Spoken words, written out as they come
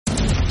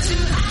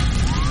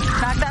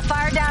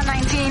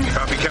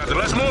Captain.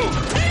 Let's move.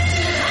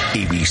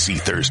 ABC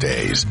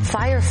Thursdays.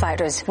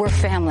 Firefighters, we're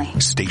family.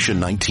 Station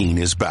 19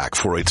 is back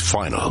for its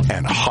final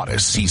and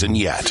hottest season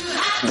yet.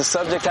 The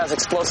subject has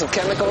explosive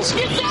chemicals.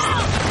 Get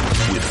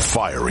down! With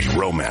fiery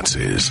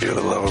romances. You're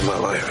the love of my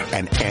life.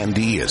 And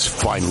Andy is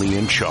finally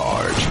in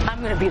charge.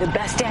 I'm going to be the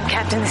best damn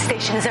captain the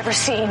station has ever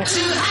seen.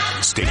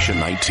 Station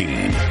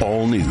 19.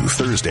 All new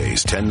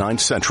Thursdays, 10/9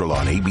 Central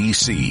on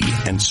ABC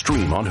and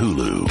stream on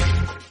Hulu.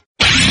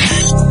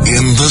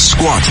 In the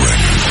squadron,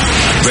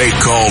 they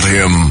called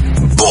him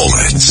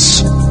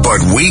Bullets,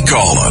 but we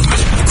call him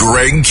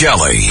Greg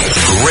Kelly.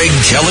 Greg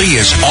Kelly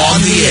is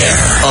on the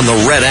air on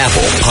the Red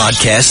Apple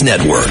Podcast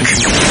Network.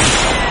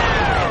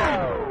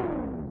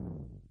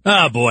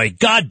 Oh, boy.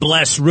 God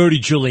bless Rudy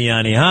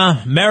Giuliani,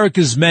 huh?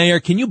 America's mayor.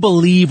 Can you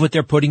believe what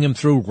they're putting him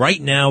through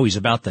right now? He's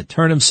about to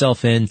turn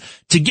himself in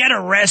to get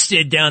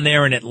arrested down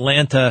there in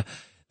Atlanta.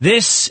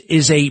 This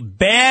is a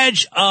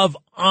badge of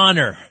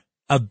honor.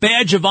 A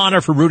badge of honor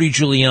for Rudy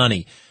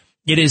Giuliani.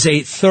 It is a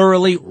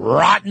thoroughly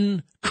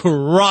rotten,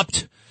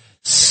 corrupt,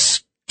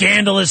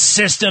 scandalous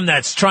system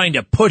that's trying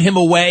to put him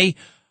away.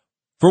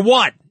 For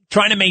what?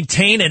 Trying to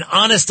maintain an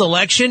honest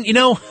election? You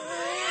know,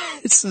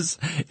 is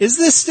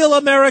this still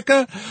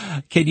America?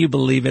 Can you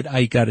believe it?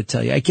 I gotta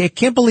tell you, I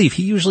can't believe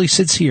he usually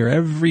sits here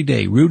every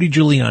day, Rudy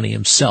Giuliani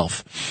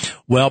himself.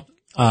 Well,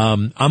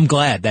 I'm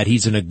glad that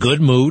he's in a good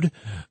mood.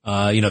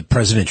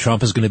 President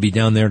Trump is going to be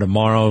down there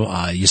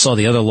tomorrow. You saw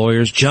the other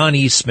lawyers, John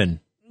Eastman,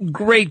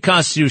 great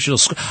constitutional.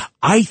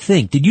 I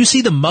think, did you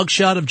see the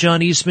mugshot of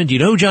John Eastman? Do you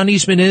know who John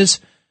Eastman is?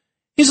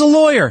 He's a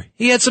lawyer.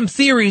 He had some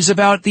theories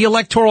about the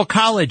Electoral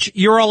College.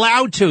 You're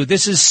allowed to.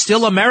 This is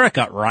still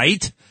America,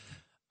 right?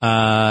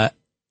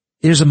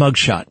 There's a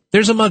mugshot.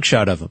 There's a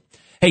mugshot of him.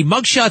 Hey,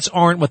 mugshots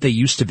aren't what they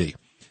used to be.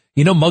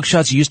 You know,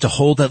 mugshots, you used to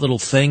hold that little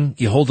thing.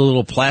 You hold a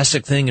little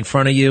plastic thing in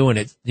front of you, and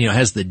it,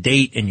 has the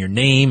date and your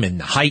name and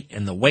the height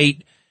and the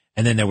weight.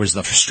 And then there was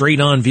the straight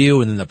on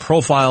view and then the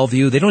profile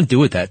view. They don't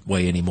do it that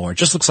way anymore. It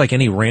just looks like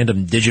any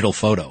random digital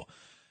photo.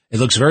 It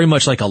looks very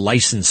much like a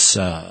license,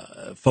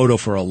 photo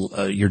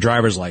for your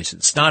driver's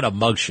license, not a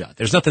mugshot.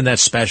 There's nothing that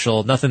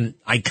special, nothing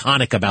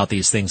iconic about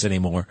these things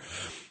anymore.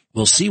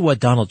 We'll see what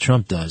Donald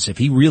Trump does. Is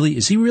he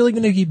really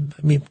going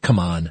to come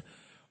on.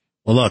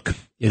 Well, look,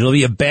 it'll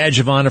be a badge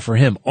of honor for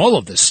him. All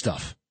of this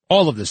stuff.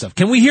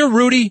 Can we hear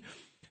Rudy?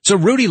 So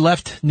Rudy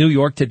left New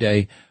York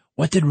today.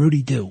 What did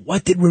Rudy do?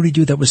 What did Rudy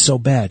do that was so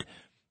bad?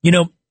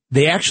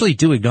 They actually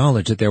do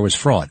acknowledge that there was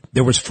fraud.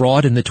 There was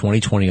fraud in the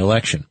 2020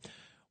 election.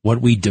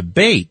 What we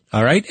debate,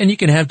 all right, and you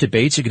can have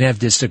debates, you can have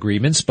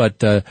disagreements,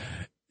 but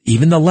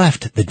even the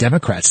left, the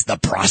Democrats, the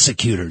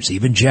prosecutors,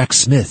 even Jack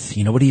Smith,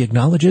 you know what he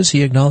acknowledges?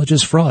 He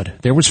acknowledges fraud.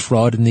 There was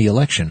fraud in the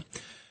election.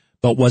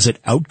 But was it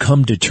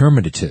outcome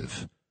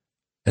determinative?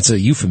 That's a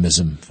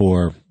euphemism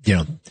for,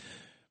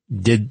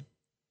 did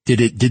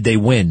they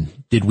win?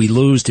 Did we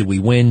lose? Did we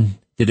win?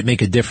 Did it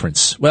make a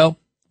difference? Well,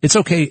 it's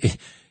okay.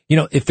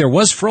 If there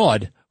was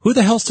fraud, who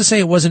the hell's to say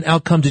it wasn't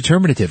outcome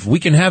determinative? We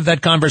can have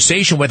that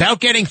conversation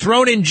without getting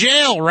thrown in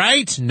jail,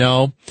 right?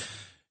 No,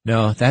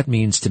 that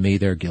means to me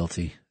they're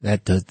guilty.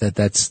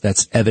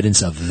 That's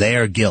evidence of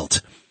their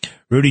guilt.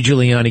 Rudy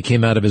Giuliani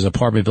came out of his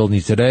apartment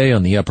building today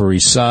on the Upper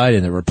East Side,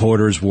 and the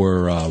reporters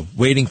were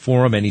waiting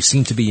for him, and he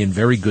seemed to be in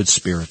very good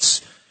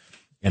spirits.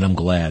 And I'm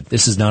glad.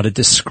 This is not a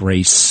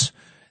disgrace.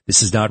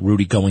 This is not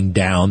Rudy going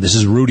down. This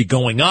is Rudy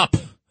going up.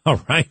 All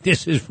right?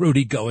 This is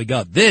Rudy going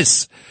up.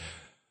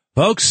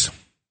 Folks,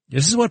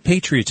 this is what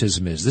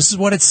patriotism is. This is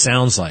what it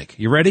sounds like.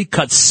 You ready?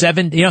 Cut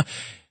 7.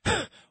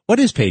 What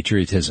is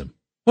patriotism?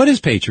 What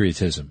is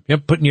patriotism?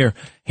 Putting your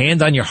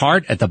hand on your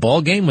heart at the ball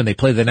game when they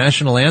play the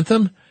national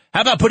anthem? How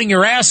about putting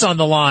your ass on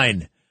the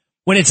line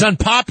when it's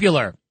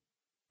unpopular?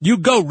 You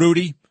go,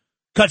 Rudy.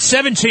 Cut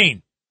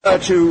 17.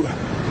 To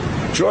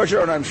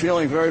Georgia, and I'm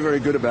feeling very, very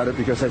good about it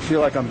because I feel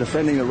like I'm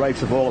defending the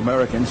rights of all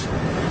Americans,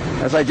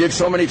 as I did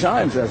so many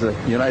times as a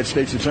United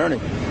States attorney.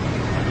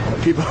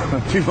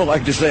 People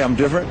like to say I'm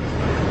different.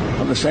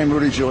 I'm the same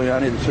Rudy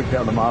Giuliani that took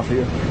down the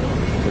mafia,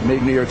 that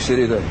made New York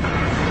City the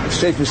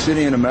safest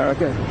city in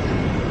America,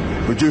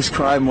 reduced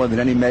crime more than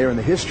any mayor in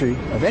the history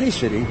of any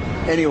city,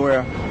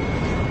 anywhere.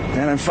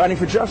 And I'm fighting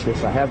for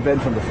justice. I have been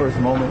from the first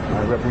moment.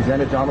 I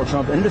represented Donald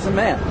Trump, an innocent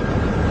man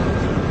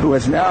who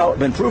has now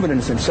been proven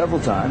innocent several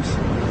times.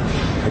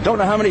 I don't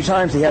know how many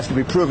times he has to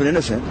be proven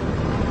innocent,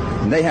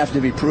 and they have to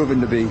be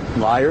proven to be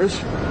liars,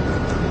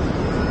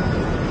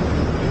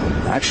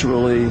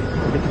 actually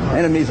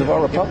enemies of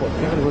our republic,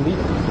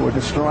 who are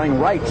destroying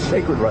rights,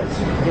 sacred rights.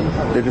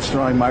 They're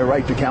destroying my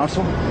right to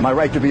counsel, my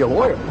right to be a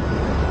lawyer.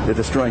 They're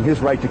destroying his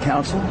right to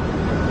counsel.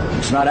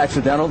 It's not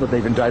accidental that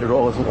they've indicted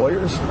all his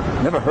lawyers.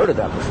 Never heard of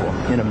that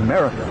before. In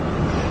America,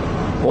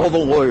 all the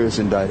lawyers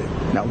indicted.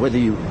 Now, whether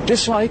you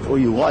dislike or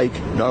you like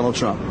Donald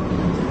Trump,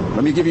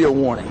 let me give you a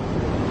warning.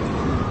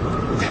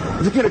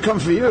 They're going to come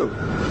for you.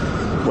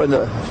 When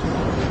the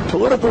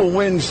political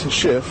winds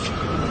shift,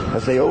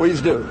 as they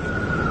always do,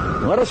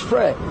 let us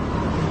pray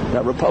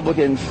that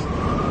Republicans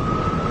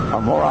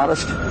are more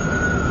honest,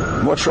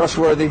 more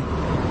trustworthy,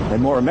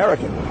 and more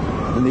American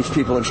than these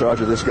people in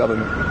charge of this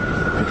government.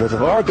 Because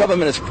if our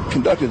government is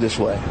conducted this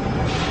way,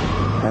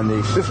 and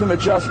the system of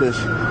justice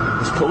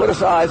is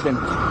politicized and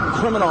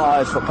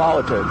criminalized for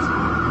politics,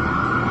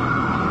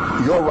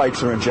 your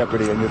rights are in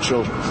jeopardy and your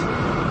children's.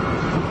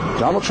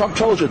 Donald Trump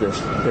told you this.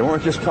 They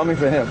weren't just coming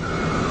for him.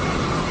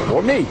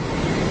 Or me.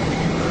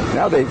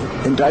 Now they've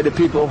indicted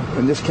people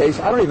in this case.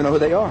 I don't even know who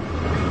they are.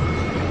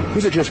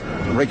 These are just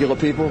regular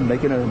people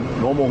making a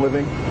normal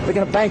living. They're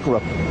going to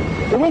bankrupt.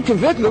 They won't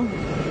convict them.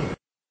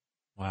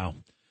 Wow.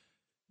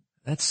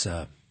 That's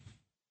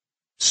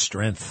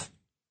strength,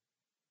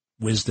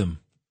 wisdom.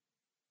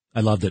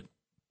 I loved it.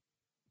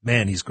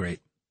 Man, he's great.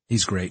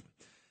 He's great.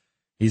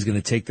 He's going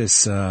to take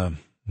this.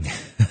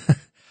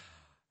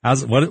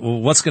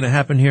 What's going to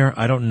happen here?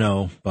 I don't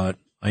know, but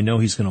I know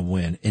he's going to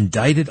win.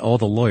 Indicted all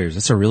the lawyers.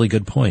 That's a really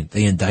good point.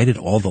 They indicted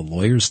all the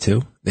lawyers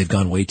too. They've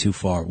gone way too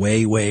far.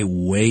 Way, way,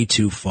 way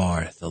too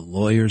far. The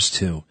lawyers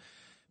too.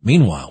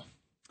 Meanwhile,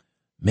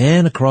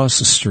 man across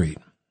the street,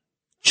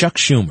 Chuck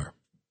Schumer,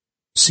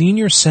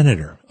 senior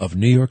senator of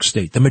New York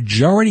State, the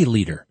majority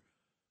leader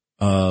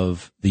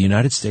of the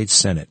United States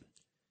Senate,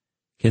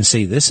 can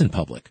say this in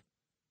public,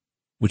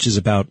 which is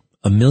about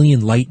 1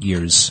 million light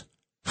years.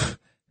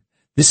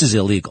 This is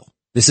illegal.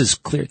 This is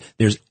clear.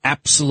 There's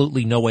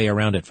absolutely no way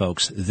around it,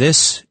 folks.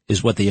 This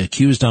is what they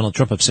accuse Donald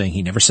Trump of saying.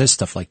 He never says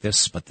stuff like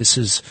this, but this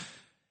is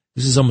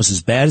almost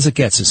as bad as it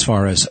gets as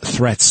far as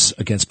threats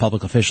against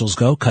public officials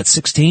go. Cut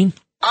 16.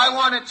 I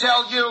want to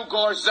tell you,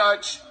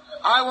 Gorsuch,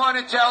 I want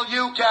to tell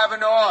you,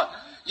 Kavanaugh,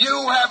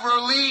 you have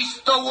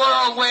released the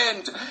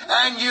whirlwind,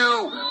 and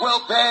you will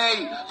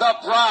pay the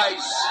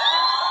price.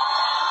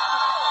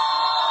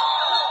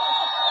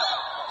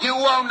 You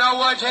won't know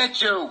what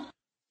hit you.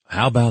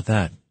 How about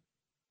that?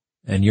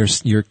 And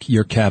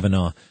you're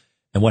Kavanaugh.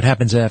 And what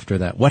happens after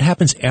that? What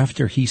happens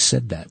after he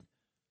said that?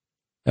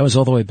 That was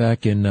all the way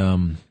back in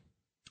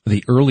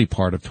the early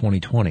part of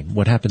 2020.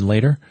 What happened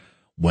later?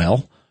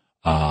 Well,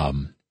 a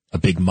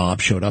big mob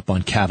showed up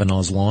on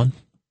Kavanaugh's lawn.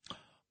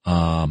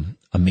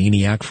 A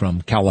maniac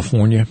from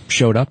California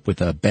showed up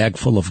with a bag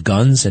full of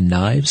guns and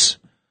knives,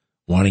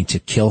 wanting to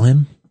kill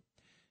him.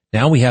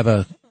 Now we have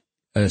a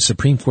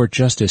Supreme Court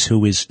justice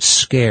who is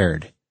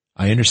scared.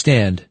 I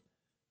understand.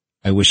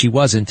 I wish he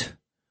wasn't.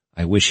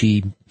 I wish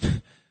he,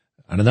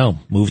 I don't know,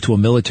 moved to a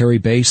military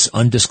base,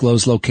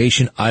 undisclosed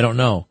location. I don't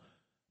know.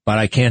 But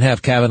I can't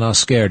have Kavanaugh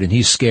scared, and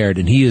he's scared,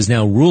 and he is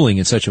now ruling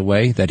in such a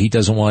way that he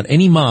doesn't want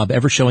any mob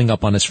ever showing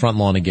up on his front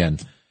lawn again.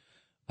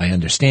 I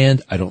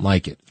understand. I don't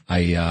like it.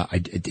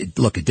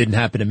 Look, it didn't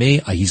happen to me.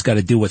 He's got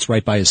to do what's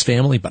right by his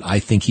family, but I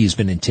think he's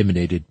been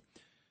intimidated.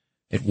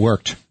 It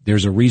worked.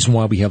 There's a reason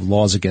why we have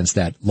laws against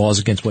that. Laws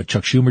against what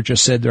Chuck Schumer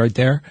just said right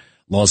there.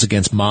 Laws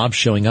against mobs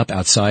showing up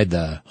outside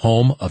the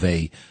home of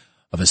a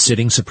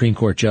sitting Supreme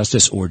Court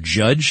justice or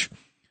judge.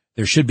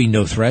 There should be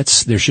no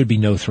threats. There should be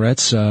no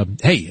threats.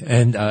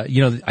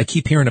 I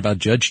keep hearing about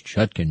Judge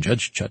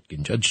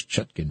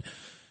Chutkan.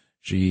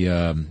 She,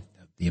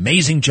 the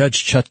amazing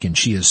Judge Chutkan.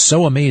 She is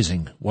so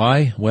amazing.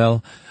 Why?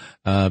 Well,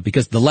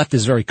 because the left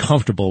is very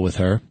comfortable with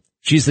her.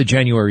 She's the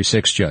January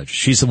 6th judge.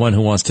 She's the one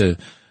who wants to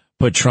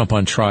put Trump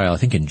on trial, I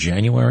think in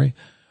January.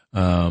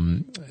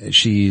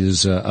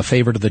 She's a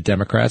favorite of the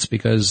Democrats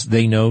because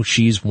they know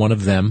she's one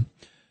of them.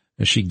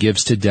 She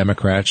gives to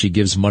Democrats. She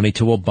gives money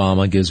to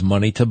Obama, gives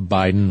money to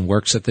Biden,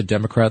 works at the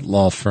Democrat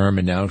law firm,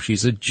 and now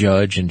she's a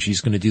judge and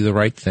she's going to do the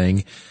right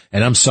thing.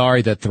 And I'm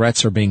sorry that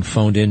threats are being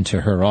phoned into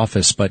her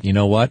office, but you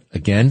know what?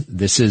 Again,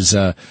 this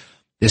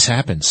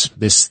happens.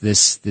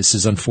 This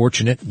is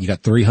unfortunate. You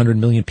got 300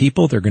 million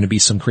people. There are going to be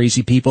some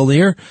crazy people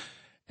there.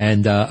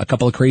 And a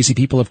couple of crazy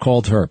people have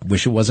called her.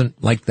 Wish it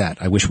wasn't like that.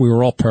 I wish we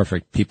were all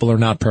perfect. People are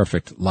not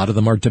perfect. A lot of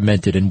them are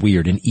demented and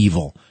weird and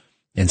evil.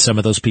 And some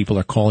of those people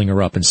are calling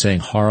her up and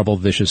saying horrible,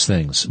 vicious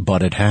things.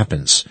 But it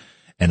happens.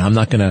 And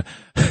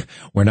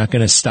we're not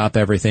going to stop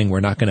everything. We're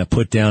not going to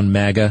put down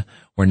MAGA.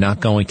 We're not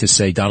going to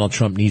say Donald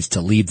Trump needs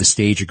to leave the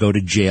stage or go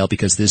to jail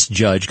because this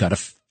judge got a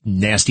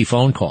nasty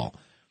phone call.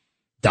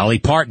 Dolly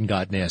Parton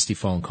got nasty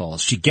phone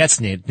calls. She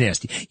gets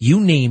nasty. You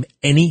name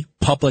any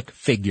public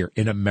figure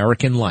in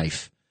American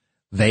life,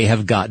 they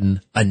have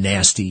gotten a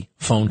nasty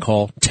phone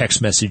call,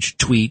 text message,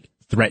 tweet,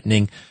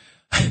 threatening.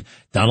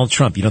 Donald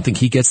Trump, you don't think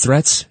he gets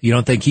threats? You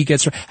don't think he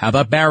gets threats? How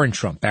about Barron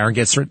Trump? Barron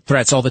gets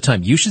threats all the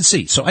time. You should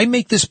see. So I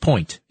make this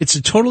point. It's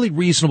a totally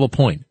reasonable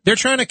point. They're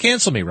trying to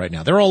cancel me right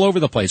now. They're all over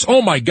the place.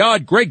 Oh my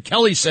God, Greg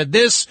Kelly said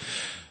this.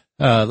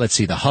 Let's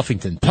see, the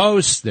Huffington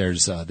Post.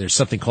 There's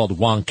something called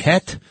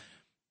Wonkette.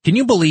 Can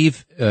you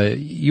believe,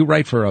 you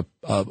write for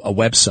a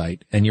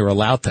website and you're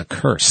allowed to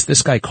curse?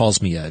 This guy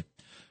calls me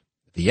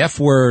the F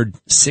word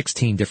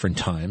 16 different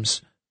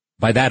times.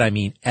 By that I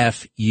mean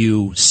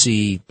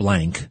F-U-C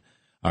blank.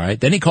 All right.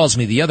 Then he calls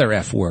me the other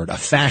F word, a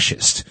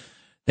fascist.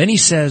 Then he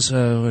says,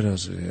 what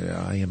else?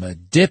 I am a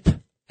dip,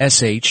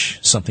 S-H,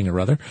 something or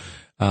other.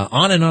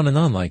 On and on and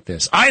on like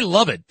this. I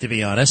love it, to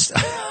be honest.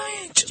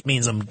 It just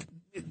means I'm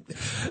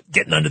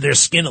getting under their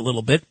skin a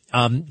little bit.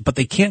 But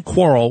they can't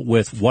quarrel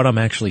with what I'm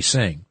actually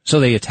saying. So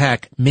they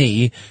attack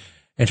me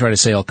and try to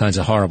say all kinds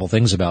of horrible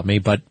things about me.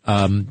 But,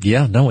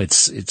 yeah, no,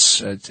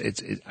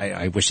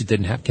 I wish it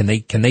didn't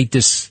happen. Can they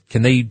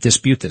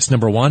dispute this?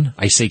 Number one,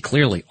 I say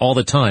clearly all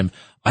the time,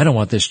 I don't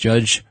want this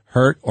judge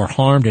hurt or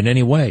harmed in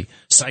any way,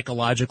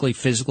 psychologically,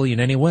 physically,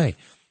 in any way.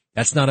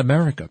 That's not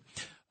America.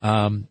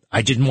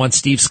 I didn't want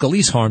Steve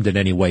Scalise harmed in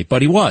any way,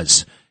 but he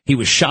was. He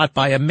was shot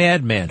by a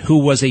madman who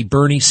was a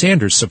Bernie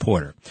Sanders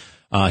supporter.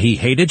 He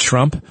hated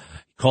Trump,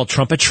 called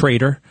Trump a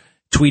traitor,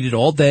 tweeted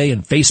all day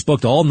and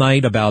Facebooked all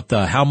night about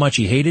how much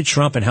he hated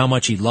Trump and how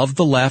much he loved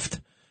the left.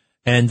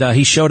 And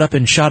he showed up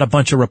and shot a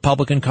bunch of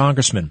Republican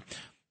congressmen.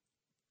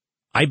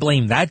 I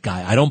blame that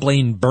guy. I don't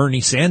blame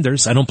Bernie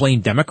Sanders. I don't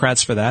blame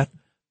Democrats for that.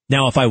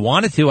 Now, if I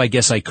wanted to, I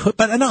guess I could,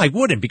 but no, I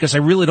wouldn't, because I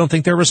really don't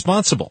think they're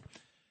responsible.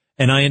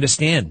 And I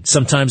understand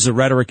sometimes the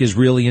rhetoric is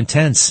really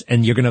intense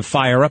and you're going to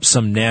fire up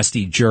some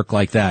nasty jerk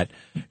like that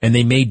and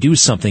they may do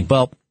something.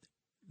 Well,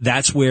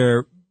 that's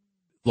where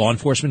law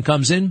enforcement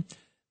comes in.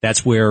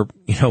 That's where,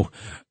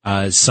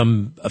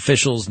 some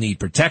officials need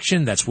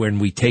protection. That's when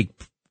we take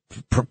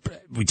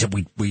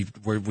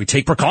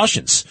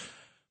precautions.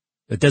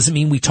 It doesn't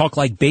mean we talk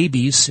like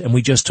babies and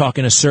we just talk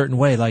in a certain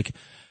way, like,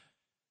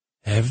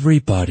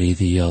 everybody,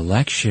 the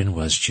election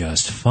was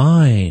just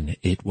fine.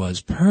 It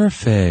was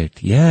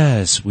perfect.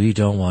 Yes, we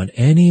don't want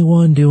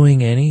anyone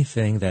doing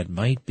anything that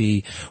might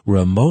be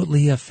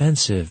remotely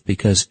offensive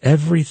because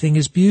everything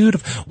is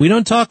beautiful. We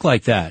don't talk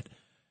like that.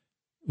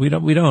 We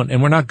don't,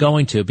 and we're not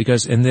going to,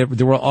 because, and there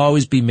will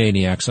always be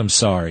maniacs. I'm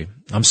sorry,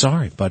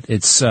 but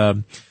it's,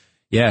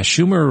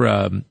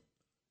 Schumer,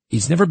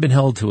 he's never been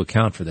held to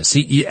account for this.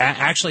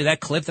 Actually,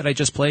 that clip that I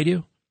just played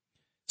you,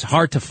 it's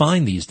hard to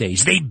find these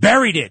days. They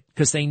buried it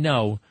because they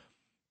know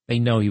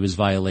he was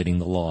violating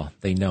the law.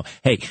 They know.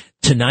 Hey,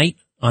 tonight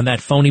on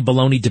that phony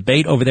baloney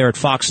debate over there at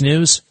Fox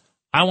News,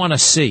 I want to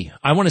see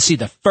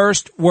the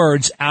first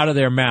words out of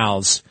their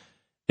mouths.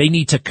 They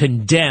need to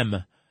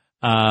condemn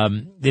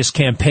this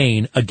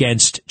campaign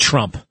against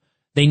Trump.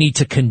 They need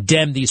to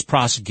condemn these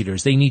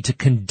prosecutors. They need to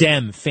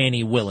condemn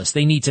Fani Willis.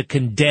 They need to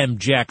condemn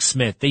Jack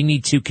Smith. They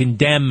need to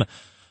condemn,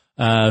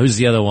 who's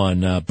the other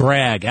one?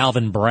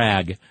 Alvin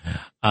Bragg.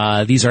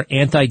 These are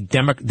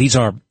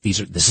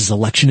this is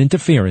election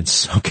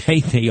interference. Okay.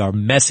 They are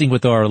messing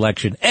with our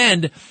election.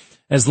 And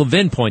as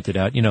Levin pointed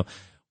out,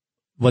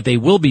 what they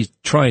will be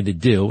trying to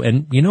do.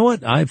 And you know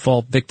what? I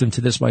fall victim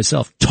to this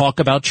myself. Talk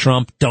about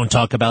Trump. Don't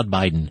talk about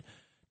Biden.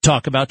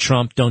 Talk about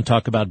Trump. Don't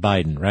talk about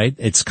Biden, right?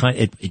 It's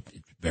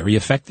very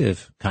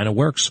effective, kind of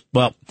works.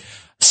 Well,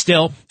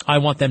 still, I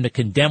want them to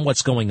condemn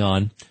what's going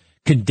on,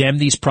 condemn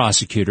these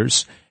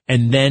prosecutors,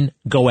 and then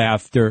go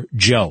after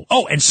Joe.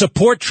 Oh, and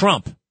support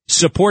Trump.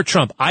 Support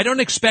Trump. I don't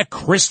expect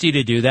Christie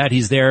to do that.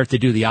 He's there to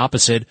do the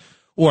opposite.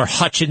 Or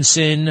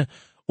Hutchinson,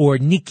 or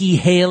Nikki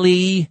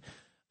Haley,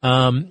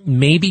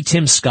 maybe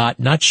Tim Scott,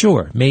 not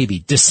sure,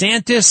 maybe.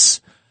 DeSantis,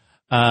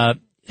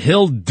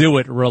 he'll do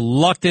it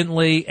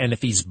reluctantly, and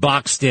if he's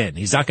boxed in,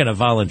 he's not going to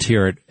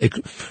volunteer it.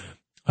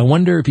 I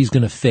wonder if he's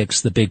going to fix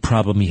the big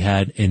problem he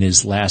had in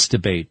his last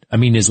debate. I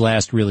mean, his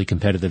last really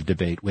competitive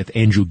debate with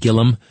Andrew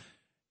Gillum.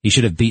 He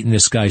should have beaten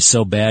this guy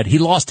so bad. He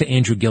lost to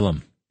Andrew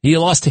Gillum. He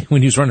lost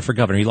when he was running for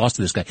governor. He lost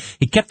to this guy.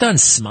 He kept on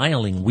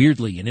smiling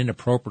weirdly and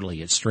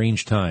inappropriately at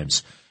strange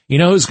times. You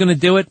know who's going to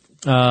do it?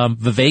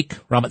 Vivek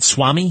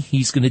Ramaswamy.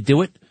 He's going to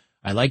do it.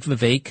 I like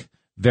Vivek.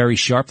 Very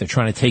sharp. They're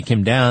trying to take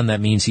him down. That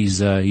means he's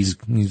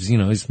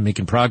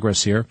making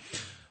progress here.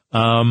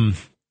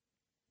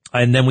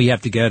 And then we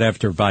have to get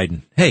after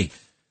Biden. Hey,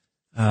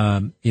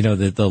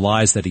 the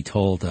lies that he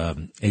told,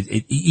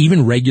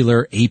 even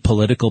regular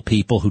apolitical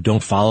people who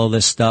don't follow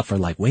this stuff are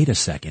like, wait a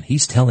second,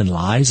 he's telling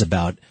lies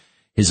about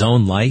his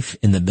own life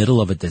in the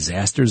middle of a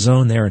disaster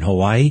zone there in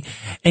Hawaii.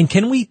 And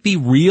can we be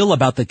real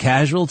about the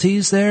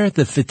casualties there,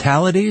 the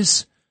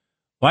fatalities?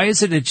 Why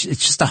is it? It's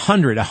just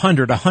 100.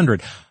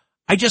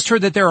 I just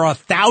heard that there are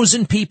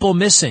 1,000 people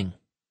missing.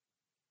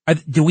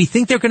 Do we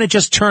think they're going to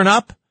just turn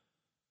up?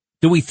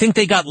 Do we think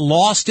they got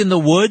lost in the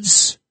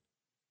woods?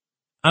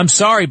 I'm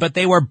sorry, but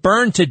they were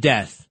burned to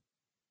death.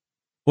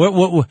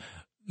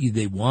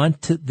 They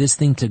want this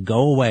thing to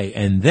go away,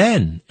 and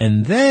then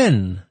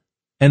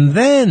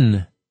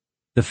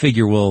the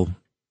figure will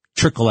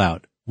trickle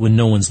out when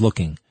no one's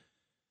looking.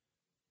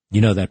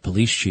 You know, that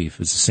police chief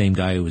is the same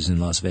guy who was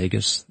in Las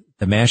Vegas.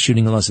 The mass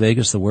shooting in Las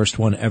Vegas, the worst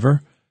one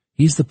ever.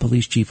 He's the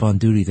police chief on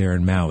duty there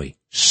in Maui.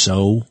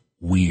 So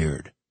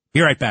weird.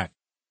 Be right back.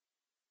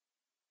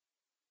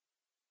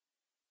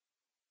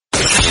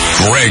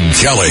 Greg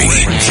Kelly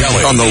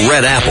on the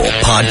Red Apple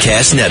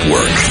Podcast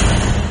Network.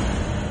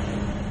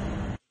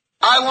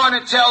 I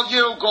want to tell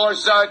you,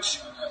 Gorsuch,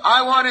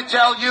 I want to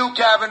tell you,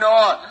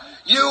 Kavanaugh,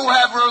 you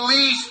have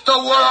released the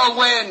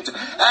whirlwind,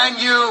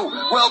 and you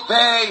will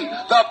pay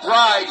the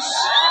price.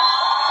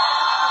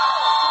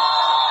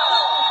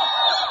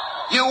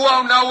 You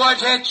won't know what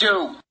hit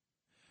you.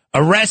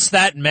 Arrest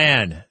that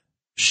man,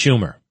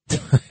 Schumer.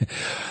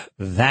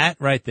 That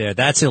right there,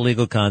 that's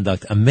illegal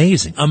conduct.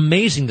 Amazing.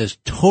 This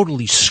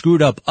totally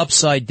screwed up,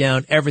 upside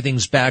down,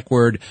 everything's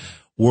backward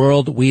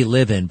world we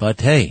live in. But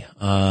hey,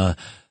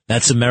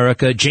 That's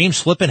America. James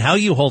Flippin, how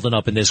you holding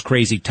up in this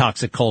crazy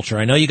toxic culture?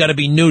 I know you got to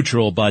be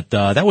neutral, but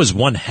that was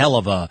one hell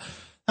of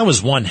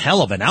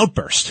an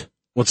outburst.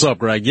 What's up,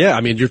 Greg? Yeah, I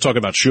mean, you're talking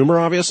about Schumer,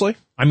 obviously.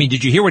 I mean,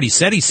 did you hear what he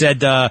said? He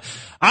said,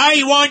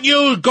 I want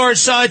you,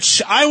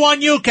 Gorsuch. I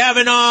want you,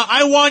 Kavanaugh.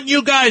 I want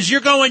you guys. You're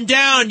going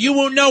down. You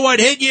won't know what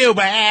hit you.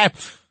 Bah.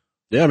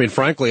 Yeah, I mean,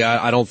 frankly,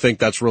 I don't think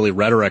that's really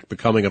rhetoric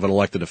becoming of an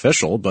elected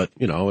official, but,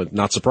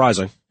 not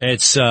surprising.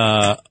 It's,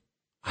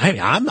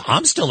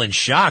 I'm still in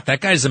shock.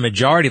 That guy's the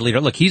majority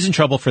leader. Look, he's in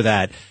trouble for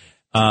that.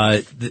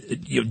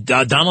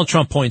 Donald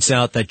Trump points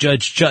out that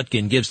Judge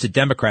Chutkan gives to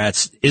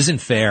Democrats isn't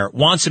fair,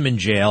 wants him in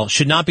jail,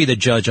 should not be the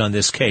judge on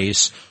this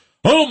case.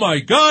 Oh my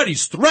God,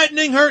 he's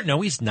threatening her.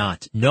 No, he's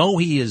not. No,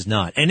 he is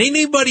not. And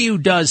anybody who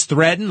does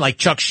threaten, like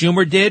Chuck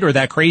Schumer did, or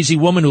that crazy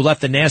woman who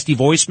left a nasty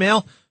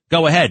voicemail,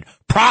 go ahead.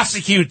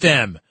 Prosecute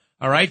them.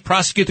 All right?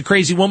 Prosecute the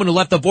crazy woman who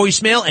left the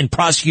voicemail and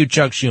prosecute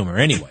Chuck Schumer.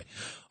 Anyway.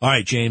 All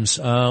right, James,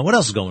 what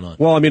else is going on?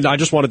 Well, I mean, I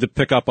just wanted to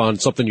pick up on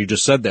something you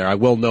just said there. I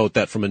will note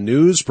that from a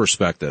news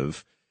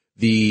perspective,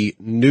 the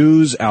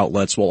news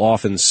outlets will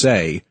often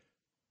say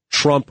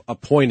Trump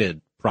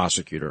appointed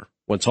prosecutor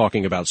when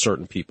talking about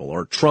certain people,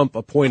 or Trump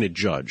appointed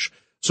judge.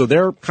 So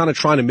they're kind of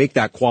trying to make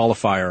that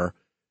qualifier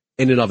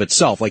in and of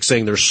itself, like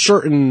saying there's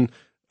certain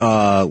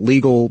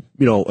legal,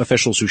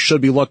 officials who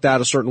should be looked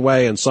at a certain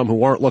way and some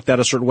who aren't looked at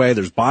a certain way.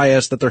 There's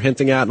bias that they're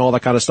hinting at and all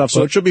that kind of stuff.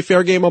 So it should be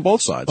fair game on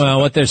both sides. Well,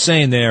 what they're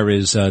saying there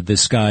is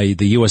this guy,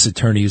 the U.S.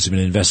 attorney who's been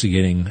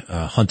investigating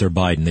Hunter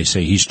Biden, they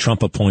say he's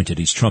Trump appointed,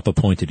 he's Trump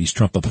appointed, he's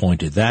Trump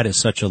appointed. That is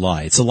such a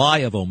lie. It's a lie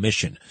of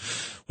omission.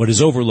 What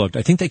is overlooked,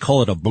 I think they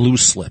call it a blue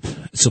slip.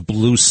 It's a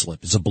blue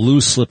slip. It's a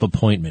blue slip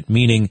appointment,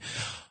 meaning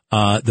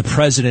the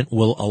president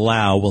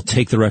will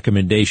take the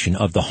recommendation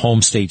of the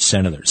home state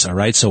senators. All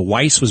right. So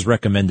Weiss was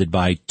recommended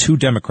by two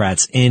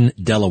Democrats in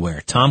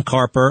Delaware, Tom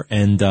Carper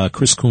and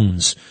Chris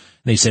Coons.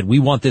 They said, we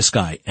want this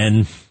guy.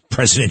 And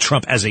President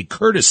Trump, as a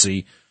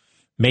courtesy,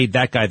 made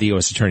that guy the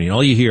U.S. attorney. And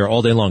all you hear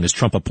all day long is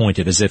Trump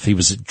appointed, as if he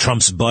was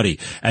Trump's buddy,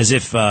 as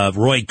if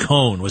Roy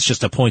Cohn was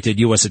just appointed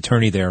U.S.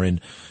 attorney there in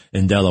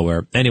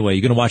Delaware. Anyway,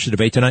 you going to watch the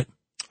debate tonight?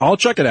 I'll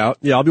check it out.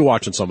 Yeah, I'll be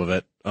watching some of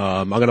it.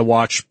 I'm going to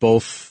watch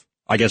both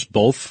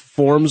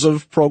forms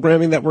of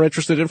programming that we're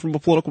interested in from a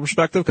political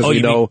perspective.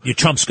 Because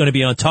Trump's going to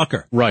be on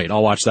Tucker. Right.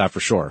 I'll watch that for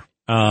sure.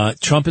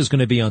 Trump is going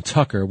to be on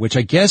Tucker, which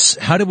I guess,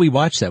 how did we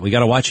watch that? We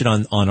got to watch it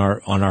on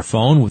our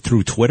phone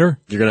through Twitter.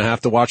 You're going to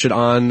have to watch it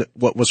on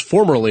what was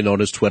formerly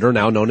known as Twitter,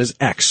 now known as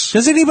X.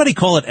 Does anybody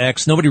call it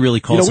X? Nobody really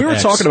calls it X. We were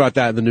talking about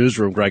that in the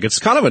newsroom, Greg. It's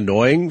kind of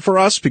annoying for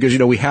us because,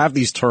 we have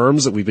these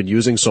terms that we've been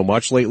using so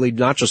much lately,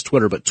 not just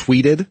Twitter, but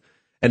tweeted.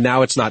 And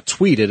now it's not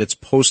tweeted, it's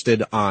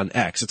posted on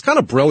X. It's kind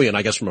of brilliant,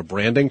 I guess, from a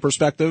branding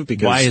perspective.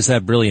 Because why is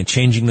that brilliant?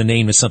 Changing the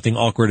name to something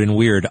awkward and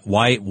weird.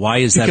 Why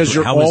is that? Because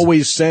you're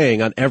always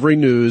saying on every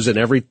news and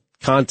every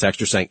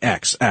context, you're saying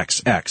X,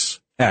 X, X,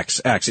 X,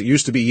 X. It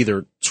used to be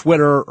either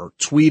Twitter or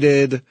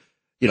tweeted,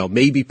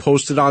 maybe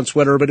posted on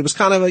Twitter, but it was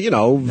kind of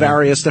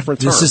various different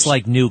terms. This is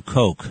like new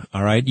Coke,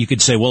 all right? You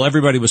could say, well,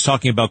 everybody was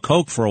talking about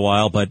Coke for a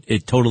while, but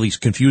it totally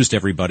confused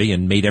everybody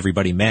and made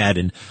everybody mad,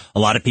 and a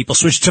lot of people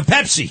switched to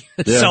Pepsi.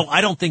 Yeah. So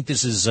I don't think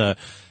this is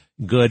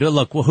good.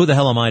 Look, who the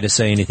hell am I to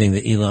say anything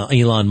that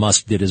Elon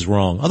Musk did is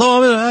wrong?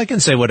 Although I can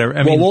say whatever.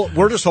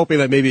 We're just hoping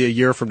that maybe a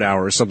year from now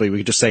or something we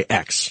could just say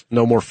X,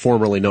 no more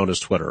formerly known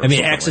as Twitter.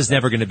 X is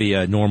never going to be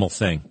a normal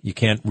thing. You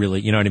can't really,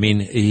 you know what I mean?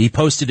 He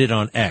posted it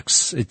on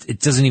X. It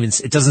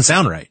doesn't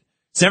sound right.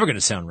 It's never going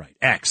to sound right.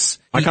 X.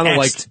 I kind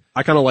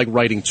of like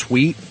writing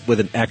tweet with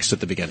an X at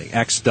the beginning.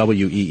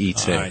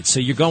 XWEET. All right. So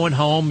you're going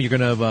home. You're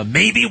going to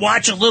maybe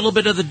watch a little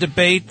bit of the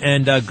debate,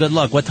 and good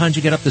luck. What time did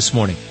you get up this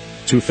morning?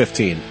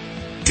 2:15.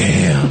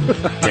 Damn.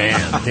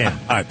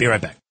 All right, be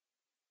right back.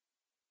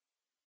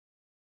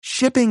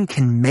 Shipping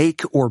can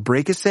make or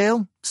break a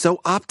sale, so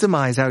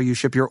optimize how you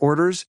ship your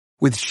orders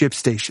with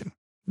ShipStation.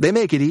 They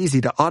make it easy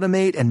to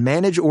automate and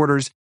manage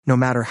orders no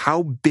matter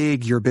how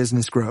big your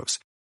business grows.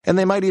 And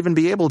they might even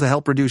be able to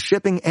help reduce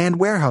shipping and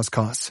warehouse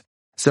costs.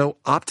 So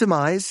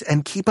optimize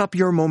and keep up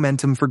your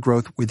momentum for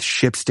growth with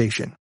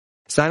ShipStation.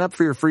 Sign up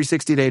for your free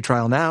 60-day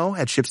trial now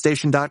at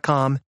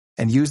ShipStation.com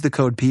and use the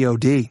code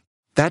POD.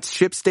 That's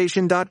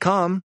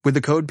ShipStation.com with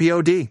the code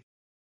POD.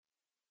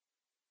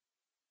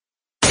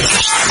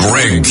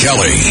 Greg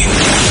Kelly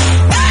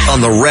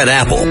on the Red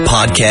Apple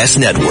Podcast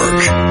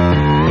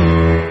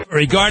Network.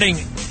 Regarding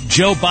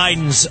Joe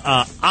Biden's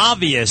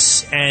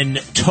obvious and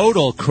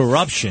total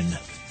corruption,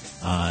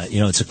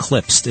 it's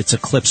eclipsed. It's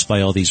eclipsed by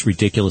all these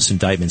ridiculous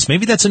indictments.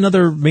 Maybe that's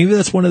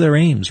one of their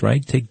aims,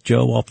 right? Take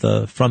Joe off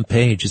the front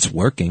page. It's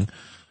working.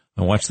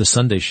 I watched the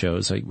Sunday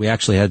shows. We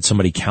actually had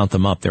somebody count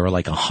them up. There were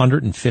like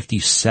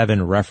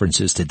 157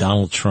 references to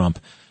Donald Trump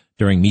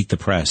during Meet the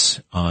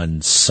Press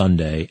on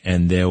Sunday,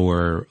 and there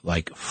were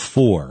like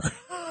 4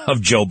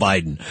 of Joe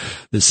Biden,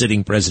 the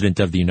sitting president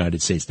of the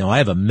United States. Now, I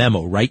have a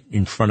memo right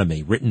in front of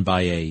me written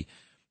by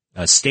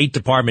a State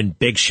Department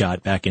big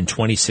shot back in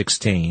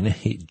 2016,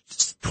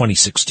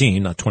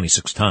 not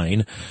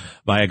 2016,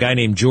 by a guy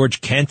named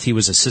George Kent. He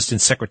was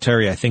Assistant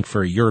Secretary, I think,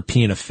 for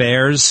European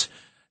Affairs.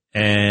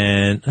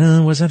 And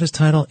was that his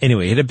title?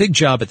 Anyway, he had a big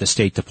job at the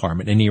State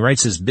Department, and he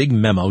writes this big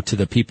memo to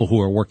the people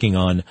who are working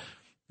on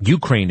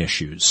Ukraine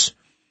issues.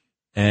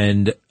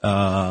 And in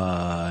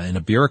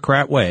a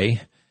bureaucrat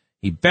way,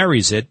 he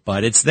buries it,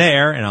 but it's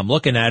there, and I'm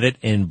looking at it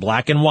in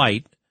black and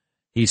white.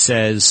 He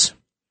says,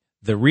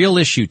 the real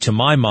issue to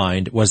my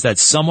mind was that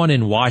someone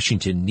in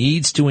Washington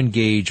needs to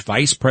engage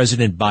Vice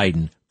President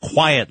Biden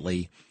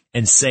quietly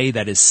and say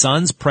that his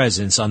son's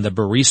presence on the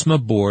Burisma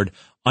board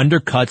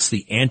undercuts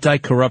the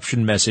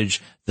anti-corruption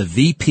message the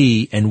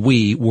VP and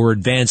we were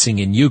advancing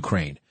in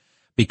Ukraine,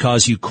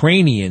 because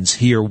Ukrainians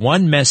hear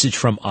one message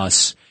from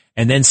us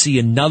and then see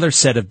another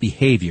set of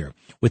behavior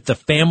with the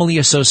family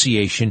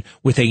association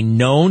with a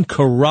known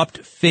corrupt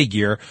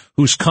figure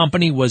whose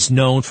company was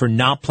known for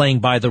not playing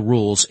by the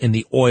rules in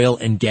the oil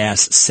and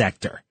gas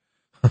sector.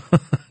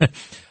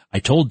 I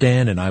told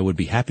Dan and I would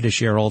be happy to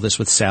share all this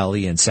with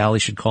Sally, and Sally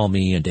should call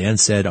me, and Dan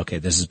said, okay,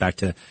 this is back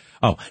to,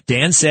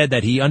 Dan said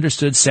that he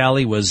understood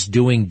Sally was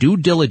doing due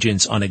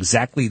diligence on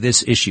exactly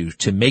this issue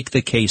to make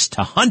the case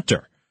to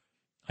Hunter.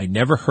 I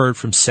never heard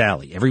from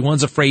Sally.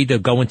 Everyone's afraid to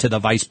go into the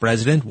vice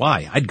president.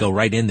 Why? I'd go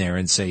right in there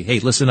and say, hey,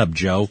 listen up,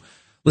 Joe.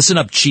 Listen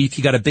up, Chief.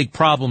 You got a big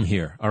problem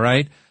here. All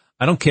right.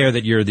 I don't care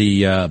that you're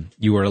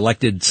you were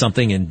elected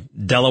something in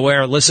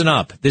Delaware. Listen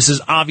up. This is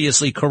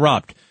obviously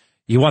corrupt.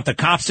 You want the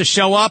cops to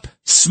show up?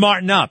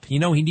 Smarten up. You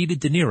know, he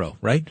needed De Niro,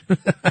 right?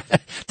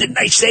 Didn't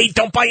I say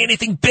don't buy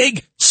anything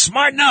big?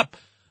 Smarten up.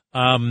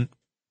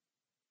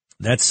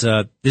 This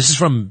is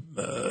from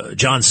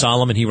John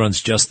Solomon. He runs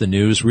Just the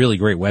News. Really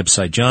great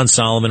website. John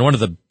Solomon, one of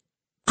the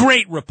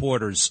great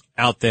reporters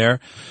out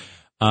there.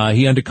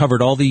 He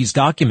uncovered all these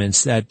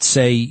documents that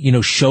say,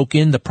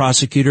 Shokin, the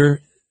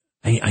prosecutor.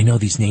 I know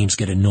these names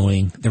get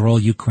annoying. They're all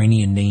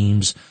Ukrainian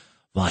names.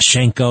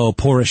 Vlashenko,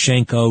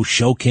 Poroshenko,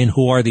 Shokin.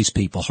 Who are these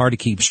people? Hard to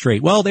keep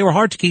straight. Well, they were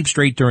hard to keep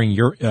straight during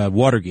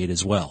Watergate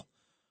as well,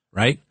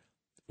 right?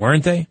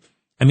 Weren't they?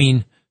 I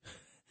mean,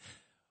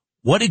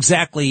 what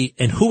exactly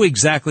and who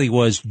exactly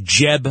was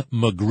Jeb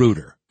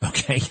Magruder?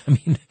 Okay. I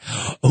mean,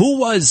 who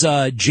was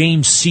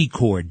James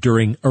Secord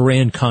during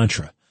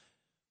Iran-Contra?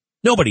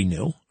 Nobody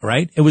knew,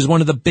 right? It was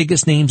one of the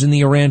biggest names in the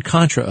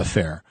Iran-Contra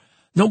affair.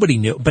 Nobody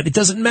knew, but it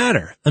doesn't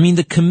matter. I mean,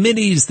 the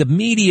committees, the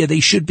media, they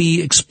should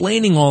be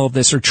explaining all of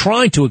this or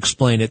trying to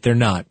explain it. They're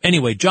not.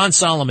 Anyway, John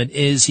Solomon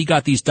he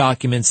got these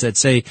documents that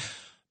say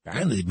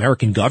apparently the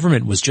American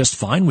government was just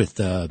fine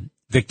with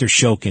Victor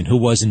Shokin, who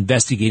was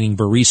investigating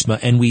Burisma,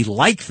 and we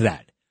liked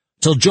that.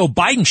 Till Joe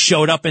Biden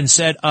showed up and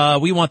said,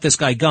 we want this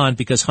guy gone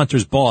because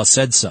Hunter's boss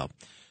said so.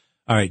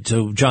 All right,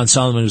 so John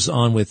Solomon was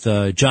on with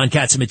John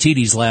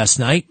Catsimatidis last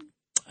night,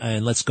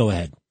 and let's go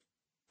ahead.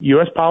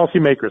 U.S.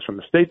 policymakers from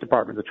the State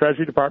Department, the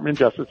Treasury Department, and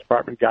Justice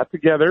Department got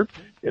together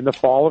in the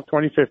fall of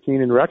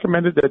 2015 and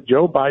recommended that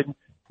Joe Biden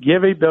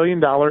give $1 billion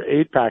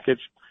aid package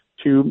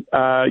to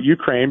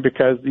Ukraine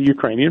because the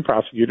Ukrainian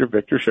prosecutor,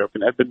 Victor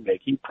Shokin, had been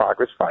making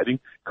progress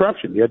fighting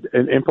corruption. He had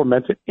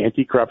implemented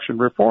anti-corruption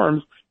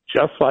reforms,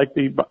 just like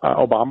the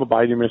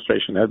Obama-Biden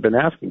administration had been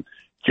asking.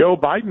 Joe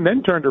Biden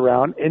then turned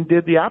around and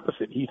did the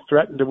opposite. He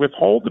threatened to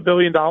withhold $1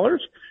 billion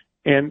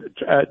and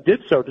did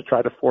so to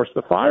try to force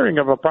the firing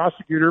of a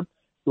prosecutor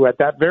who at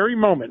that very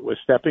moment was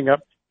stepping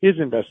up his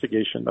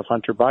investigation of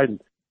Hunter Biden.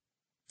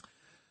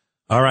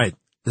 All right.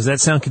 Does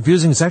that sound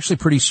confusing? It's actually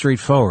pretty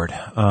straightforward.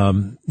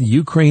 The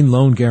Ukraine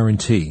loan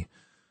guarantee,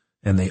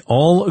 and they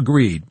all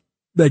agreed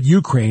that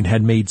Ukraine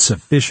had made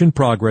sufficient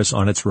progress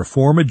on its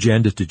reform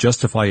agenda to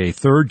justify a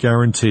third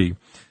guarantee,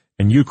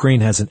 and Ukraine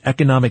has an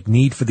economic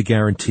need for the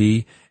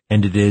guarantee,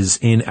 and it is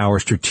in our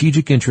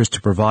strategic interest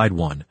to provide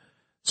one.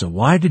 So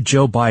why did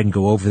Joe Biden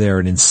go over there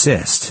and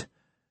insist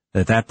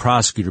that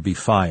prosecutor be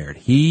fired?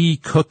 He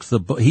cooked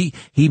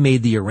he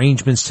made the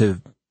arrangements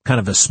to kind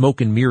of a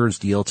smoke and mirrors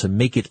deal to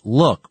make it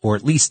look, or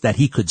at least that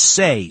he could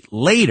say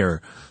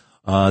later,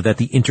 that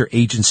the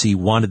interagency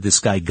wanted this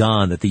guy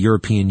gone, that the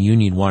European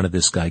Union wanted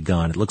this guy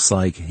gone. It looks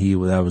like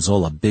that was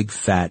all a big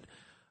fat,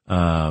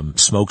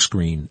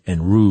 smokescreen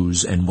and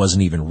ruse and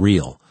wasn't even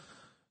real.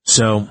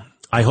 So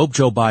I hope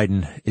Joe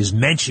Biden is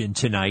mentioned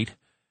tonight.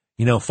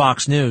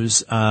 Fox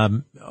News,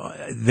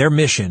 their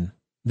mission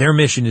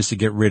is to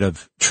get rid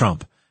of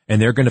Trump,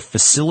 and they're going to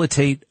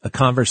facilitate a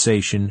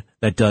conversation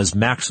that does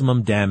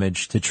maximum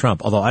damage to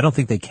Trump. Although I don't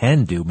think they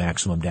can do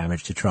maximum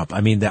damage to Trump. I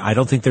mean, I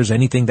don't think there's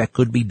anything that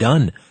could be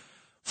done.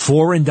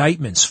 4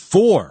 indictments,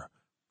 4.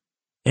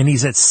 And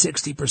he's at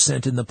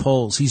 60% in the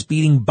polls. He's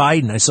beating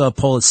Biden. I saw a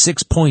poll at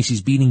 6 points.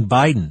 He's beating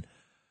Biden.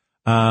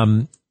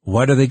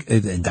 What are they,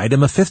 indict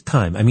him a 5th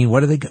time? I mean,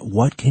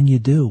 what can you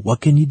do?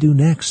 What can you do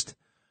next?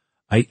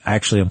 I'm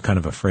kind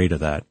of afraid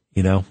of that,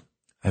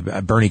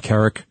 Bernie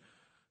Kerik,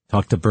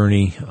 talked to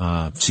Bernie,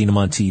 seen him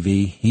on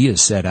TV. He has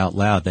said out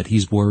loud that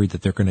he's worried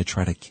that they're going to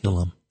try to kill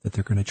him, that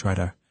they're going to try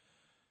to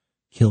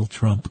kill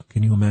Trump.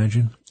 Can you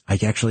imagine?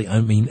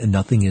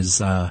 Nothing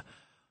is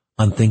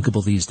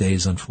unthinkable these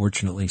days,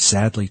 unfortunately.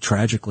 Sadly,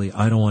 tragically,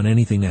 I don't want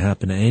anything to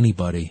happen to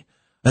anybody,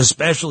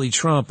 especially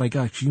Trump. My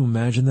God, can you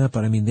imagine that?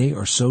 But they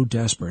are so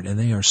desperate and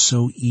they are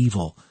so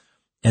evil,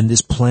 and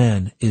this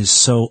plan is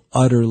so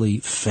utterly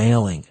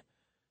failing.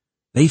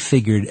 They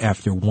figured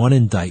after one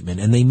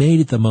indictment, and they made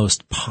it the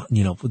most,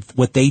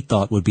 what they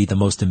thought would be the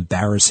most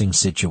embarrassing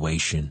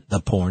situation, the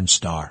porn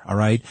star, all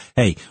right?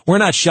 Hey, we're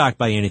not shocked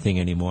by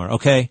anything anymore,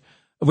 okay?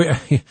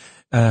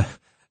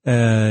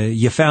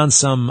 You found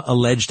some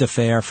alleged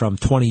affair from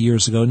 20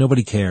 years ago.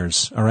 Nobody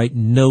cares, all right?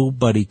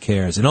 Nobody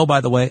cares. And oh, by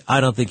the way, I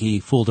don't think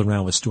he fooled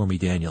around with Stormy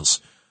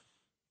Daniels.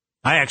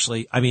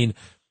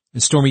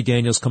 Stormy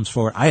Daniels comes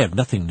forward. I have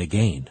nothing to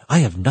gain. I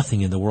have nothing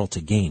in the world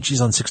to gain.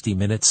 She's on 60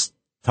 Minutes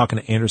talking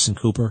to Anderson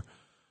Cooper,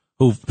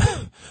 who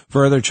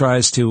further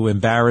tries to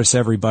embarrass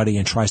everybody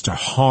and tries to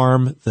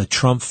harm the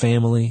Trump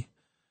family.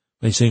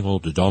 They saying, well,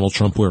 did Donald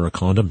Trump wear a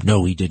condom?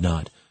 No, he did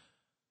not.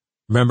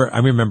 I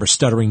remember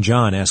Stuttering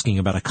John asking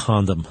about a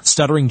condom.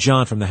 Stuttering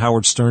John from the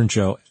Howard Stern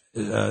Show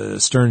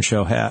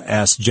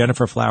asked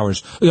Jennifer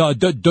Flowers,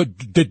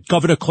 did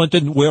Governor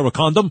Clinton wear a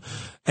condom?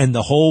 And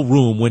the whole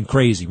room went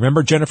crazy.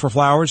 Remember Jennifer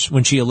Flowers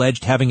when she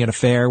alleged having an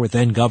affair with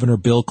then Governor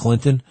Bill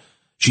Clinton?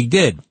 She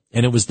did.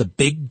 And it was the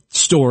big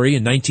story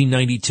in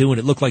 1992, and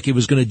it looked like it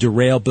was going to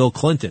derail Bill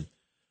Clinton.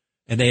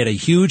 And they had a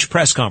huge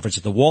press conference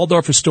at the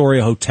Waldorf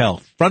Astoria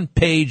Hotel. Front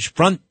page,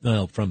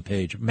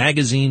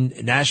 magazine,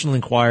 National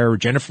Enquirer,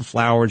 Jennifer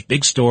Flowers,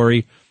 big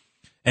story.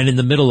 And in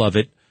the middle of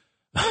it,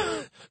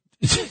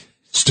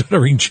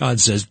 Stuttering John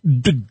says,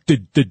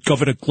 did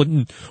Governor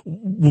Clinton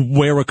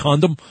wear a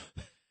condom?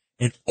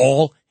 And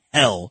all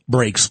hell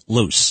breaks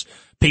loose.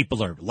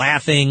 People are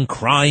laughing,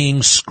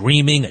 crying,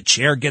 screaming. A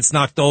chair gets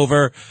knocked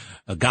over.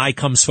 A guy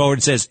comes forward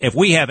and says, if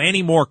we have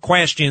any more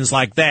questions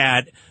like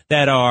that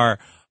are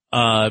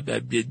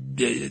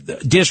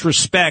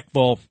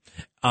disrespectful,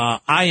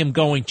 I am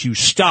going to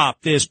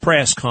stop this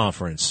press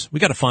conference. We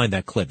got to find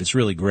that clip. It's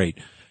really great.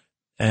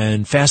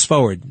 And fast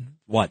forward,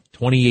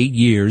 28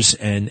 years,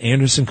 and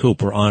Anderson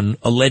Cooper on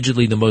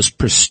allegedly the most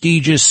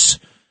prestigious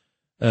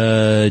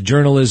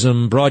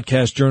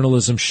broadcast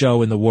journalism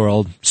show in the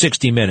world,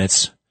 60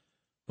 Minutes,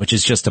 which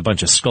is just a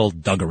bunch of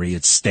skullduggery.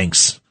 It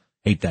stinks.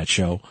 Hate that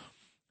show.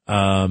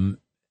 And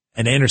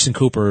Anderson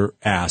Cooper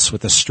asks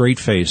with a straight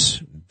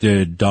face,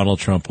 did Donald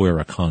Trump wear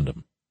a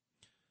condom?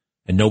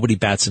 And nobody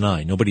bats an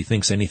eye. Nobody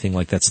thinks anything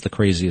like that's the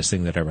craziest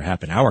thing that ever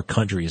happened. Our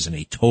country is in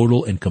a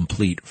total and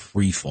complete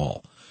free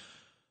fall.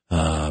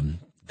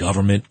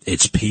 Government,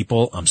 its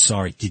people. I'm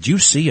sorry. Did you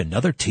see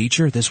another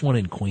teacher, this one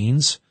in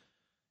Queens,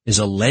 is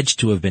alleged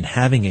to have been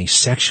having a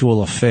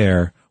sexual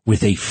affair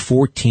with a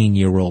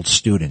 14-year-old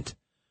student?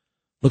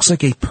 Looks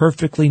like a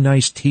perfectly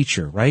nice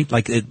teacher, right?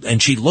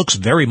 And she looks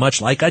very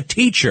much like a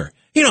teacher.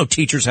 You know,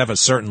 teachers have a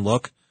certain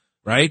look,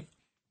 right?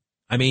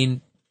 I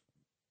mean,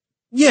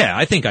 yeah,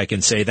 I think I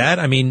can say that.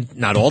 I mean,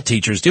 not all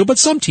teachers do, but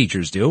some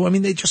teachers do. I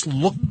mean, they just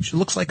she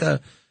looks like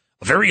a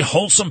very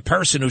wholesome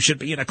person who should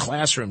be in a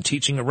classroom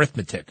teaching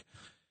arithmetic.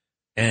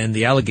 And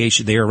the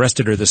allegation, they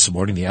arrested her this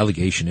morning. The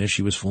allegation is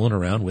she was fooling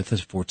around with a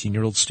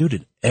 14-year-old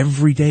student.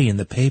 Every day in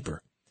the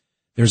paper,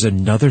 there's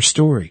another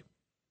story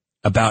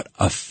about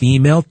a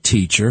female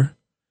teacher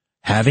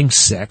having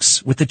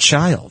sex with a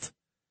child.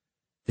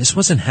 This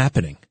wasn't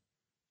happening.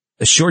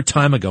 A short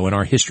time ago in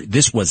our history,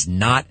 this was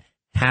not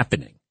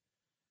happening.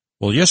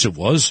 Well, yes, it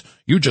was.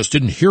 You just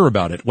didn't hear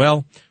about it.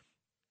 Well,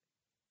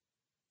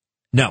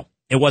 no,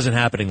 it wasn't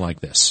happening like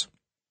this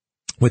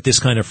with this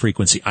kind of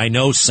frequency. I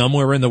know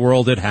somewhere in the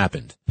world it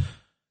happened.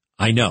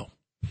 I know.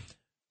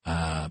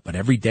 But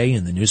every day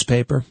in the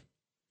newspaper,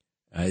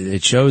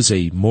 it shows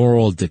a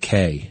moral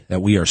decay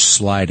that we are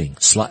slouching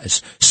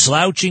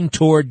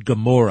toward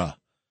Gomorrah.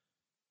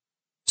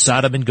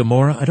 Sodom and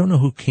Gomorrah? I don't know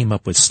who came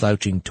up with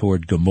slouching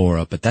toward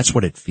Gomorrah, but that's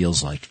what it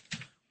feels like.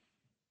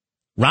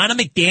 Ronna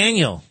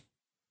McDaniel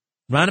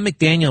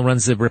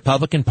runs the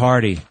Republican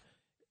Party,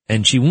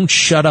 and she won't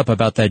shut up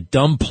about that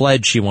dumb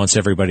pledge she wants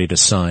everybody to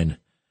sign.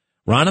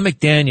 Ronna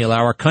McDaniel,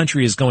 our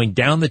country is going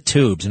down the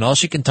tubes, and all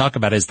she can talk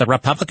about is the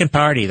Republican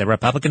Party, the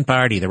Republican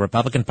Party, the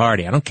Republican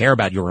Party. I don't care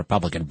about your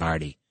Republican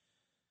Party.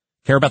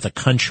 I care about the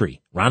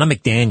country. Ronna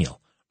McDaniel.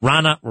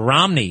 Ronna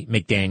Romney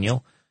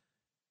McDaniel.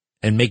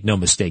 And make no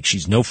mistake,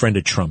 she's no friend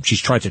of Trump.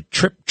 She's tried to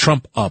trip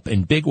Trump up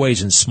in big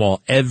ways and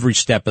small every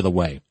step of the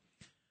way.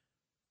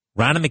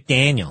 Ronna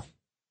McDaniel.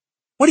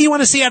 What do you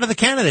want to see out of the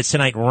candidates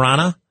tonight,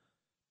 Ronna?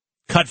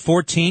 Cut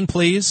 14,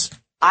 please.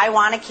 I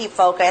want to keep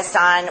focused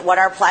on what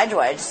our pledge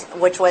was,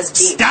 which was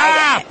beat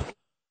Stop! Biden.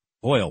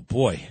 Boy, oh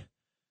boy.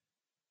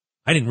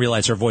 I didn't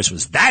realize her voice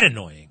was that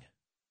annoying.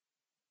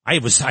 I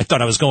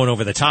thought I was going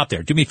over the top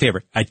there. Do me a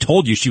favor. I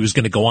told you she was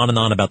going to go on and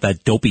on about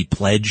that dopey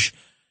pledge.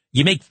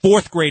 You make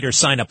fourth graders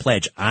sign a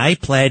pledge. I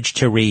pledge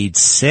to read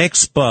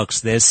 6 books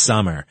this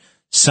summer.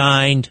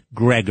 Signed,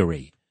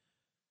 Gregory.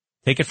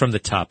 Take it from the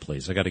top,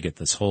 please. I got to get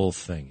this whole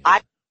thing.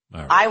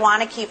 I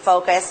want to keep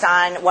focused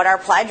on what our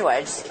pledge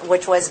was,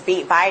 which was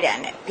beat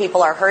Biden.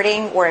 People are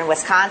hurting. We're in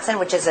Wisconsin,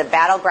 which is a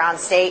battleground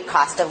state.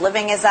 Cost of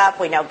living is up.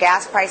 We know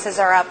gas prices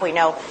are up. We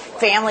know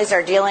families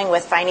are dealing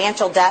with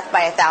financial death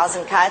by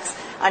 1,000 cuts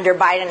under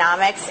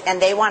Bidenomics,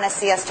 and they want to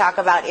see us talk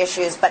about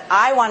issues. But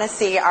I want to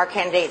see our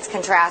candidates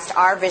contrast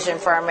our vision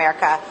for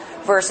America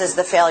versus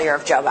the failure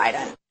of Joe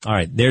Biden. All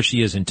right, there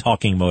she is in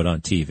talking mode on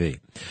TV.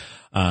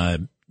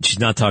 She's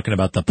not talking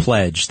about the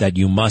pledge that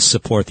you must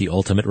support the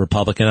ultimate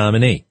Republican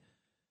nominee.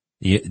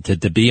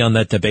 To be on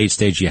that debate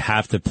stage, you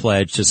have to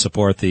pledge to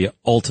support the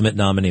ultimate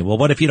nominee. Well,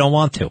 what if you don't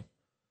want to?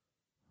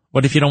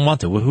 What if you don't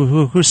want to?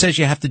 Who says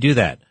you have to do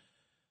that?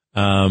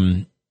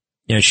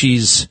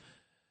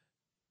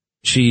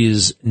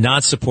 She's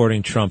not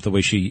supporting Trump the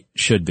way she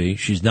should be.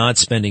 She's not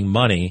spending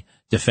money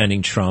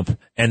defending Trump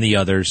and the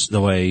others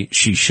the way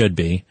she should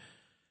be.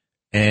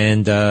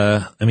 And,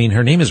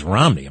 her name is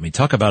Romney.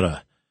 Talk about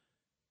a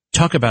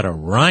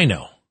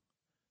rhino.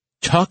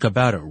 Talk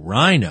about a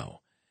rhino.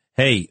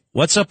 Hey,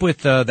 what's up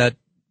with that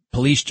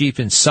police chief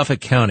in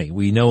Suffolk County?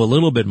 We know a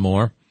little bit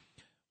more.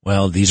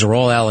 Well, these are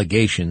all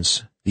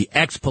allegations. The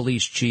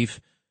ex-police chief,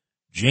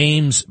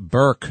 James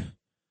Burke.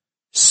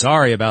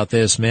 Sorry about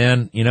this,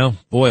 man.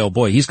 Boy, oh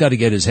boy, he's got to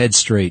get his head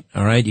straight,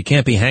 all right? You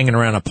can't be hanging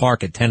around a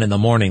park at 10 in the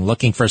morning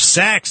looking for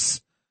sex.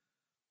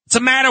 What's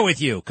the matter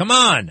with you? Come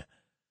on.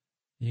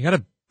 You got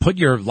to put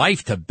your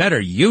life to better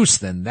use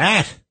than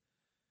that.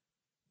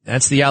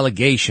 That's the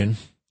allegation.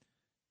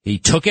 He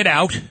took it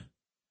out.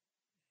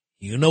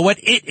 You know what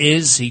it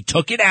is. He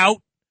took it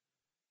out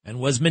and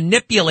was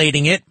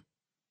manipulating it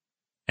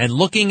and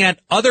looking at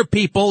other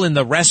people in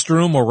the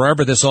restroom or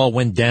wherever this all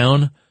went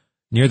down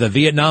near the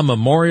Vietnam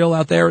Memorial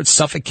out there at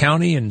Suffolk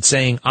County and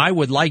saying, I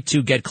would like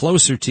to get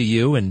closer to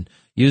you, and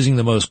using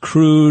the most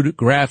crude,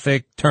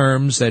 graphic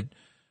terms that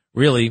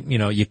really,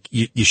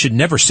 you should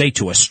never say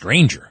to a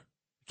stranger.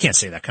 You can't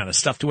say that kind of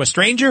stuff to a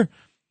stranger.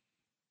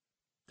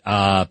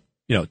 To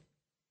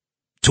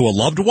a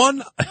loved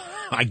one.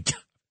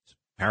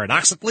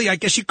 Paradoxically, I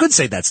guess you could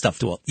say that stuff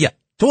to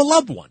a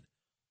loved one,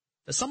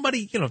 to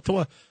somebody, to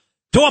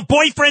a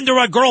boyfriend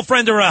or a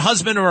girlfriend or a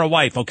husband or a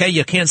wife. Okay.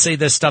 You can't say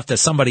this stuff to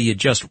somebody you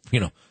just, you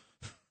know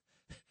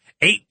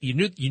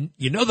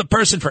the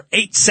person for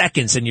 8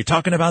 seconds and you're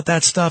talking about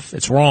that stuff.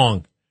 It's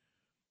wrong.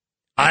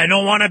 I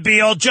don't want to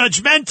be all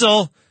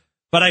judgmental,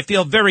 but I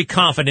feel very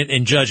confident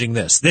in judging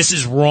this. This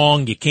is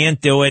wrong. You can't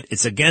do it.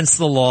 It's against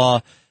the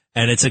law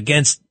and it's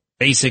against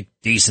basic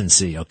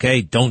decency.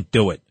 Okay. Don't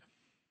do it.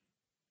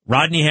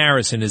 Rodney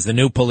Harrison is the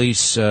new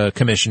police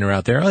commissioner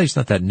out there. Oh, he's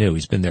not that new.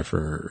 He's been there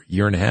for a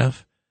year and a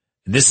half.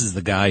 And this is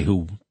the guy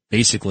who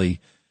basically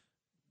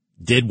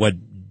did what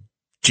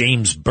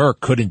James Burke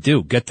couldn't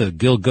do. Get the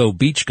Gilgo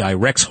Beach guy,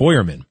 Rex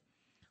Hoyerman.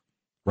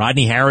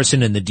 Rodney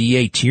Harrison and the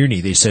DA Tierney,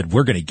 they said,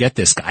 we're going to get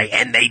this guy.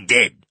 And they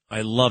did.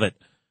 I love it.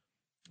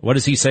 What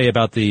does he say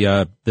about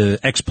the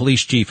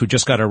ex-police chief who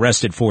just got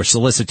arrested for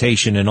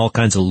solicitation and all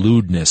kinds of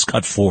lewdness?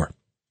 Cut 4.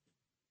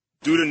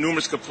 Due to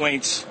numerous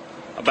complaints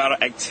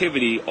about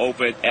activity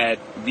over at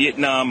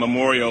Vietnam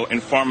Memorial in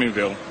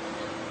Farmingville,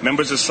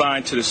 members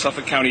assigned to the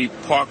Suffolk County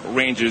Park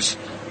Rangers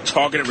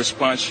Targeted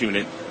Response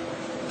Unit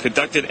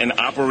conducted an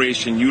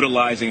operation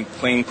utilizing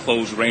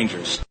plainclothes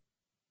rangers.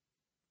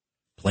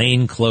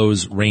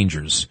 Plainclothes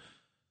rangers.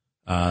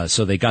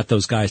 So they got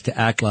those guys to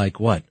act like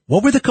what?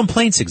 What were the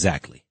complaints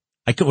exactly?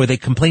 Were they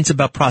complaints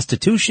about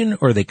prostitution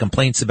or were they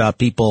complaints about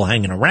people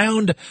hanging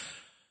around?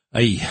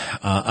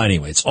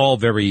 Anyway, it's all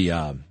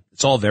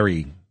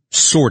very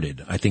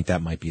sordid. I think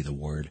that might be the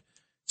word.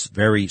 It's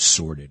very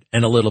sordid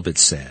and a little bit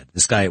sad.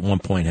 This guy at one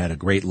point had a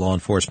great law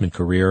enforcement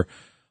career,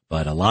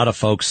 but a lot of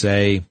folks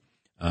say,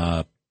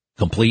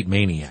 complete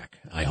maniac.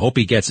 I hope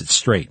he gets it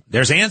straight.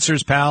 There's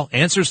answers, pal.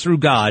 Answers through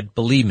God,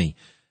 believe me.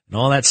 And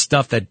all that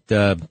stuff that,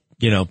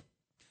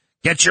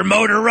 gets your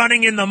motor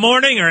running in the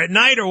morning or at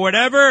night or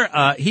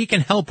whatever. He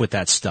can help with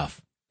that stuff.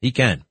 He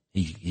can.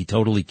 He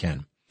totally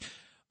can.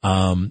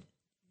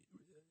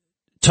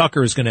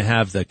 Tucker is going to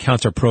have the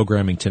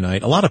counter-programming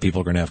tonight. A lot of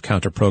people are going to have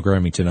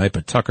counter-programming tonight,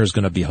 but Tucker's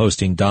going to be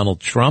hosting Donald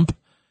Trump.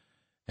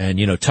 And,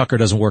 Tucker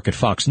doesn't work at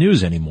Fox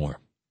News anymore.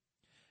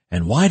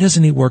 And why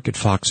doesn't he work at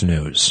Fox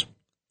News?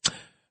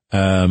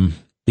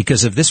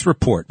 Because of this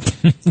report.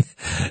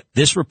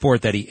 This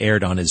report that he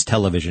aired on his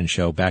television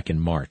show back in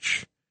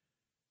March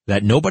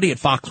that nobody at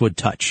Fox would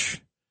touch.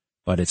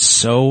 But it's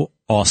so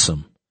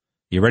awesome.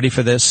 You ready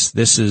for this?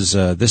 This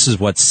is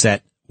what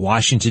set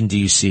Washington,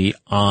 D.C.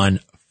 on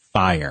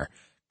fire.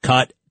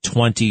 Cut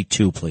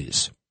 22,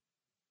 please.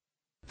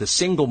 The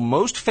single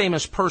most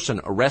famous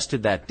person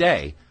arrested that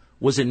day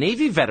was a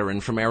Navy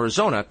veteran from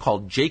Arizona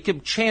called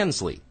Jacob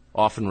Chansley,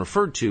 often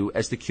referred to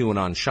as the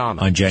QAnon Shaman.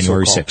 On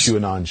January 6th.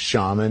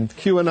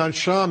 QAnon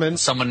Shaman.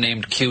 Someone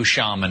named Q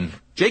Shaman.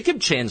 Jacob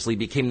Chansley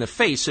became the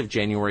face of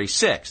January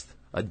 6th,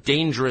 a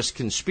dangerous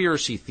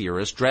conspiracy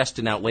theorist dressed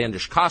in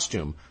outlandish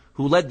costume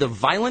who led the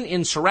violent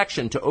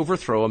insurrection to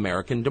overthrow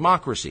American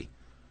democracy.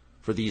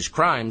 For these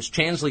crimes,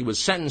 Chansley was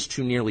sentenced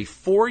to nearly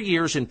 4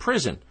 years in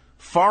prison,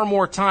 far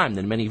more time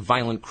than many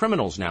violent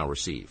criminals now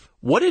receive.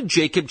 What did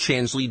Jacob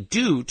Chansley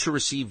do to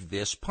receive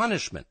this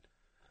punishment?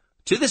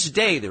 To this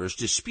day, there is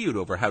dispute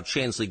over how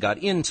Chansley got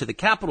into the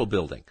Capitol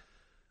building.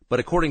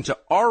 But according to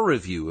our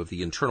review of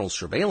the internal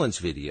surveillance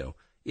video,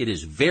 it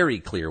is very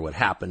clear what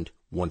happened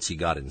once he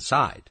got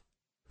inside.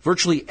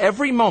 Virtually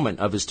every moment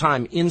of his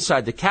time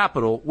inside the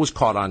Capitol was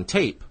caught on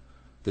tape.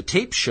 The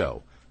tapes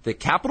show that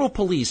Capitol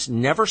Police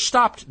never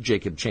stopped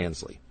Jacob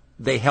Chansley.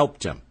 They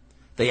helped him.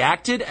 They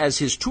acted as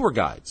his tour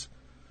guides.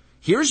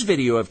 Here's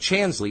video of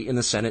Chansley in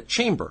the Senate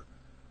chamber.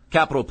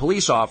 Capitol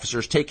Police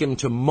officers take him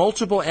to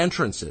multiple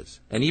entrances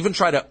and even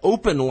try to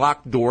open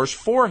locked doors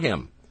for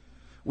him.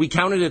 We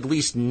counted at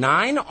least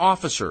 9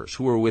 officers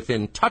who were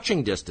within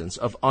touching distance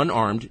of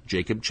unarmed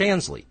Jacob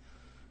Chansley.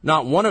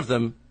 Not one of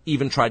them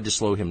even tried to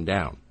slow him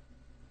down.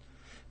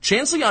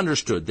 Chansley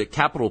understood that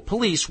Capitol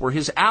Police were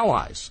his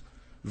allies.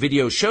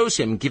 Video shows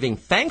him giving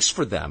thanks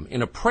for them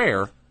in a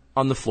prayer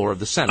on the floor of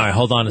the Senate. All right,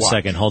 hold on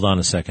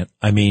a second.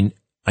 I mean,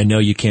 I know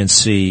you can't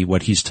see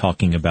what he's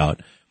talking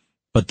about,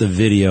 but the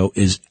video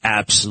is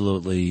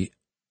absolutely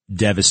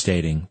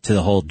devastating to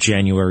the whole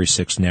January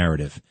 6th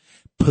narrative.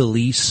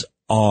 Police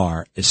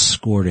are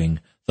escorting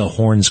the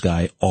Horns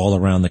guy all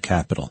around the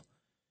Capitol.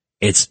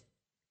 It's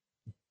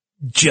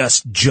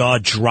just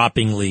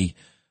jaw-droppingly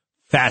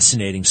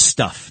fascinating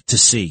stuff to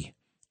see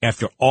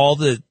after all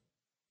the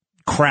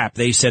crap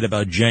they said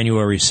about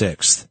January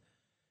 6th.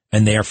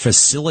 And they are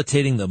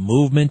facilitating the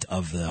movement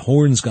of the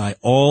Horns guy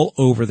all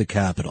over the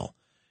Capitol.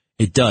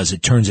 It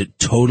turns it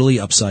totally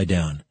upside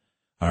down.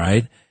 All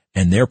right.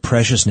 And their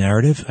precious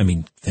narrative, I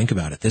mean, think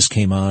about it. This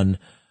came on,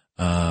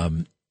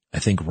 I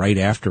think right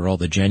after all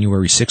the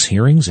January 6th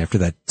hearings, after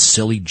that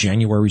silly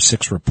January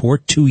 6th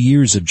report, 2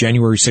 years of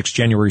January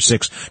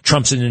 6th,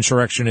 Trump's an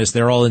insurrectionist,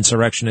 they're all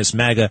insurrectionists,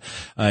 MAGA,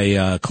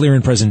 a clear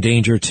and present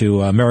danger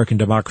to American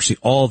democracy,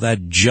 all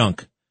that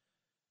junk.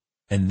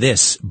 And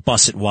this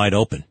busts it wide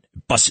open.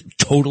 Busts it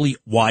totally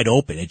wide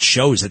open. It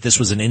shows that this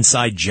was an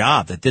inside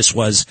job, that this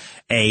was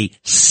a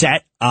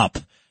set up,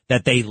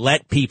 that they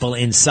let people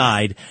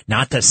inside,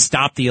 not to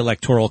stop the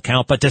electoral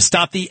count, but to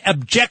stop the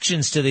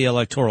objections to the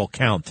electoral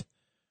count.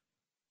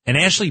 And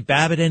Ashley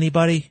Babbitt,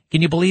 anybody?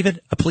 Can you believe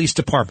it? A police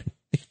department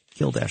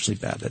killed Ashley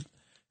Babbitt,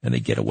 and they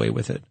get away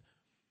with it.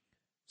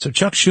 So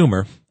Chuck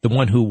Schumer, the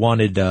one who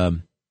wanted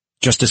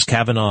Justice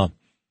Kavanaugh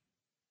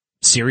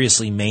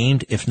seriously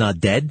maimed, if not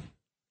dead,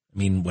 I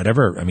mean,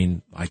 whatever. I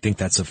mean, I think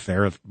that's a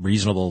fair,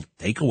 reasonable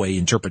takeaway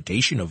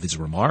interpretation of his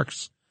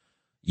remarks.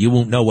 You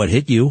won't know what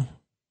hit you,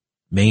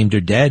 maimed or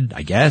dead,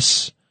 I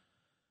guess.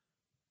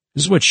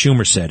 This is what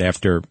Schumer said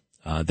after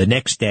the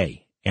next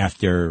day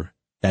after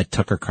that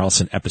Tucker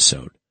Carlson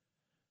episode.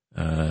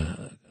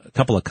 A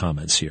couple of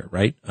comments here,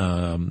 right?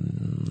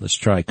 Let's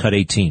try cut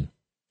 18.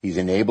 He's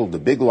enabled the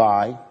big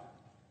lie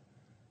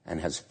and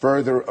has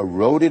further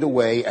eroded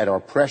away at our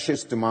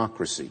precious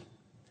democracy.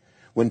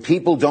 When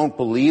people don't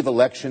believe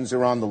elections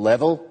are on the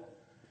level,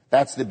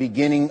 that's the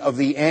beginning of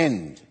the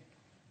end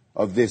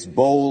of this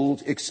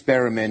bold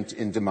experiment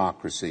in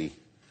democracy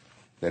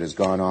that has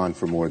gone on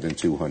for more than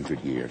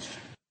 200 years.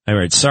 All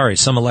right, sorry,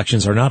 some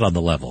elections are not on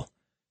the level.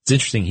 It's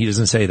interesting. He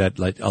doesn't say that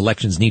like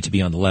elections need to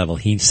be on the level.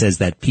 He says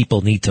that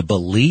people need to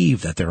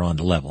believe that they're on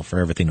the level for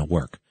everything to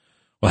work.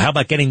 Well, how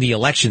about getting the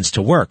elections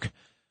to work?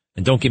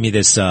 And don't give me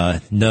this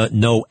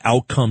no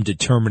outcome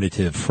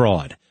determinative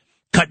fraud.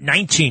 Cut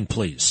 19,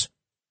 please.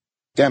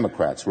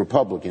 Democrats,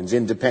 Republicans,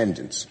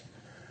 independents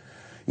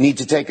need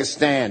to take a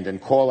stand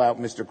and call out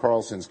Mr.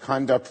 Carlson's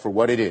conduct for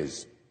what it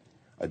is,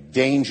 a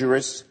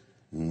dangerous,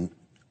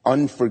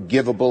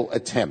 unforgivable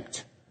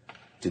attempt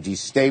to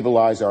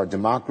destabilize our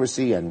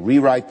democracy and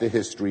rewrite the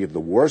history of the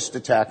worst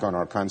attack on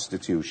our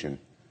Constitution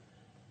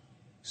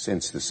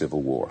since the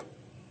Civil War.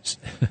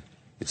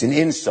 It's an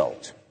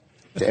insult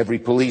to every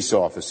police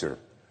officer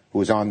who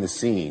was on the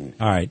scene.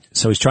 All right,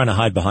 so he's trying to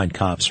hide behind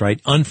cops, right?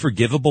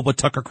 Unforgivable what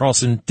Tucker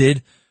Carlson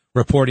did,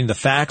 reporting the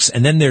facts,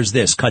 and then there's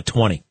this, cut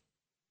 20.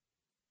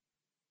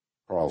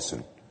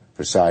 Carlson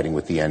for siding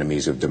with the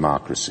enemies of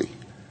democracy.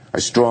 I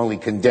strongly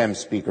condemn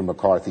Speaker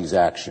McCarthy's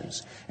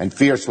actions and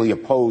fiercely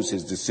oppose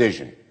his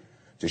decision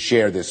to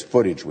share this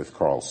footage with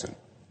Carlson.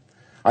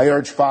 I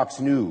urge Fox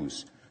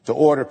News to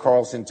order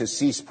Carlson to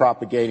cease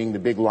propagating the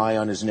big lie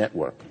on his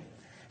network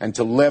and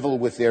to level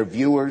with their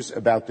viewers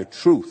about the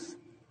truth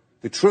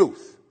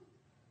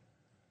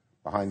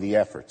behind the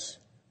efforts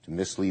to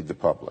mislead the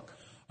public.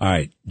 All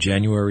right,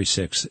 January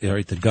 6th, all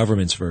right, the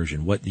government's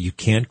version. What, you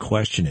can't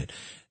question it.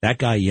 That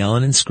guy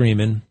yelling and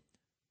screaming,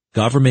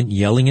 government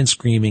yelling and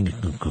screaming,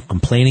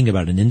 complaining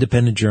about an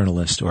independent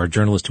journalist or a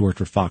journalist who worked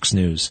for Fox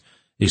News.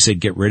 They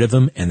said get rid of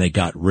him, and they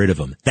got rid of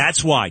him.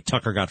 That's why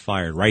Tucker got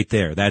fired right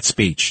there, that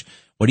speech.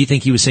 What do you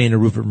think he was saying to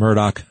Rupert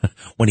Murdoch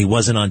when he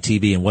wasn't on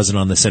TV and wasn't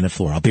on the Senate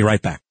floor? I'll be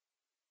right back.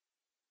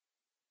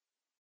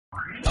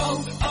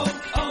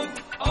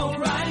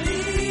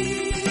 O'Reilly.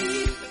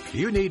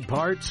 You need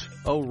parts?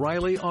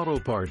 O'Reilly Auto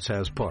Parts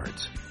has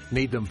parts.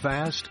 Need them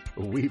fast?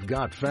 We've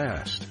got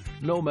fast.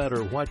 No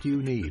matter what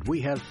you need,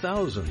 we have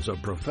thousands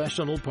of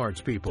professional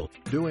parts people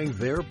doing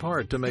their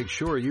part to make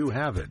sure you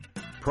have it.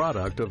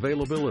 Product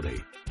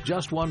availability.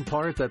 Just one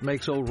part that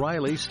makes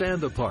O'Reilly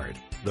stand apart.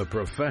 The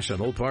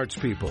professional parts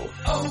people.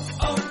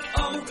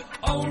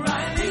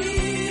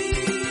 O'Reilly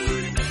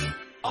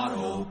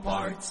Auto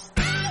Parts.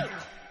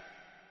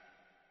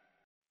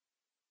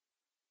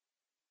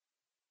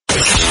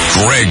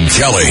 Greg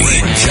Kelly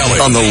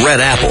on the Red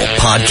Apple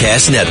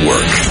Podcast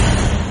Network.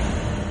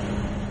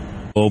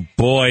 Oh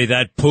boy,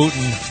 that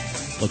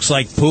Putin, looks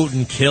like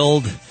Putin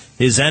killed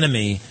his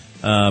enemy,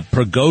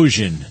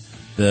 Prigozhin.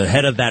 the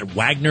head of that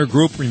Wagner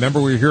group.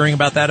 Remember we were hearing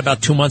about that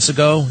about 2 months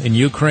ago in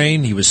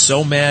Ukraine? He was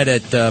so mad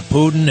at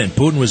Putin, and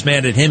Putin was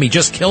mad at him. He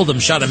just killed him,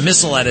 shot a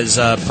missile at his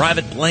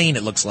private plane,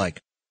 it looks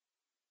like.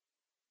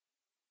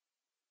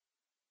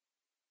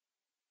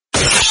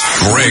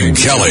 Greg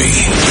Kelly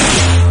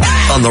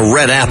on the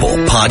Red Apple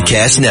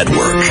Podcast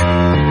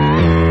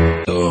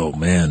Network. Oh,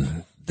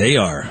 man.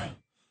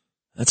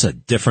 That's a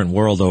different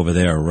world over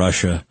there,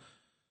 Russia.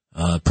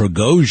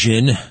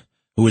 Prigozhin,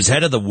 who is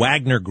head of the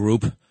Wagner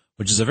Group,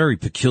 which is a very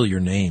peculiar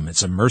name.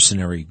 It's a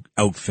mercenary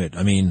outfit.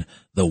 I mean,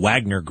 the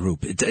Wagner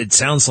Group. It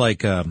sounds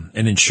like an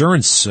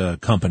insurance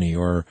company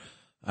or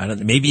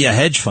maybe a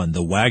hedge fund.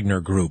 The Wagner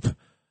Group.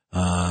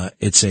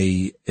 It's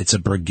a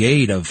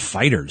brigade of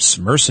fighters,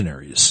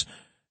 mercenaries.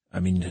 I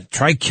mean,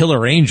 try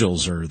Killer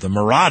Angels or the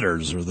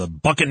Marauders or the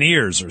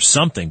Buccaneers or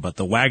something, but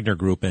the Wagner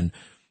Group. And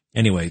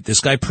anyway, this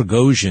guy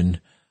Prigozhin,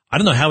 I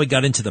don't know how he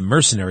got into the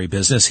mercenary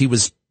business. He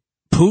was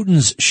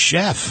Putin's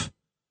chef.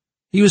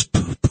 He was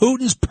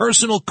Putin's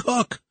personal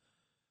cook.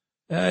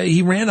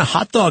 He ran a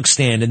hot dog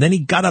stand, and then he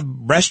got a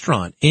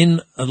restaurant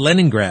in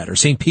Leningrad, or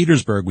St.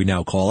 Petersburg, we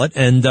now call it,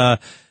 and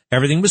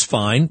everything was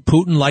fine.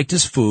 Putin liked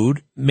his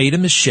food, made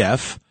him his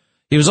chef.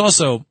 He was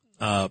also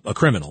a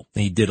criminal.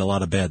 He did a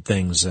lot of bad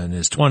things in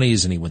his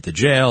 20s, and he went to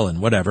jail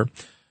and whatever.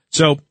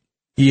 So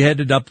he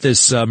headed up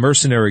this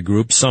mercenary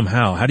group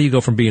somehow. How do you go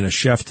from being a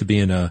chef to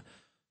being a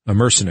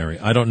mercenary?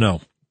 I don't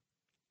know.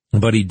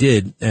 But he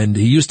did, and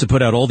he used to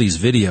put out all these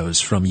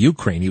videos from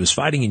Ukraine. He was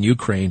fighting in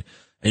Ukraine,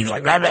 and he was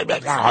like,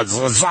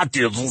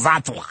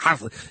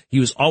 he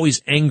was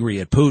always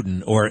angry at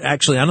Putin, or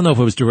actually, I don't know if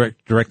it was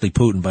directly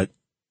Putin, but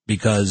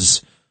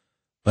because,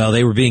 well,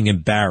 they were being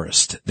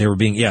embarrassed.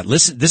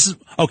 Listen, this is,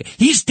 okay,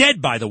 he's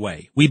dead, by the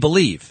way, we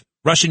believe.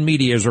 Russian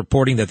media is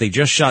reporting that they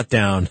just shot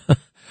down,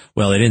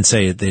 well, they didn't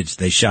say it,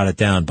 they shot it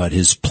down, but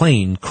his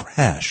plane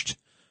crashed.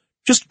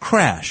 Just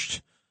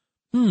crashed.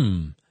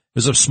 It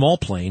was a small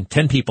plane,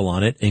 10 people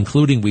on it,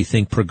 including, we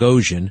think,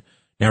 Prigozhin.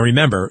 Now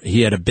remember,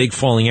 he had a big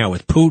falling out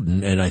with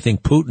Putin, and I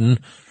think Putin,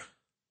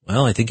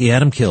 well, I think he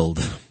had him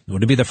killed.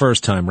 Wouldn't be the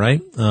first time, right?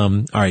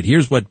 All right,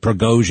 here's what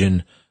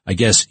Prigozhin, I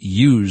guess,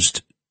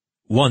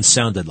 once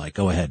sounded like.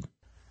 Go ahead.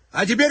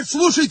 А теперь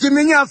слушайте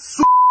меня,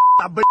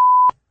 сука, блядь.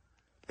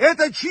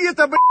 Это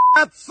чьи-то, блядь,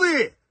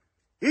 отцы.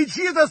 И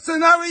чьи-то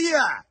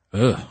сыновья.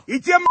 И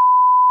те,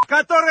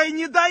 которые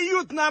не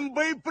дают нам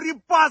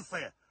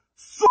боеприпасы.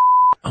 Сука.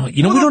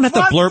 We don't have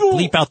to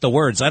bleep out the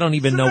words. I don't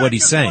even know what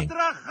he's saying.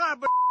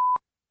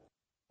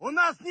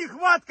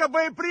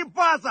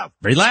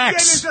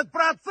 Relax.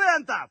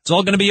 It's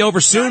all going to be over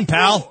soon,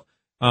 pal.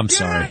 I'm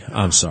sorry.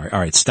 All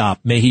right, stop.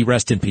 May he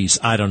rest in peace.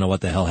 I don't know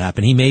what the hell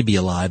happened. He may be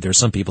alive. There's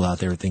some people out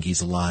there who think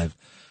he's alive.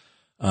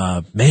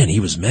 Man, he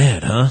was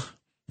mad, huh?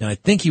 Now, I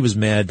think he was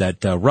mad that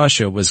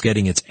Russia was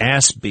getting its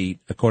ass beat,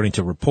 according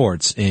to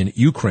reports, in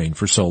Ukraine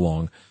for so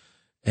long.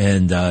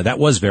 And that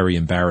was very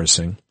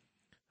embarrassing.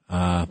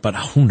 But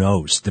who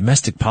knows?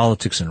 Domestic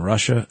politics in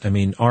Russia, I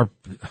mean, I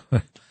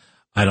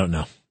don't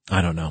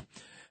know.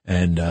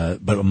 And,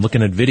 but I'm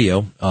looking at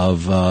video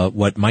of,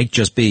 what might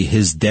just be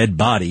his dead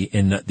body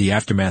in the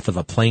aftermath of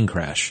a plane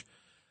crash.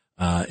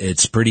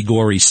 It's pretty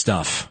gory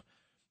stuff.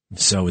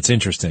 So it's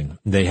interesting.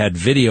 They had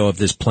video of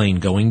this plane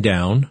going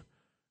down,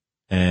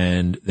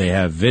 and they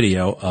have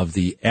video of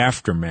the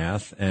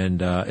aftermath,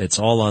 and, it's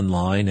all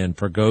online, and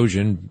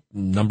Prigozhin,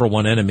 number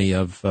one enemy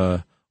of,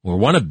 or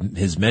one of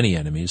his many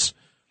enemies.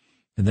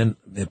 And then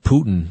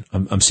Putin,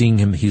 I'm seeing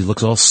him, he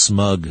looks all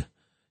smug.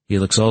 He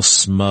looks all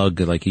smug,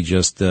 like he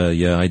just,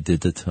 I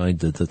did it.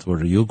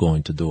 What are you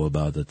going to do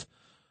about it?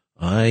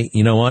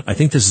 You know what? I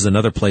think this is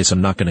another place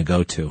I'm not going to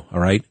go to, all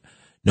right?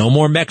 No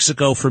more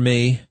Mexico for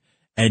me,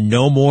 and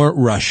no more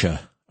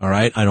Russia, all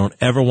right?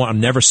 I'm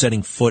never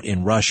setting foot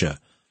in Russia.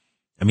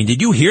 I mean,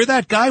 did you hear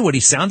that guy, what he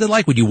sounded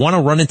like? Would you want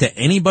to run into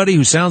anybody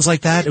who sounds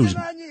like that? It was,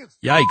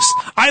 yikes.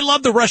 I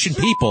love the Russian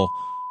people.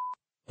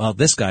 Well,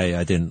 this guy,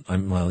 I mean,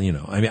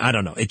 I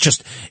don't know.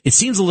 It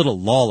seems a little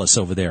lawless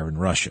over there in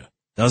Russia,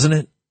 doesn't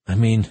it? I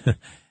mean,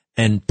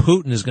 and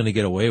Putin is going to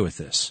get away with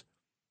this.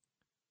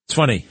 It's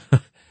funny.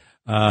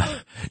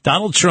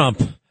 Donald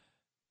Trump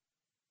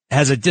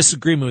has a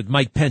disagreement with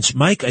Mike Pence.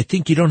 Mike, I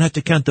think you don't have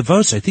to count the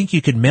votes. I think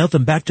you can mail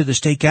them back to the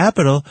state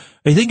capitol.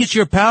 I think it's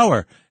your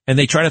power. And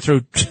they try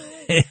to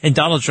and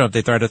Donald Trump,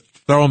 they try to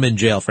throw him in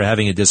jail for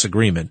having a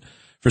disagreement,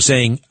 for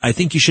saying, I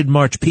think you should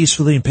march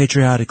peacefully and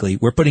patriotically.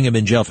 We're putting him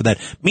in jail for that.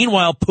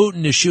 Meanwhile,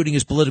 Putin is shooting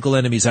his political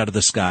enemies out of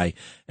the sky,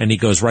 and he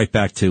goes right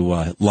back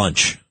to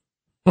lunch.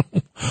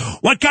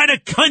 What kind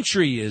of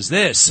country is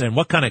this? And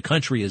what kind of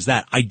country is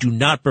that? I do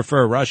not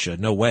prefer Russia.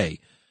 No way.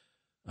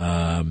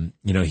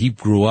 He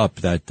grew up,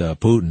 that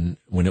Putin,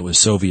 when it was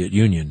Soviet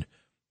Union.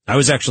 I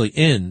was actually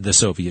in the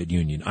Soviet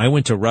Union. I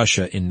went to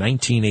Russia in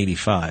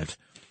 1985,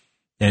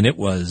 and it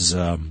was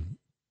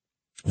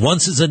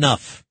once is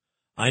enough.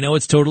 I know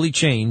it's totally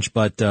changed,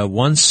 but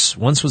once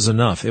was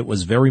enough. It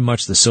was very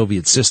much the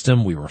Soviet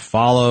system. We were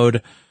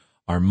followed.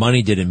 Our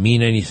money didn't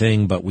mean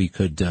anything, but we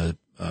could, the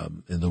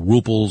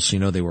rubles,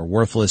 they were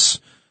worthless.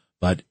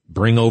 But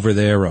bring over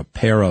there a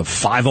pair of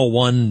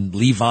 501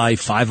 Levi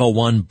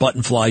 501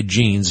 button fly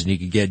jeans and you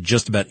could get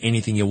just about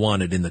anything you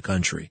wanted in the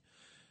country.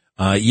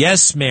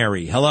 Yes,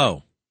 Mary.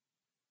 Hello.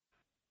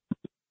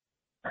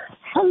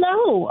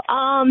 Hello.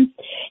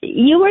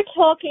 You were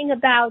talking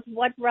about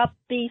what rough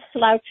beef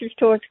slouches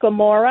towards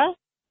Gomorrah.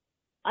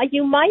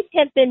 You might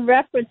have been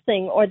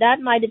referencing, or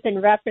that might have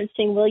been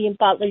referencing William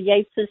Butler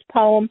Yeats's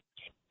poem,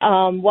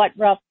 What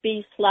Rough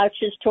Beef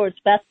Slouches Towards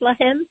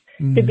Bethlehem,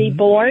 to be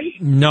born.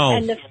 No.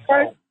 And the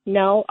first,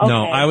 no? Okay.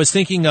 No, I was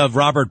thinking of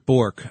Robert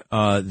Bork,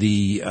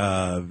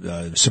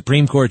 the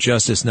Supreme Court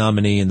Justice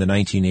nominee in the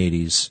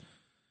 1980s.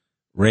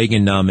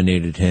 Reagan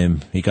nominated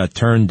him. He got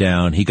turned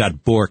down. He got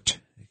borked.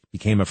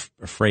 Became a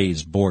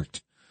phrase,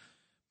 borked.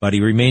 But he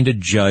remained a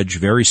judge,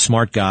 very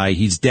smart guy.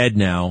 He's dead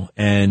now.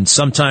 And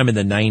sometime in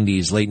the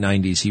 90s, late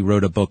 90s, he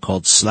wrote a book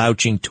called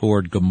Slouching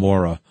Toward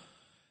Gomorrah.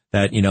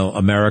 That,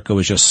 America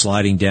was just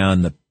sliding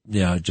down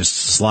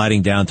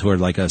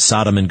toward like a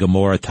Sodom and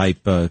Gomorrah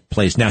type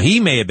place. Now, he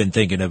may have been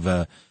thinking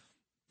of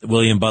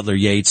William Butler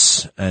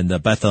Yeats and the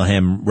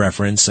Bethlehem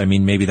reference. I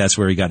mean, maybe that's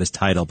where he got his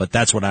title, but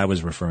that's what I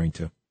was referring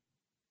to.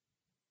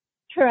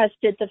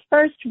 Interested. The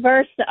first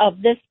verse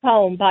of this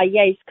poem by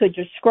Yeats could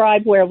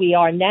describe where we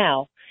are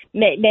now.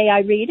 May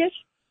I read it?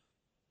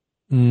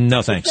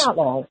 No, thanks. It's not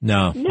long.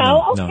 No.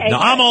 Okay. No,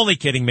 I'm only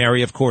kidding,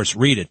 Mary. Of course.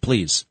 Read it,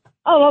 please.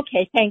 Oh,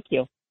 okay. Thank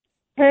you.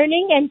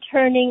 Turning and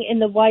turning in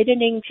the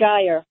widening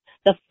gyre,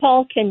 the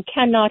falcon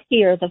cannot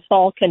hear the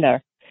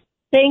falconer.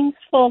 Things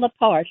fall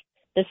apart.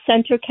 The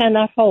center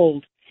cannot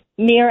hold.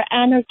 Mere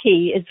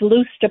anarchy is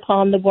loosed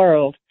upon the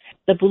world.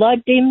 The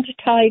blood-dimmed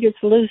tide is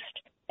loosed,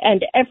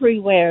 and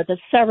everywhere the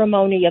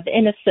ceremony of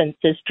innocence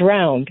is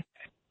drowned.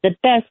 The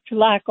best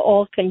lack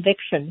all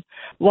conviction,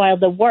 while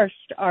the worst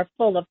are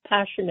full of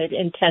passionate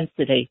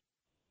intensity.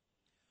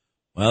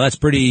 Well, that's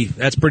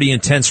pretty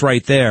intense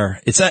right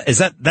there.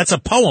 That's a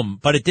poem,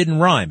 but it didn't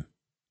rhyme.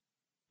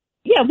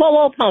 Yeah, well,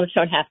 all poems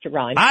don't have to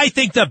rhyme. I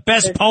think the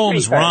best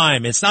poems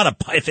rhyme. It's not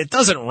if it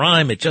doesn't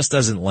rhyme, it just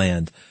doesn't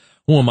land.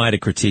 Who am I to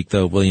critique,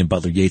 though, William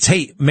Butler Yeats?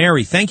 Hey,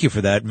 Mary, thank you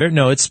for that.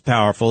 No, it's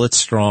powerful. It's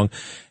strong.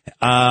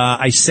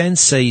 I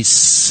sense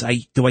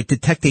do I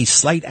detect a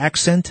slight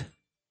accent?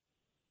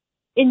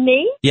 In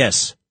me?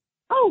 Yes.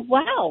 Oh,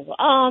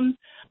 wow.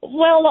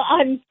 Well,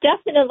 I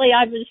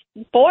was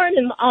born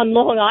on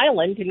Long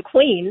Island in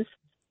Queens,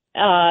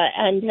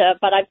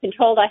 but I've been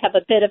told I have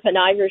a bit of an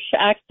Irish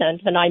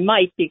accent, and I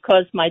might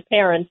because my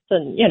parents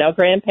and,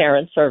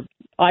 grandparents are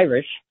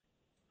Irish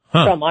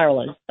from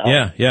Ireland. So.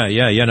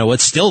 Yeah. No,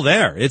 it's still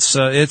there. It's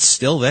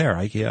still there.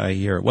 I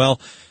hear it.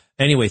 Well,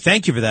 anyway,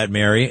 thank you for that,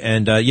 Mary.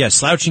 And,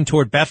 Slouching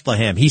Toward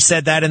Bethlehem. He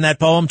said that in that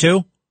poem,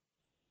 too?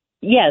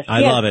 Yes. I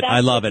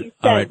love it.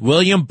 All right.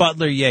 William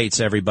Butler Yeats,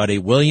 everybody.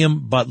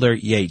 William Butler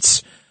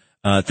Yeats.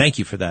 Thank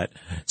you for that.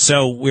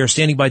 So we're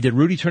standing by. Did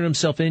Rudy turn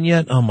himself in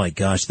yet? Oh my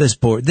gosh, this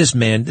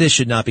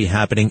should not be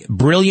happening.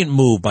 Brilliant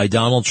move by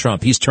Donald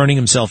Trump. He's turning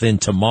himself in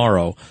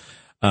tomorrow,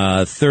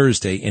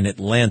 Thursday in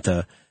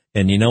Atlanta.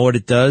 And you know what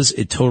it does?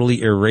 It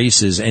totally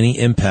erases any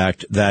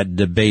impact that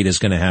debate is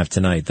going to have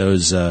tonight.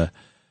 Those, I'm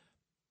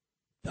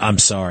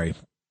sorry,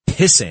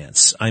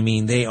 pissants. I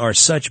mean, they are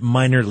such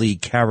minor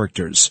league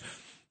characters.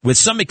 With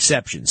some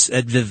exceptions.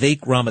 At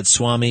Vivek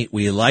Ramaswamy,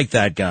 we like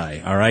that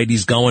guy. All right.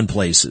 He's going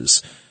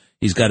places.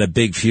 He's got a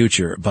big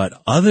future.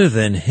 But other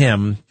than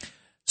him,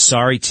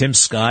 sorry, Tim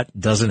Scott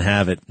doesn't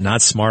have it.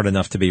 Not smart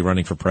enough to be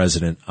running for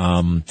president.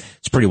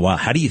 It's pretty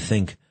wild. How do you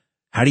think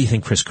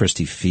Chris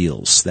Christie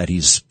feels that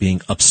he's being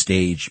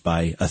upstaged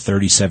by a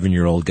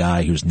 37-year-old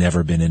guy who's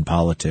never been in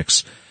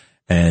politics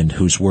and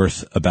who's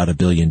worth about $1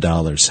 billion?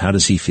 How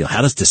does he feel?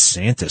 How does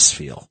DeSantis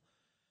feel?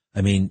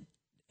 I mean,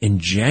 in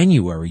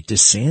January,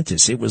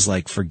 DeSantis, it was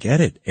like,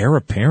 forget it. Heir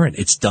apparent.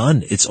 It's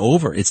done. It's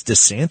over. It's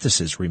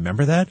DeSantis's.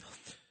 Remember that?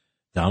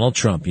 Donald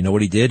Trump, you know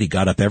what he did? He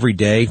got up every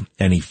day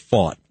and he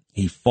fought.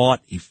 You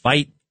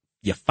fight.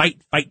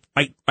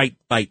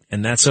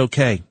 And that's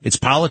okay. It's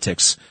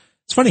politics.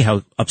 It's funny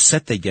how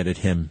upset they get at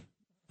him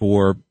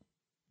for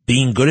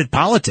being good at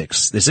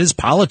politics. This is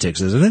politics,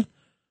 isn't it?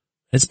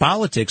 It's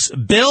politics.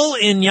 Bill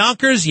in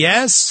Yonkers,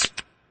 yes?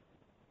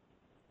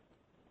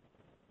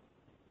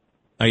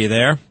 Are you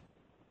there?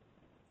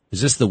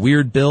 Is this the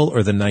weird Bill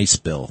or the nice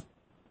Bill?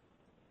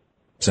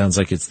 Sounds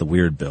like it's the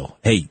weird Bill.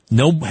 Hey,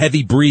 no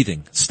heavy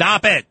breathing.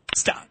 Stop it.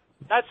 Stop.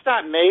 That's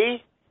not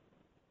me.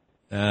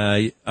 All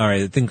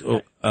right. I think,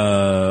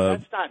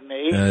 that's not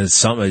me.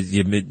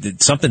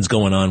 Something's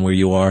going on where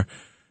you are.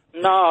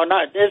 No,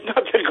 there's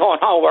nothing going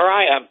on where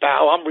I am,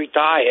 pal. I'm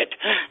retired.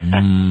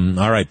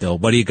 All right, Bill.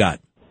 What do you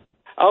got?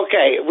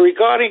 Okay.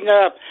 Regarding,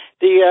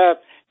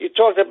 you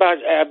talked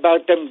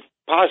about them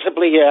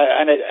possibly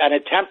an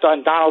attempt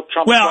on Donald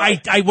Trump. Well,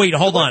 I wait,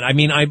 hold on. I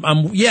mean,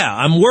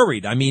 I'm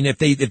worried. I mean, if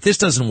this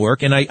doesn't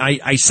work, and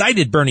I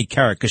cited Bernie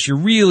Kerik because you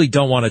really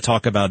don't want to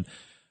talk about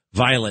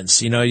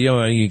violence.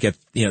 You get,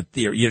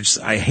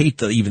 I hate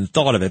the even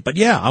thought of it, but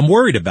yeah, I'm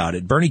worried about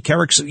it. Bernie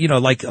Kerik's,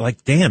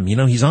 damn,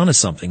 he's onto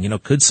something.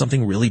 Could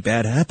something really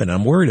bad happen?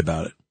 I'm worried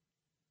about it.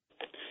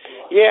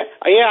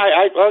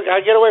 I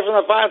get away from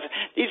the violence.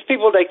 These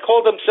people, they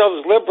call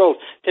themselves liberals.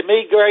 To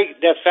me, Greg,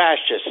 they're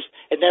fascists,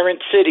 and they're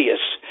insidious.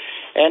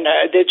 And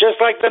they're just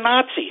like the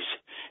Nazis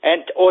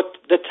or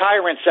the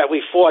tyrants that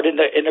we fought in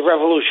the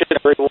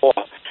Revolutionary War.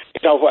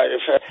 You know,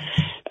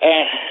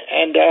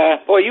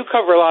 boy, you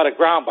cover a lot of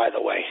ground, by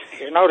the way.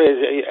 You know,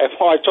 I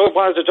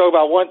wanted to talk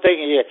about one thing,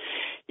 and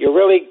you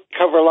really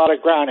cover a lot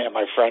of ground here,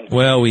 my friend.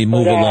 Well, we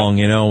move along,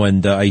 you know,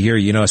 and I hear,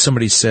 you know,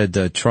 somebody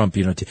said Trump,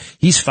 you know,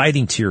 he's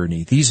fighting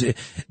tyranny. He's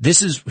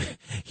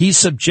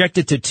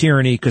subjected to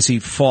tyranny because he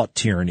fought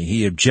tyranny.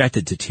 He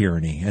objected to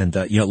tyranny. And,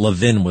 you know,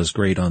 Levin was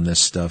great on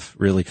this stuff,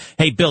 really.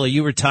 Hey, Bill, are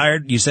you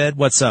retired? You said,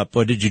 what's up?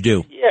 What did you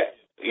do?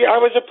 Yeah, I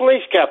was a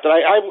police captain.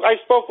 I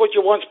spoke with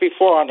you once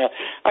before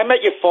I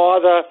met your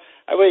father.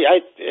 We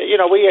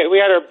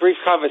had a brief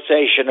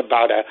conversation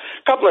about a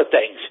couple of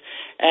things.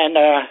 And,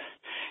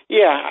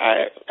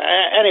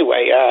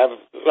 anyway,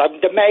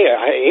 the mayor,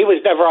 he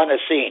was never on the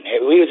scene.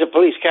 He was a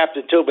police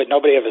captain too, but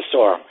nobody ever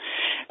saw him.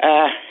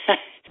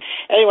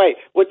 Anyway,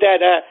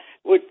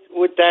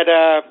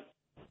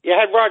 you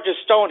had Roger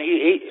Stone.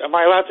 Am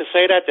I allowed to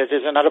say that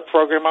there's another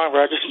program on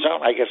Roger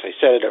Stone? I guess I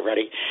said it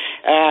already.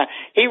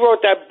 He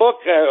wrote that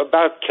book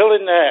about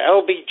killing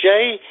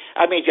LBJ.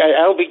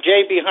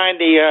 LBJ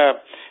behind the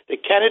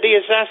Kennedy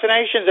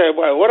assassinations.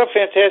 What a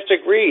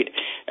fantastic read.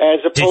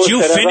 Did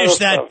you finish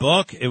that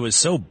book? It was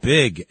so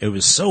big.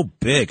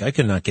 I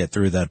could not get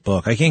through that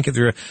book. I can't get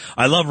through it.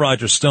 I love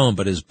Roger Stone,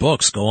 but his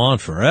books go on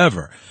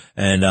forever.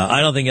 And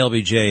I don't think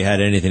LBJ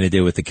had anything to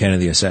do with the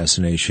Kennedy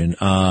assassination.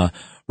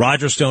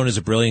 Roger Stone is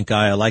a brilliant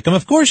guy. I like him.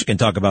 Of course you can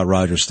talk about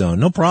Roger Stone.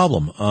 No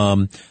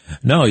problem.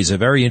 No, he's a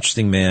very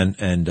interesting man,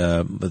 and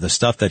the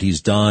stuff that he's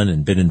done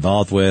and been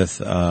involved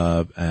with,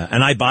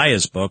 and I buy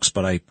his books,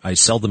 but I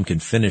seldom can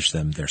finish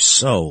them. They're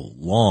so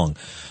long.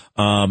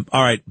 All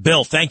right,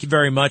 Bill, thank you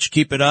very much.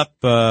 Keep it up.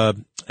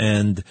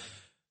 And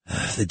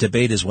the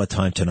debate is what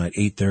time tonight?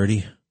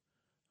 8:30?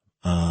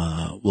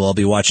 We'll all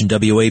be watching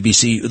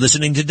WABC,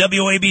 listening to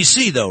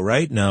WABC though,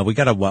 right? No,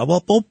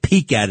 we'll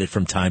peek at it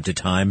from time to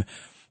time.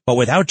 But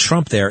without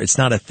Trump there, it's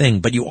not a thing.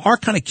 But you are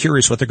kind of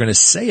curious what they're going to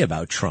say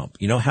about Trump.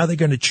 You know, how they're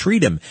going to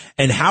treat him.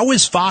 And how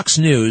is Fox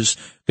News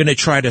going to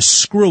try to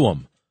screw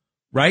him?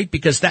 Right?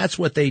 Because that's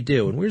what they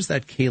do. And where's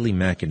that Kayleigh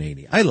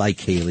McEnany? I like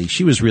Kayleigh.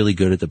 She was really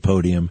good at the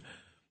podium.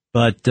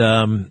 But,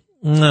 no.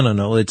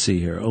 Let's see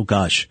here. Oh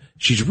gosh.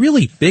 She's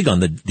really big on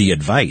the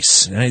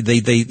advice.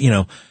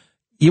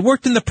 You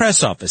worked in the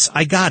press office.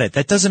 I got it.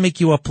 That doesn't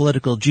make you a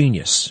political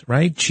genius,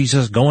 right? She's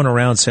just going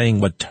around saying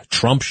what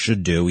Trump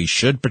should do. He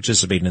should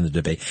participate in the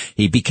debate.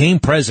 He became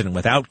president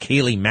without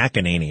Kayleigh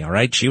McEnany, all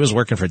right? She was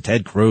working for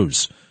Ted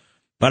Cruz.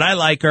 But I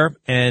like her,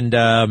 and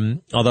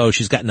although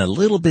she's gotten a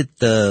little bit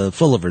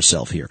full of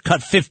herself here.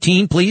 Cut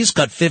 15, please.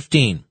 Cut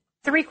 15.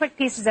 3 quick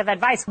pieces of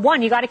advice.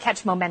 One, you got to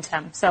catch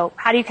momentum. So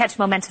how do you catch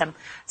momentum?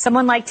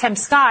 Someone like Tim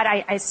Scott,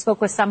 I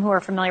spoke with some who are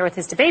familiar with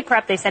his debate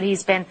prep. They said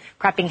he's been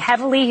prepping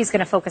heavily. He's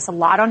going to focus a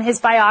lot on his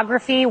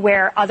biography,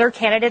 where other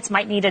candidates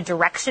might need a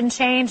direction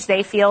change.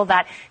 They feel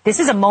that this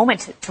is a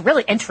moment to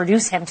really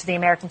introduce him to the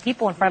American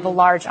people in front of a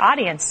large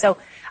audience. So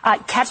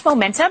catch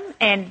momentum,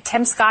 and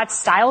Tim Scott's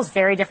style is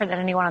very different than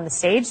anyone on the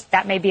stage.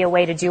 That may be a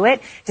way to do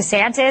it.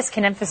 DeSantis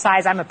can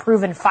emphasize, I'm a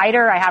proven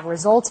fighter. I have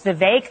results.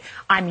 Vivek,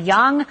 I'm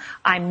young.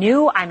 I'm new.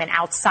 I'm an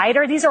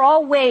outsider. These are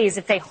all ways,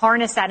 if they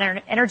harness that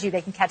energy,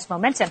 they can catch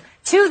momentum.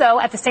 2, though,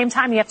 at the same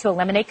time, you have to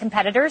eliminate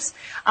competitors.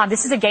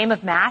 This is a game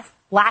of math.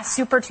 Last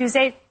Super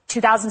Tuesday,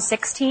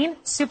 2016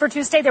 Super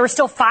Tuesday, there were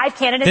still 5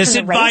 candidates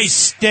in the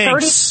race. This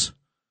advice stinks.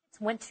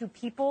 30 went to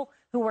people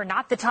who were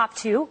not the top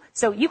 2.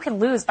 So you can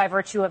lose by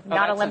virtue of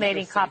not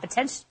eliminating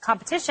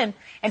competition.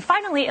 And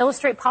finally,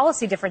 illustrate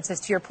policy differences,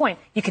 to your point.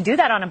 You can do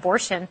that on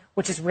abortion,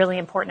 which is really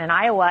important in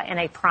Iowa in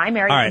a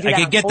primary. All right, I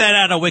can get that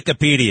out of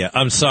Wikipedia.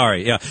 I'm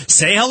sorry. Yeah.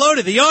 Say hello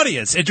to the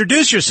audience.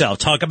 Introduce yourself.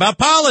 Talk about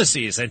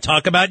policies and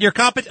talk about your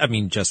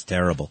just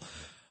terrible.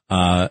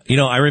 I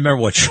remember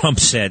what Trump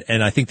said,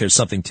 and I think there's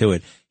something to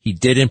it. He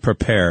didn't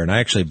prepare, and I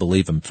actually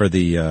believe him for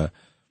the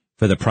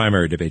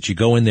primary debate. You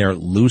go in there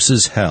loose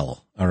as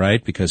hell. All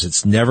right, because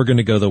it's never going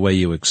to go the way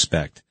you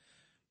expect.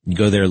 You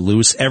go there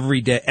loose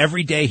every day.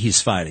 Every day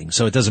he's fighting,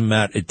 so it doesn't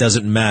matter. It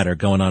doesn't matter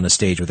going on a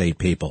stage with 8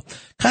 people.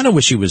 Kind of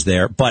wish he was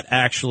there, but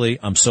actually,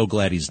 I'm so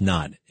glad he's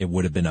not. It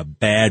would have been a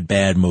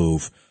bad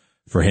move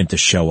for him to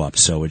show up.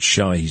 So it's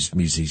showing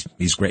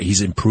he's great.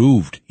 He's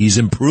improved.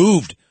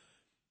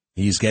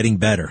 He's getting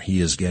better.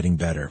 He is getting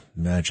better.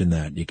 Imagine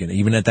that. You can,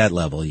 even at that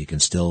level, you can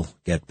still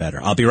get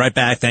better. I'll be right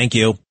back. Thank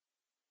you.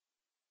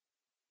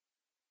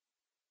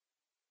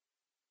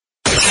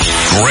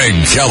 Greg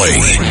Kelly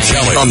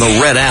on the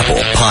Red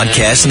Apple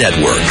Podcast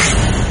Network.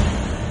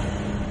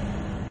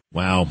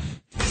 Wow.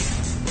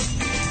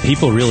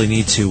 People really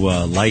need to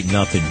lighten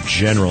up in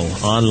general,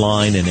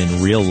 online and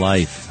in real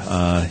life.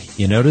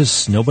 You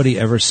notice nobody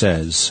ever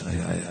says,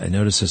 I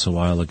noticed this a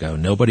while ago,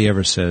 nobody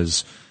ever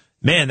says,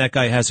 man, that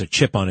guy has a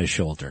chip on his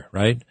shoulder,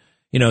 right?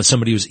 You know,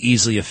 somebody who's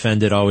easily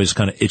offended, always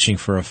kind of itching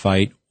for a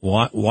fight.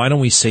 Why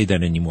don't we say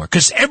that anymore?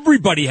 Because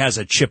everybody has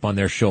a chip on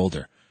their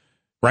shoulder,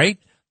 right?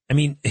 I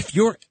mean, if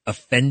you're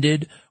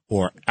offended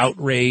or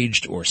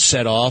outraged or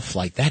set off,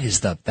 like that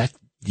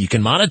you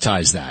can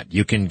monetize that.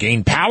 You can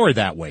gain power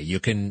that way. You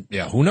can,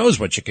 who knows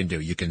what you can do.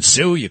 You can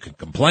sue, you can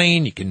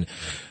complain, you can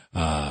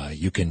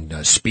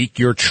speak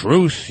your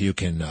truth, you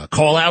can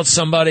call out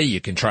somebody, you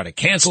can try to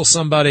cancel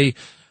somebody.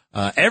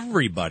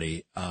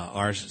 Everybody,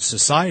 our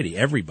society,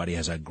 everybody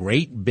has a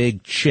great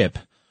big chip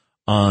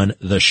on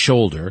the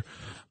shoulder.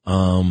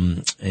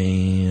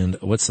 And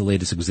what's the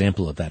latest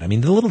example of that? I mean,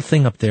 the little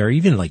thing up there,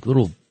 even like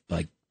little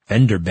like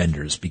fender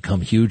benders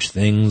become huge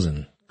things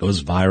and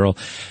goes viral.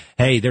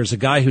 Hey, there's a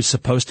guy who's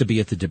supposed to be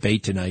at the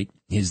debate tonight.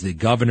 He's the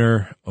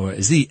governor, or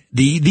is he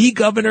the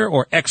governor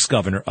or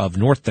ex-governor of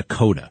North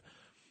Dakota,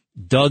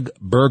 Doug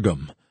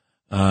Burgum.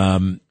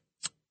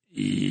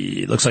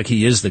 It looks like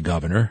he is the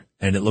governor,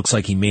 and it looks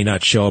like he may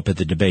not show up at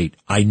the debate.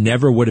 I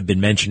never would have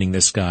been mentioning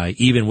this guy,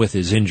 even with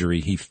his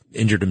injury. He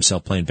injured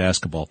himself playing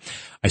basketball.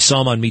 I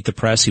saw him on Meet the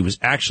Press. He was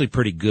actually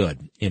pretty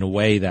good in a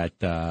way that,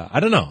 I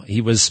don't know.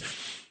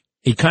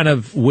 He kind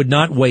of would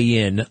not weigh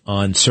in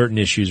on certain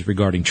issues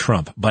regarding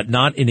Trump, but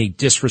not in a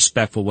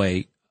disrespectful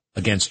way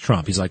against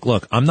Trump. He's like,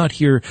 look, I'm not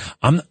here.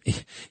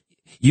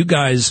 You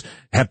guys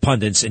have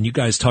pundits and you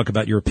guys talk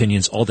about your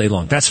opinions all day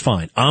long. That's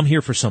fine. I'm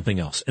here for something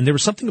else. And there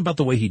was something about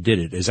the way he did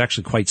it is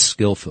actually quite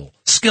skillful.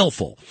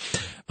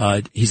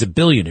 He's a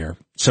billionaire.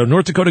 So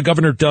North Dakota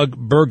Governor Doug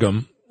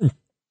Burgum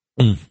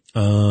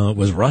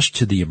was rushed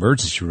to the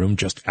emergency room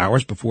just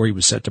hours before he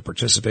was set to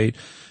participate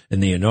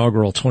in the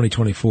inaugural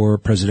 2024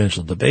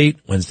 presidential debate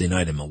Wednesday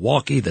night in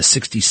Milwaukee. The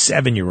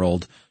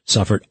 67-year-old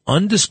suffered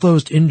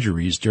undisclosed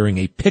injuries during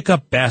a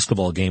pickup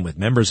basketball game with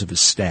members of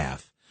his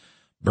staff.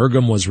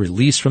 Burgum was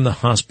released from the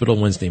hospital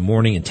Wednesday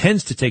morning,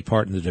 intends to take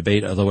part in the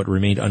debate, although it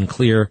remained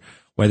unclear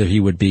whether he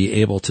would be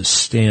able to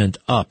stand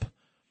up.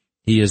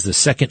 He is the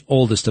second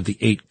oldest of the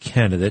 8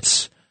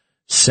 candidates.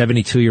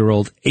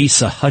 72-year-old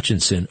Asa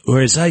Hutchinson,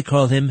 or as I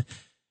call him,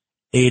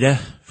 Ada,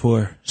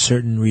 for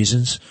certain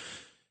reasons.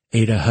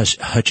 Ada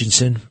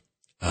Hutchinson.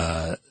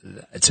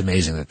 It's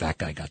amazing that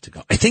guy got to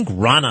go. I think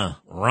Ronna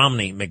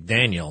Romney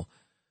McDaniel,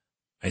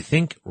 I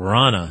think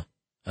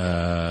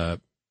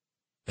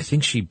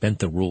she bent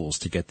the rules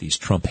to get these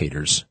Trump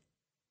haters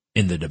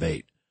in the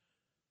debate.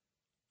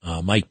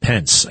 Mike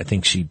Pence, I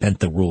think she bent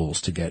the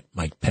rules to get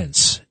Mike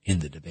Pence in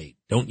the debate.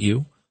 Don't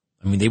you?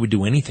 I mean, they would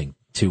do anything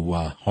to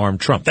harm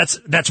Trump.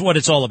 That's what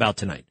it's all about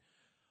tonight.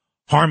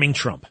 Harming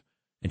Trump.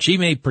 And she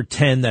may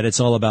pretend that it's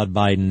all about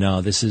Biden.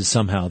 No, this is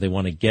somehow they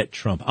want to get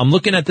Trump. I'm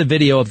looking at the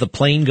video of the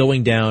plane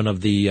going down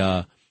of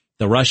the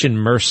Russian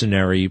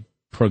mercenary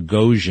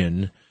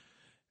Prigozhin.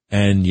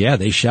 And yeah,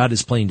 they shot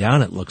his plane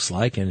down, it looks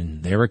like,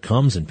 and there it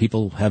comes, and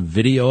people have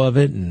video of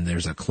it, and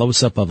there's a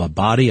close-up of a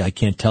body. I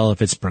can't tell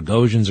if it's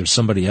Prigozhin's or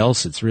somebody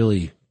else. It's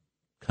really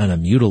kind of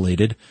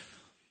mutilated.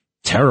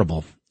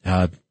 Terrible.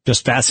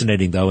 Just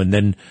fascinating, though. And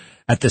then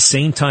at the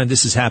same time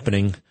this is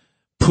happening,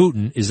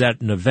 Putin is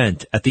at an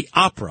event at the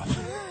opera.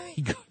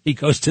 He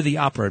goes to the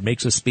opera and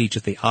makes a speech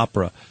at the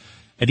opera,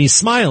 and he's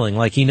smiling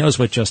like he knows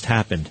what just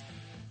happened.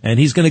 And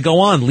he's going to go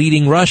on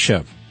leading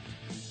Russia.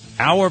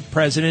 Our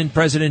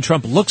President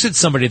Trump, looks at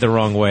somebody the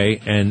wrong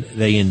way, and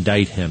they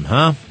indict him,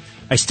 huh?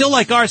 I still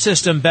like our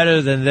system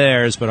better than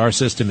theirs, but our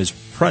system is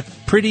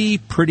pretty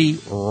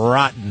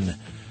rotten.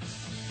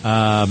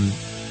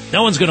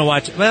 No one's going to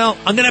watch it. Well,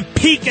 I'm going to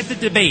peek at the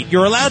debate.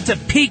 You're allowed to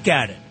peek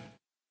at it.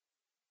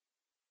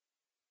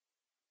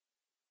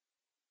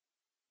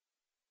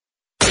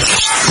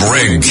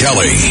 Greg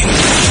Kelly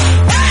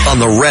on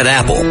the Red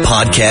Apple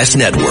Podcast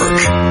Network.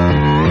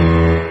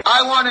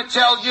 I want to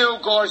tell you,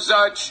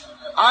 Gorsuch,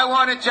 I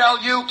want to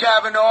tell you,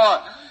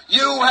 Kavanaugh,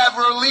 you have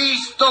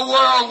released the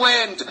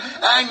whirlwind,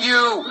 and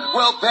you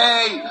will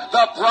pay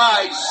the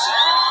price.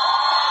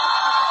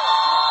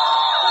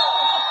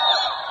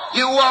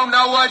 You won't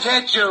know what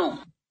hit you.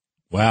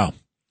 Wow.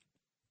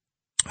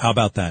 How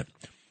about that?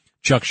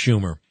 Chuck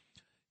Schumer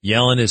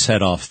yelling his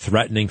head off,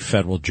 threatening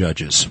federal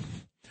judges.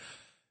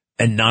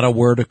 And not a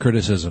word of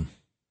criticism.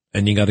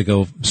 And you got to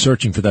go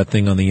searching for that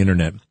thing on the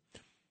internet.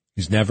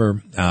 He's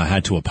never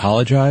had to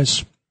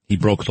apologize. He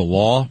broke the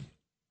law.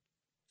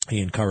 He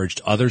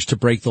encouraged others to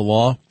break the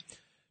law,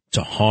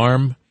 to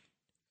harm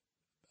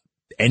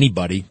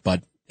anybody,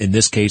 but in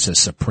this case, a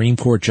Supreme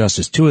Court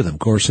justice, 2 of them,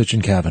 Gorsuch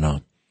and Kavanaugh.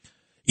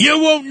 You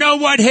won't know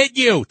what hit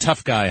you.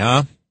 Tough guy,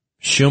 huh?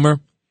 Schumer.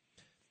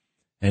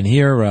 And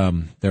here,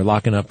 they're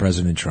locking up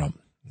President Trump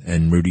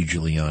and Rudy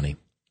Giuliani,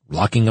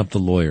 locking up the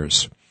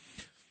lawyers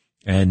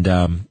and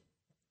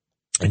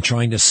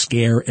trying to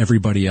scare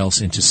everybody else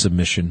into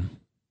submission.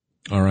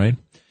 All right.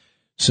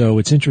 So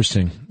it's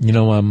interesting. You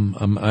know, I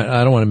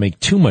don't want to make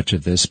too much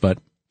of this, but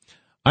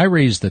I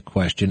raised the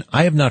question.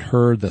 I have not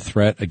heard the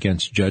threat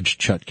against Judge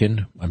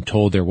Chutkan. I'm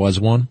told there was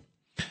one.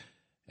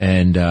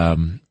 And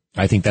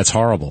I think that's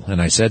horrible.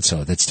 And I said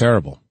so. That's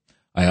terrible.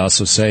 I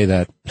also say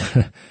that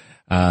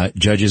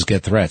judges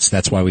get threats.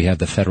 That's why we have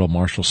the Federal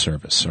Marshal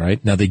Service, all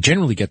right? Now, they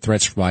generally get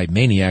threats by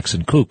maniacs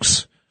and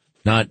kooks,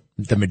 not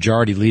the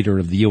majority leader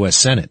of the U.S.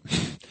 Senate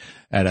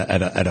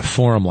at a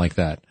forum like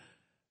that.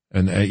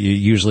 And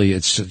usually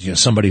it's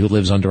somebody who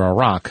lives under a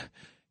rock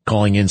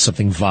calling in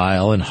something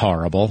vile and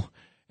horrible,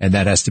 and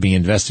that has to be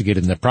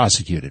investigated and then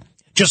prosecuted.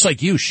 Just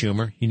like you,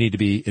 Schumer, you need to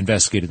be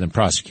investigated and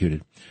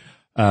prosecuted.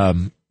 At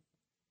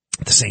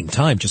the same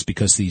time, just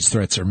because these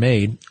threats are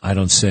made, I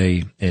don't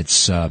say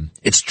it's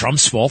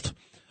Trump's fault.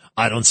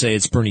 I don't say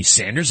it's Bernie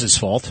Sanders'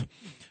 fault.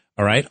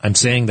 All right. I'm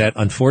saying that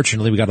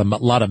unfortunately we got a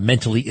lot of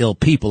mentally ill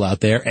people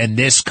out there, and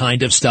this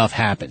kind of stuff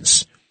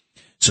happens.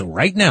 So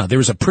right now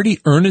there's a pretty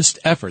earnest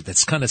effort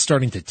that's kind of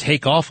starting to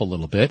take off a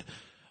little bit.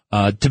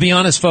 To be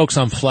honest, folks,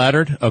 I'm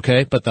flattered.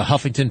 Okay. But the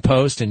Huffington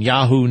Post and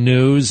Yahoo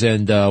News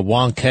and,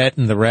 Wonkette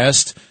and the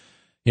rest,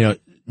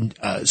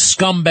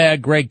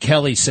 scumbag Greg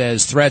Kelly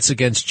says threats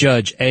against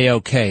Judge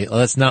A-OK. Well,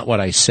 that's not what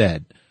I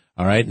said.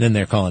 All right. And then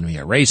they're calling me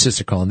a racist.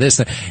 They're calling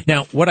this.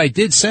 Now, what I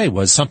did say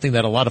was something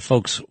that a lot of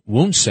folks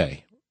won't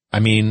say.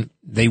 I mean,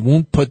 they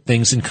won't put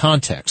things in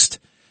context.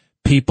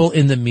 People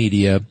in the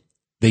media,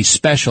 they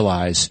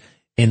specialize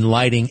in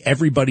lighting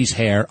everybody's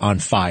hair on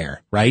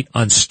fire, right?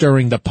 On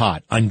stirring the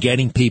pot, on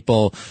getting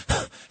people,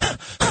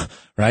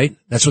 right?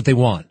 That's what they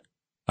want.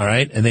 All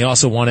right. And they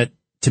also want it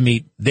to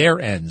meet their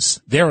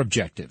ends, their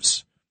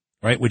objectives,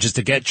 right? Which is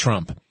to get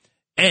Trump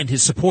and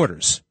his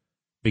supporters.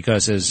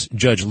 Because as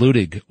Judge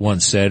Ludig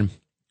once said,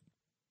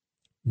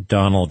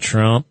 Donald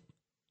Trump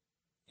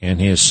and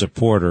his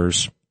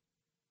supporters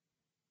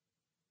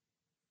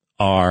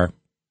are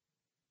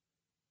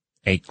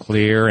a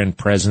clear and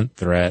present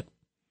threat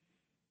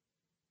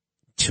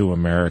to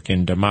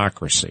American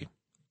democracy.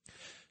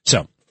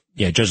 So,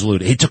 yeah, Judge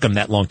Ludig, it took him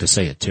that long to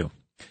say it too.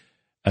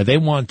 They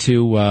want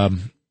to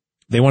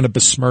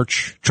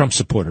besmirch Trump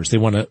supporters. They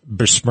want to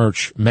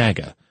besmirch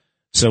MAGA.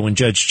 So when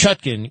Judge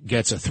Chutkan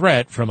gets a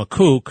threat from a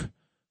kook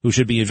who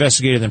should be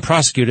investigated and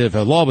prosecuted if a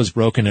law was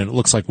broken, and it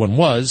looks like one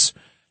was,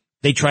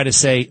 they try to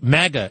say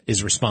MAGA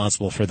is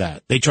responsible for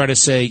that. They try to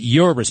say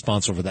you're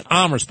responsible for that.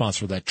 I'm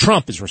responsible for that.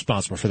 Trump is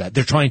responsible for that.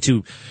 They're trying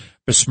to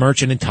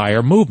besmirch an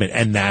entire movement,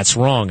 and that's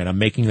wrong. And I'm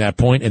making that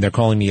point, and they're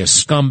calling me a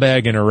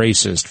scumbag and a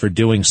racist for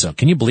doing so.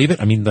 Can you believe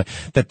it? I mean,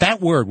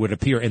 that word would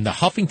appear in the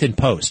Huffington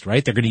Post,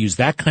 right? They're going to use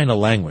that kind of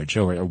language,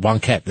 or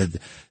Wonkette.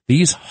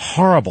 These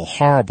horrible,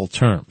 horrible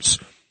terms.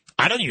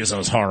 I don't use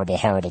those horrible,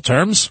 horrible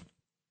terms.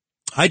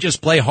 I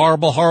just play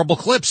horrible, horrible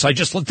clips. I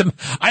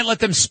let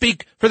them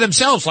speak for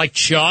themselves, like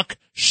Chuck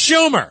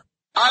Schumer.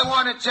 I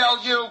want to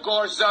tell you,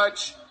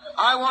 Gorsuch.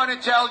 I want to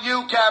tell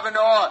you,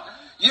 Kavanaugh.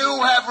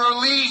 You have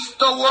released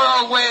the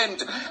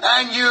whirlwind,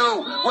 and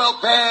you will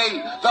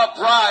pay the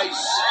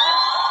price.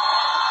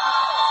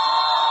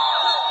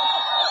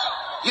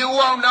 You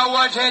won't know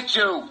what hit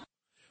you.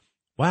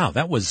 Wow,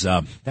 that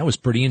was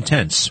pretty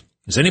intense.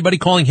 Is anybody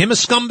calling him a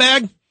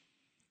scumbag?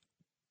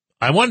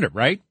 I wonder,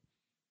 right?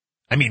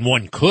 I mean,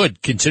 one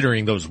could,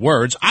 considering those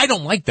words. I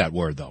don't like that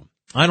word, though.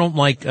 I don't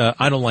like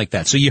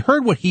that. So you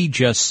heard what he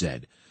just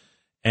said.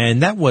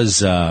 And that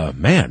was,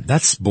 man,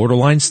 that's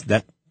borderline,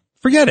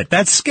 forget it.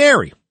 That's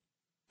scary.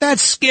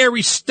 That's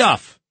scary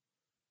stuff.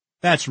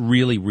 That's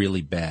really,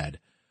 really bad.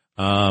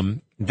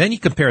 Then you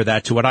compare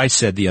that to what I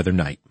said the other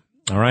night.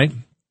 All right.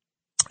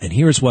 And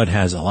here's what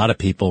has a lot of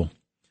people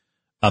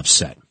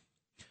upset.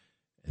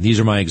 And these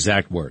are my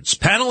exact words.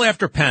 Panel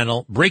after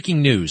panel,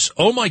 breaking news.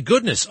 Oh my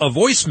goodness, a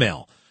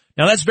voicemail.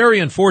 Now that's very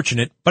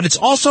unfortunate, but it's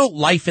also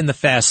life in the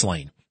fast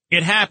lane.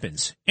 It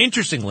happens.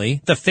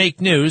 Interestingly, the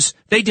fake news,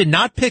 they did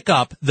not pick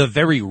up the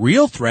very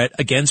real threat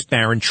against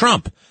Barron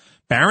Trump.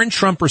 Barron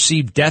Trump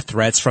received death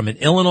threats from an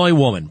Illinois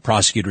woman,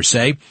 prosecutors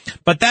say.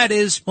 But that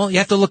is, well, you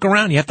have to look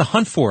around. You have to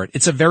hunt for it.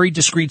 It's a very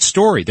discreet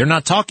story. They're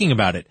not talking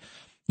about it.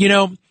 You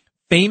know,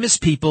 famous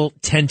people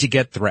tend to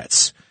get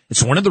threats.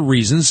 It's one of the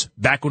reasons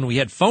back when we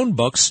had phone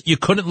books, you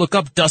couldn't look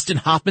up Dustin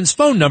Hoffman's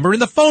phone number in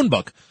the phone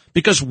book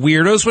because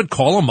weirdos would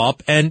call him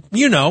up and,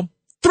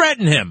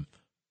 threaten him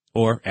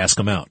or ask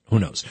him out. Who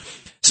knows?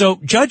 So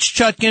Judge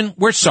Chutkan,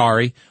 we're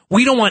sorry.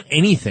 We don't want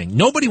anything.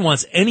 Nobody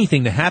wants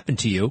anything to happen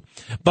to you.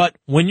 But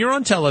when you're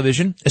on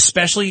television,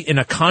 especially in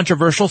a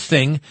controversial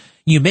thing,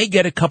 you may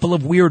get a couple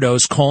of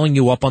weirdos calling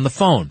you up on the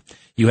phone.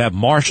 You have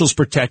marshals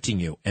protecting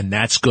you, and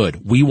that's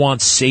good. We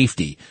want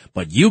safety.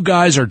 But you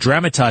guys are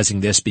dramatizing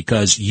this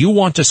because you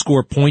want to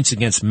score points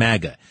against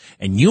MAGA.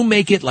 And you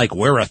make it like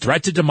we're a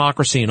threat to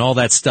democracy and all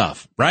that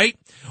stuff, right?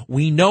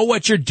 We know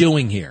what you're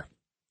doing here.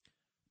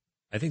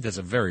 I think that's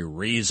a very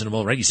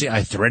reasonable, right? You see,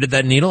 I threaded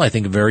that needle, I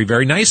think, very,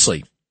 very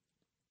nicely.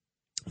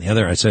 The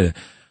other, I said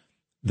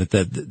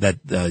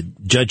that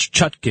Judge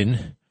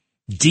Chutkan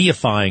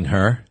deifying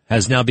her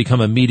has now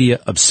become a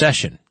media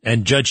obsession.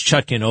 And Judge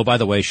Chutkan, oh, by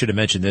the way, should have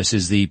mentioned this,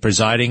 is the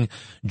presiding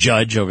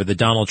judge over the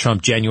Donald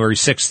Trump January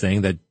 6th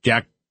thing that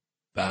Jack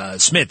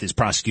Smith is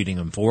prosecuting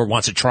him for,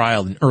 wants a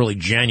trial in early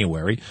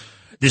January.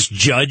 This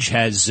judge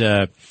has,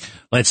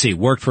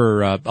 worked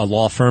for a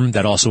law firm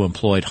that also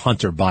employed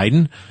Hunter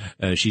Biden.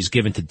 She's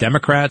given to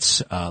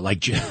Democrats,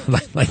 like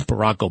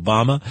Barack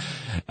Obama.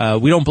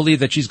 We don't believe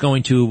that she's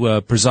going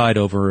to preside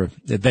over,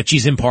 that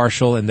she's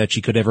impartial and that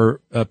she could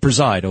ever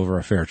preside over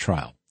a fair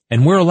trial.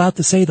 And we're allowed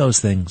to say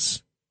those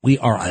things. We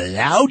are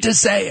allowed to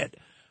say it.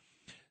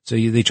 So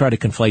they try to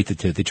conflate the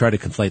two. They try to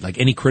conflate, like,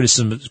 any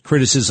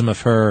criticism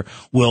of her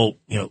will,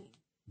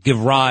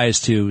 give rise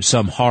to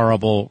some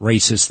horrible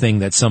racist thing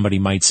that somebody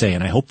might say.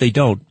 And I hope they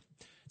don't.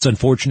 It's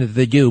unfortunate that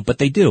they do, but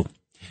they do.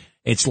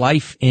 It's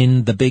life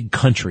in the big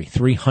country,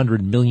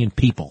 300 million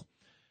people.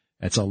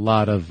 That's a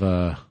lot of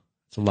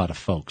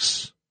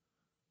folks.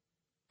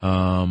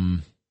 Let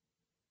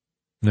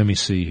me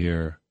see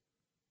here.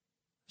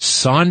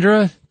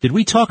 Sandra, did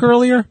we talk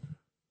earlier?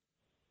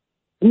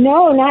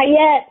 No, not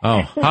yet.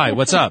 Oh, hi.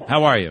 What's up?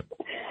 How are you?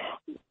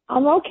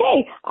 I'm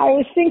okay. I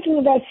was thinking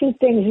about two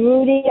things.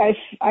 Rudy,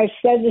 I've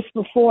said this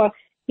before.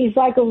 He's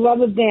like a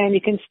rubber band. You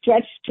can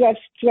stretch,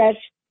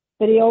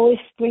 but he always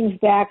springs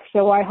back.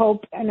 So I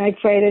hope and I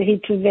pray that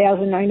he prevails,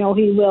 and I know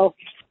he will.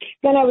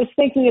 Then I was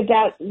thinking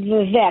about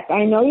Vivek.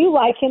 I know you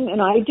like him,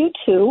 and I do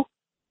too,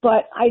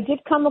 but I did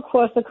come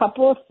across a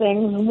couple of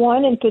things.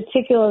 One in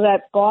particular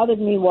that bothered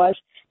me was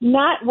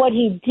not what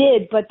he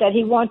did, but that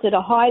he wanted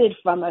to hide it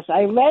from us.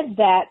 I read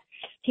that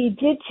he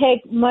did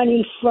take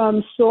money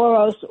from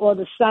Soros or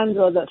the sons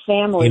or the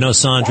family. You know,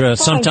 Sandra,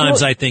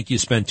 sometimes I think you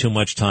spend too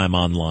much time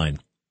online.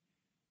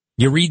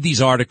 You read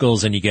these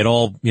articles and you get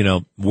all,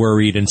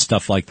 worried and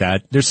stuff like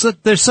that. There's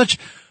such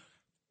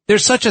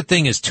a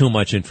thing as too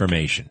much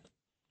information.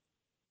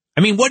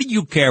 I mean, what do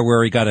you care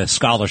where he got a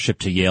scholarship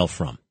to Yale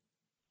from?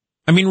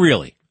 I mean,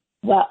 really?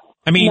 Well,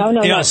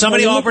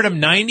 somebody offered him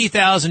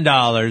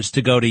 $90,000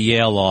 to go to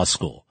Yale Law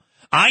School.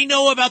 I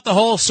know about the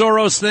whole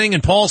Soros thing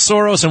and Paul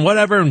Soros and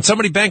whatever, and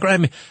somebody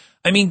bankrupted.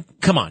 I mean,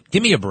 come on,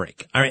 give me a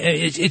break. All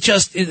right,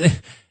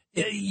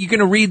 you're going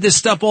to read this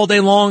stuff all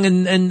day long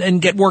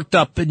and get worked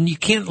up, and you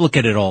can't look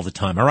at it all the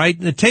time. All right,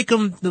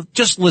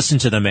 just listen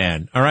to the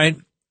man. All right,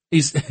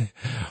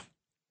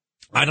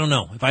 I don't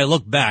know. If I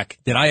look back,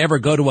 did I ever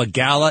go to a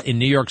gala in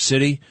New York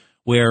City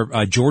where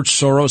George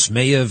Soros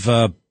may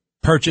have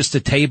purchased a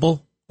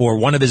table or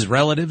one of his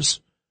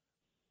relatives?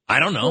 I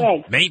don't know.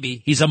 Right.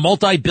 Maybe. He's a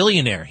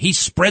multi-billionaire. He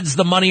spreads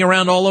the money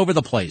around all over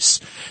the place.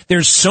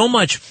 There's so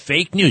much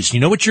fake news. You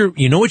know what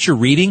you're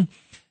reading?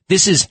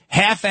 This is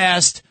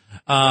half-assed,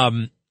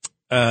 what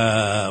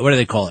do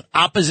they call it?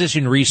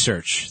 Opposition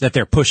research that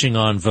they're pushing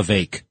on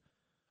Vivek.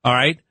 All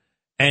right?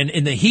 And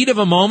in the heat of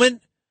a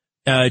moment,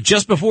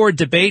 just before a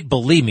debate,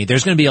 believe me,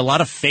 there's going to be a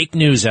lot of fake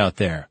news out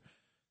there.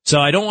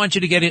 So I don't want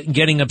you to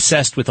getting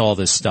obsessed with all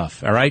this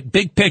stuff. All right?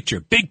 Big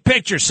picture,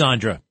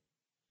 Sandra.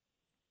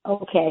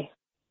 Okay.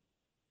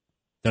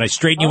 Did I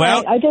straighten you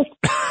out? I just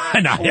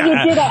no, you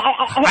did.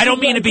 I don't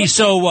mean to be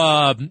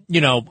so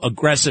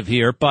aggressive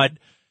here, but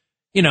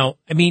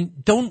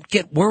don't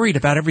get worried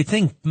about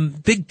everything.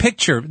 Big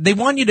picture. They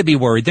want you to be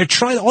worried.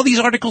 All these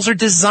articles are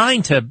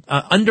designed to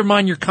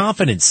undermine your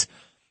confidence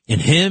in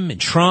him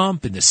and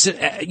Trump and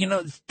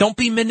don't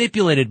be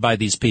manipulated by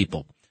these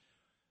people.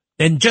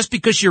 And just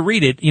because you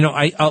read it,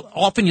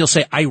 often you'll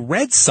say, I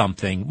read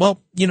something.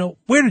 Well,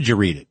 where did you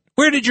read it?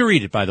 Where did you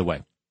read it, by the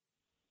way?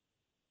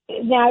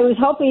 Now, I was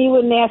hoping you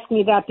wouldn't ask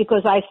me that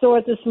because I saw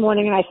it this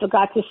morning and I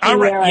forgot to see all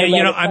right. where I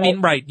read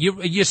it. Right.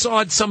 You saw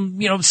it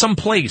some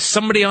place,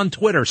 somebody on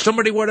Twitter,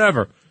 somebody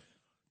whatever.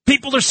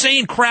 People are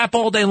saying crap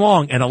all day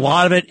long, and a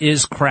lot of it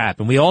is crap.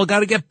 And we all got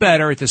to get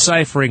better at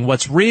deciphering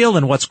what's real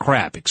and what's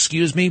crap.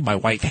 Excuse me, my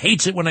wife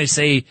hates it when I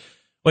say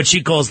what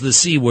she calls the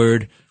C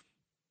word,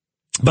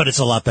 but it's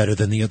a lot better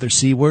than the other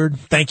C word.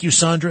 Thank you,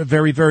 Sandra,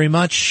 very, very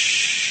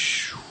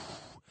much.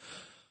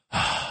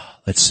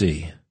 Let's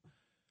see.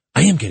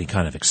 I am getting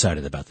kind of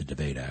excited about the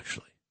debate,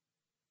 actually.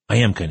 I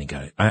am kind of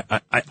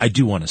excited. I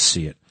do want to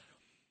see it.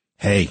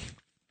 Hey,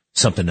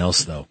 something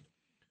else, though.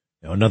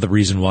 Another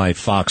reason why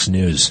Fox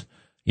News,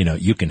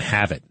 you can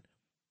have it.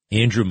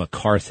 Andrew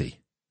McCarthy,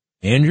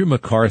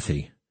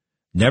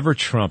 never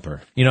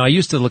Trumper. I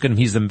used to look at him.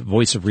 He's the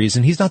voice of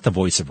reason. He's not the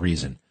voice of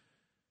reason.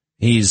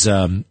 He's,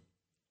 at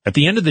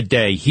the end of the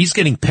day, he's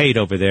getting paid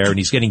over there, and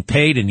he's getting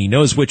paid, and he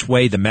knows which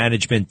way the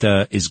management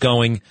is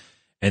going.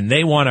 And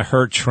they want to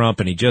hurt Trump,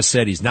 and he just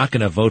said he's not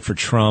going to vote for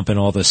Trump and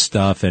all this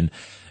stuff. And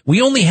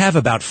we only have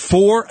about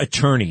 4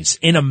 attorneys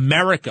in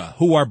America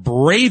who are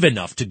brave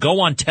enough to go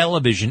on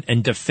television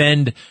and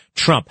defend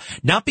Trump.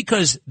 Not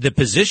because the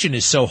position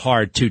is so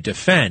hard to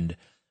defend,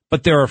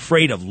 but they're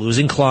afraid of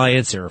losing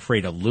clients. They're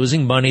afraid of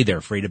losing money. They're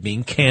afraid of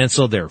being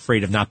canceled. They're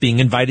afraid of not being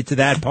invited to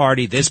that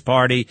party, this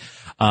party.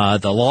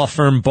 The law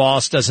firm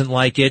boss doesn't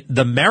like it.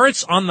 The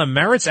merits,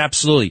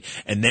 absolutely.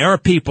 And there are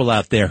people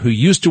out there who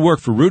used to work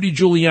for Rudy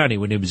Giuliani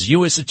when he was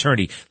U.S.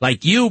 attorney,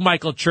 like you,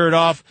 Michael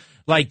Chertoff,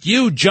 like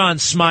you, John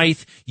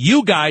Smythe.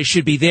 You guys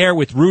should be there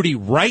with Rudy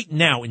right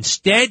now.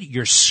 Instead,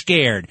 you're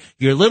scared.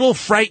 You're little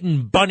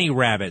frightened bunny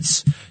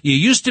rabbits. You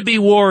used to be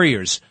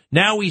warriors.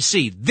 Now we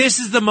see this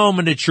is the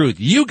moment of truth.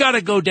 You got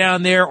to go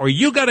down there, or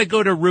you got to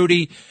go to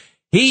Rudy.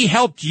 He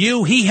helped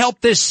you. He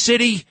helped this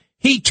city.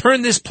 He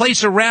turned this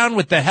place around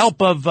with the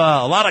help of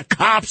a lot of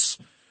cops.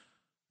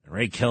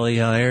 Ray Kelly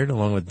hired,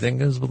 along with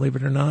Dingus, believe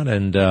it or not.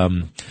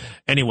 And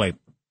anyway,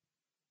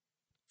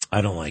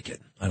 I don't like it.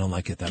 I don't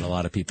like it that a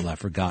lot of people have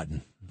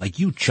forgotten. Like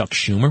you, Chuck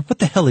Schumer. What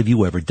the hell have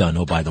you ever done,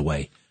 oh, by the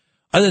way?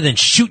 Other than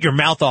shoot your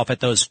mouth off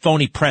at those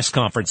phony press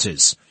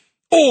conferences.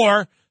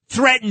 Or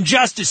threaten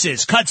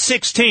justices. Cut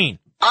 16.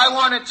 I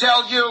want to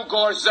tell you,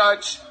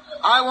 Gorsuch,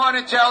 I want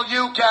to tell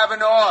you,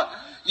 Kavanaugh,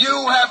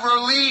 you have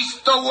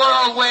released the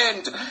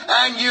whirlwind,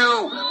 and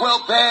you will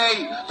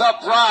pay the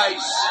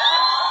price.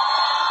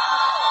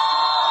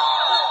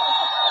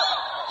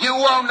 You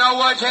won't know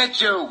what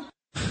hit you.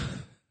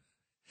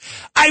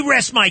 I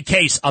rest my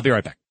case. I'll be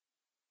right back.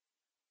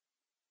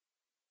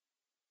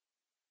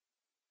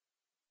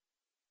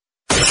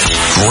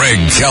 Greg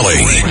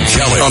Kelly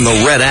on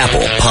the Red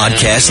Apple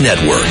Podcast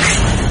Network.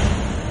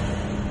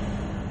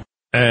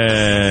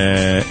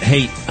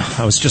 Hey,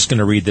 I was just going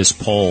to read this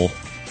poll,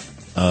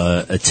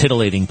 a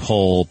titillating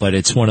poll, but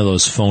it's one of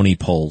those phony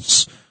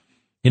polls.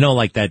 You know,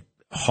 like that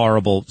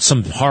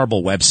some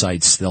horrible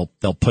websites,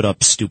 they'll put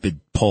up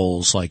stupid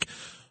polls like,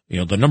 you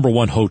know, the number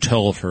one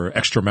hotel for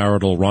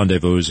extramarital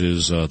rendezvous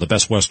is the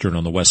Best Western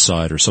on the West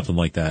Side or something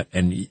like that.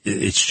 And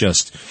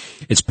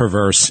it's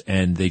perverse,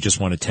 and they just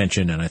want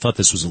attention. And I thought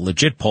this was a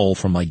legit poll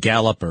from like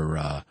Gallup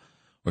or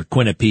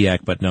Quinnipiac,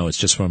 but no, it's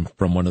just from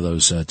one of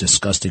those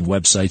disgusting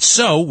websites.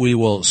 So we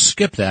will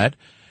skip that.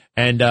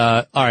 And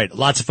all right,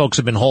 lots of folks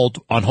have been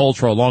on hold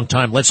for a long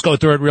time. Let's go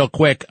through it real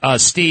quick.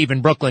 Steve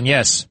in Brooklyn,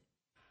 yes.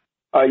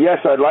 Yes,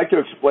 I'd like to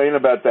explain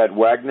about that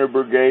Wagner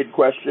Brigade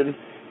question.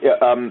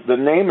 The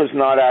name is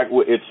not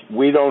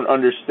we don't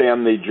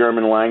understand the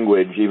German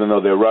language, even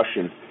though they're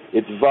Russian.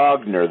 It's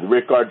Wagner.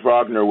 Richard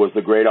Wagner was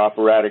the great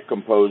operatic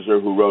composer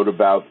who wrote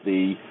about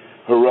the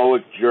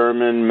heroic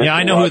German. Yeah,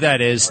 I know who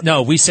that is.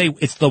 No, we say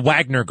it's the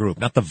Wagner Group,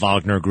 not the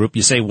Wagner Group.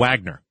 You say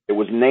Wagner. It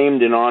was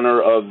named in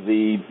honor of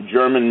the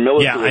German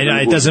military. Yeah,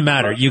 it doesn't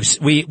matter.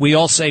 We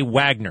all say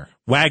Wagner.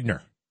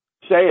 Wagner.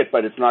 Say it,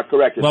 but it's not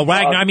correct. It's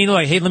Wagner. I mean,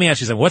 look, hey, let me ask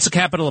you something. What's the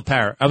capital of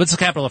Paris? What's the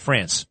capital of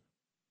France?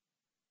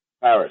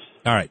 Paris.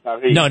 All right.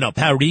 Paris. No,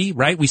 Paris,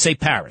 right? We say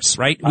Paris,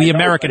 right? We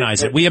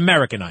Americanize it. We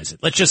Americanize it.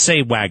 Let's just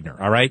say Wagner,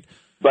 all right?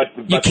 But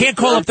you can't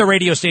call up the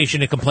radio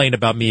station and complain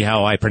about me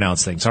how I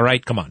pronounce things, all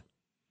right? Come on.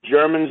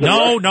 Germans.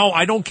 No,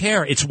 I don't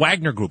care. It's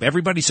Wagner Group.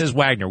 Everybody says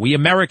Wagner. We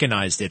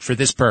Americanized it for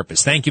this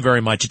purpose. Thank you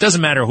very much. It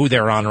doesn't matter who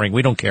they're honoring.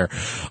 We don't care.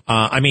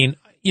 I mean,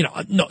 you know,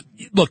 no,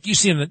 look, you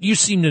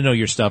seem to know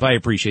your stuff. I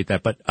appreciate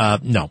that, but,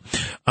 no,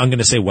 I'm going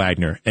to say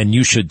Wagner, and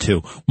you should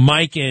too.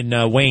 Mike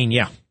and Wayne,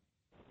 yeah.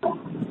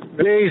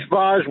 Bays,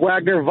 Boz,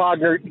 Wagner.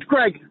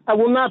 Greg, I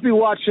will not be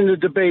watching the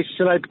debates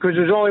tonight because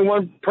there's only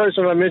one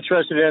person I'm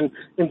interested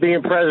in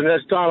being president.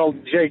 That's Donald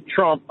J.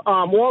 Trump.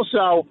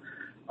 Also,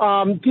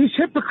 these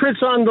hypocrites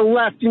on the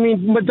left, you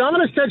mean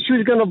Madonna said she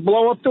was going to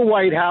blow up the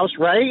White House,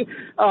 right?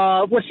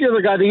 What's the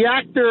other guy? The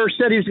actor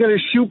said he was going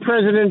to shoot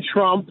President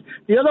Trump.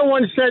 The other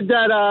one said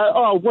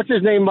that, what's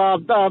his name?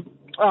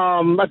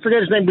 I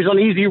forget his name, he was on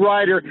Easy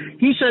Rider.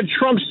 He said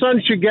Trump's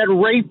son should get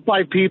raped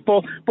by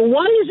people. But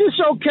why is this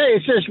okay?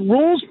 It says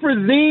rules for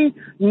thee,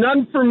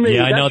 none for me.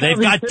 Yeah, I know. They've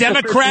got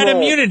Democrat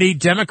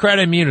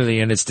immunity,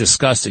 and it's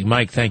disgusting.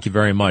 Mike, thank you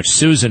very much.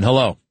 Susan,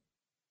 hello.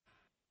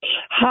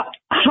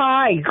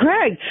 Hi,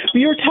 Greg.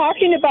 You were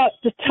talking about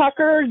the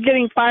Tucker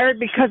getting fired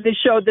because they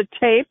showed the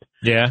tape.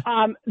 Yeah.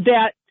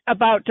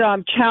 About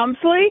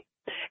Chelmsley.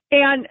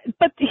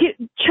 But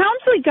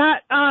Chelmsley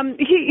got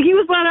he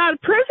was let out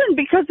of prison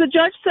because the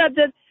judge said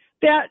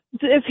that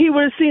if he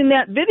would have seen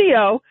that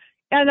video,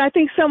 and I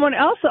think someone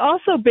else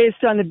also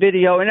based on the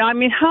video. And I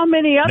mean, how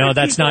many other No,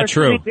 that's people not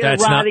true.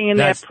 That's rotting in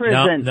that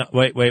prison? No,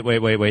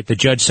 wait. The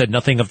judge said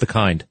nothing of the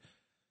kind.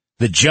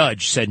 The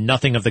judge said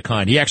nothing of the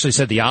kind. He actually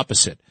said the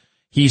opposite.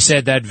 He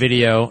said that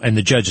video, and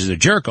the judge is a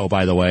jerk, oh,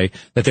 by the way,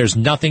 that there's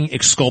nothing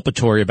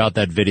exculpatory about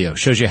that video.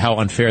 Shows you how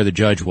unfair the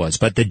judge was.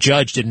 But the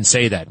judge didn't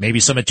say that. Maybe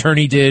some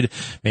attorney did.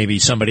 Maybe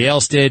somebody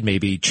else did.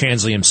 Maybe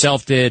Chansley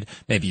himself did.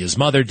 Maybe his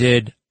mother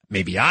did.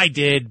 Maybe I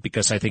did,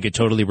 because I think it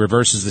totally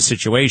reverses the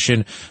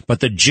situation. But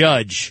the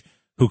judge,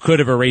 who could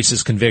have erased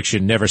his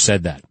conviction, never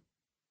said that.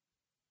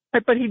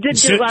 But he did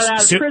get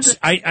out of prison.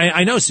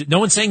 I know. No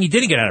one's saying he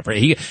didn't get out of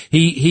prison.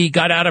 He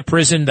got out of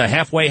prison, the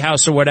halfway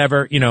house or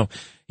whatever, you know.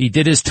 He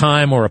did his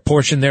time, or a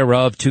portion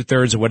thereof,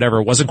 2/3 or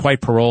whatever. It wasn't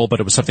quite parole, but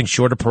it was something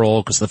short of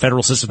parole because the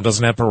federal system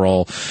doesn't have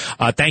parole.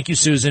 Thank you,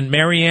 Susan.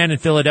 Marianne in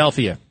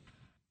Philadelphia.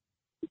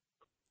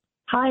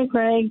 Hi,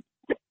 Greg.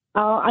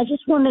 I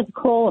just wanted to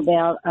call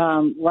about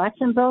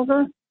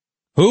Ratzenberger.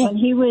 Who? When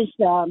he was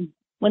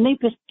when they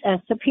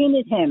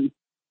subpoenaed him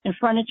in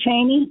front of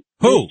Cheney.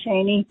 Who?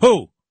 Cheney.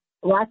 Who?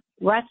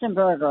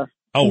 Ratzenberger.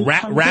 Oh,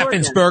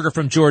 Raffensperger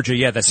from Georgia.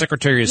 Yeah, the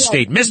Secretary of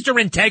State. Mr.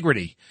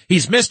 Integrity.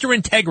 He's Mr.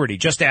 Integrity.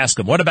 Just ask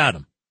him. What about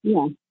him?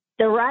 Yeah.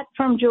 The rat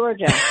from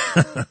Georgia.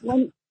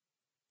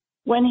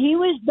 when he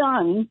was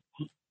done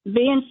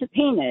being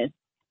subpoenaed,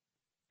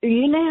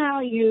 you know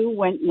how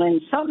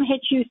when something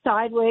hits you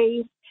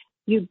sideways,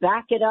 you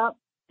back it up,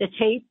 the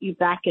tape, you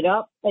back it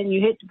up, and you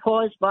hit the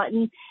pause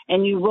button,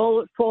 and you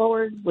roll it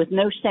forward with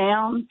no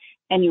sound,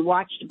 and you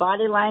watch the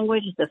body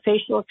language, the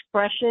facial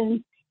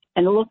expression,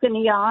 and the look in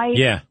the eyes.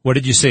 Yeah. What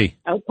did you see?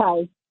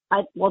 Okay.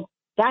 Well,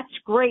 that's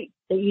great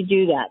that you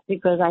do that,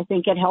 because I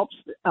think it helps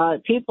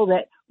people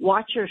that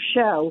watch your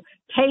show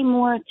pay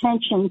more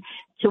attention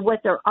to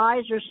what their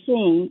eyes are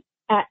seeing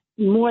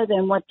more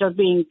than what they're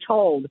being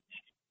told.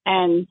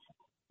 And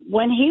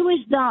when he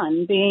was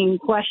done being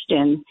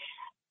questioned,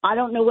 I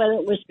don't know whether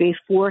it was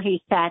before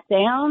he sat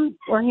down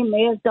or he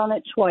may have done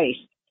it twice.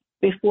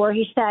 Before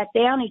he sat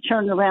down, he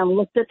turned around,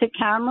 looked at the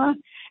camera,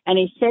 and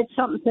he said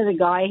something to the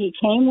guy he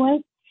came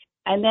with.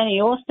 And then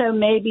he also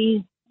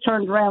maybe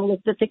turned around,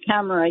 looked at the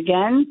camera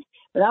again.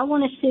 But I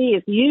want to see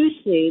if you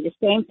see the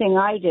same thing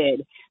I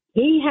did.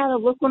 He had a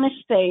look on his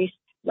face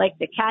like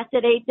the cat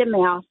that ate the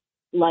mouse,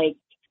 like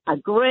a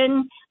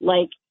grin,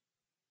 like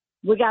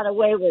we got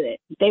away with it.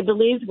 They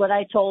believed what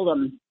I told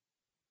them.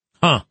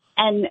 Huh.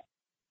 And,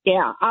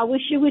 yeah, I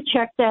wish you would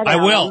check that out. I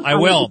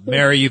will.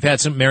 Mary,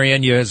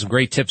 Marianne, you had some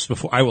great tips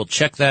before. I will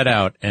check that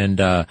out,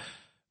 and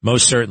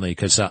most certainly,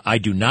 because I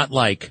do not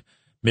like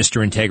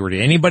Mr. Integrity.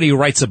 Anybody who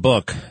writes a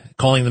book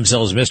calling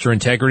themselves Mr.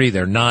 Integrity,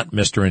 they're not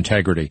Mr.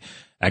 Integrity.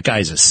 That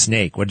guy's a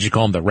snake. What did you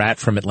call him? The rat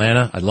from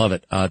Atlanta? I love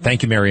it.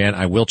 Thank you, Marianne.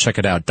 I will check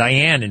it out.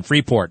 Diane in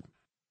Freeport.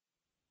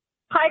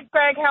 Hi,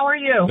 Greg. How are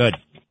you? Good.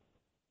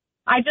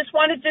 I just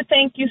wanted to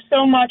thank you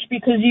so much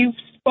because you've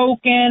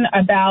spoken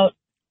about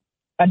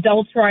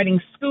adults riding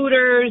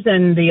scooters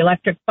and the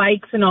electric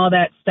bikes and all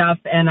that stuff,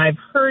 and I've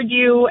heard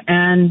you,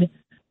 and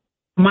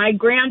my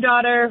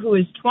granddaughter, who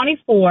is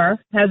 24,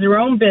 has her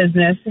own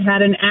business,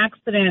 had an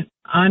accident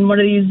on one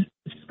of these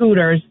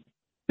scooters,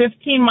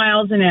 15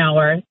 miles an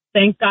hour.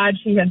 Thank God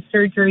she had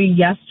surgery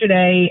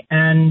yesterday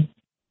and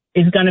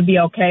is going to be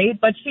okay,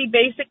 but she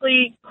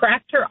basically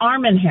cracked her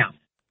arm in half.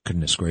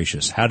 Goodness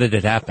gracious. How did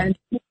it happen?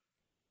 And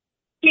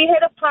she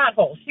hit a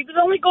pothole. She was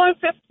only going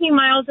 15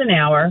 miles an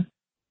hour,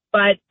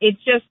 but it's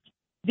just,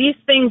 these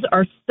things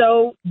are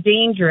so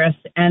dangerous,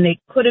 and it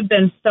could have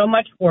been so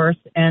much worse,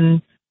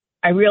 and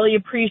I really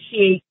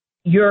appreciate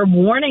your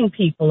warning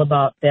people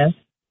about this,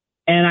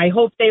 and I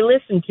hope they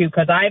listen to,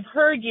 because I've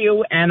heard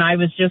you, and I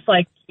was just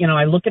like,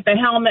 I look at the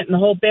helmet and the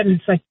whole bit, and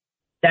it's like,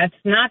 that's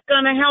not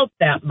going to help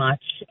that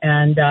much,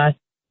 and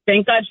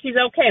thank God she's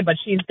okay, but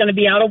she's going to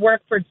be out of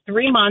work for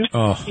 3 months.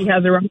 Oh. She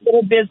has her own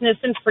little business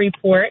in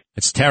Freeport.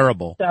 It's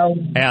terrible. So,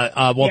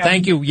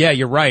 Thank you. Yeah,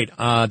 you're right.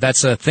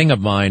 That's a thing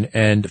of mine.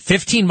 And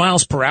 15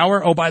 miles per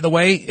hour. Oh, by the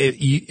way,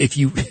 if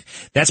you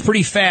that's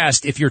pretty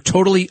fast. If you're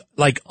totally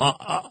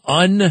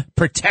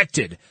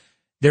unprotected,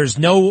 there's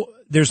no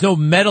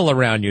metal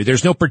around you.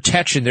 There's no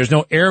protection. There's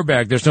no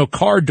airbag. There's no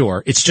car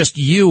door. It's just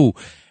you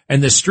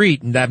and the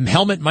street. And that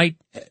helmet might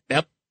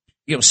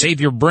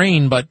save your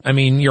brain, but I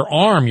mean, your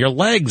arm, your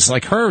legs,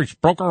 like her,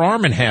 broke her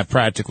arm in half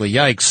practically.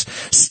 Yikes.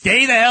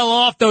 Stay the hell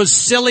off those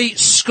silly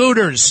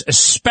scooters,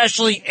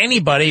 especially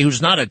anybody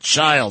who's not a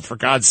child, for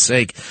God's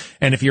sake.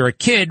 And if you're a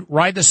kid,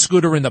 ride the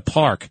scooter in the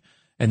park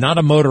and not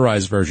a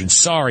motorized version.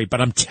 Sorry,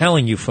 but I'm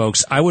telling you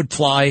folks, I would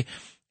fly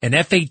an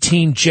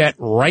F-18 jet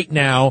right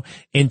now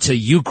into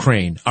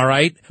Ukraine, all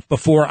right,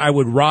 before I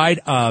would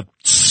ride a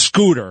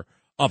scooter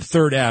up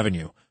 3rd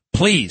Avenue.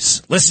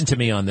 Please listen to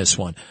me on this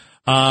one.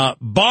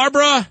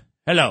 Barbara,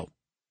 hello.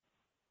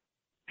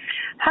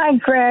 Hi,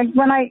 Greg.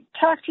 When I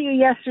talked to you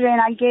yesterday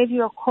and I gave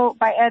you a quote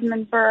by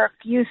Edmund Burke,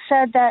 you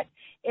said that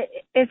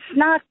it's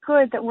not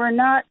good that we're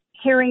not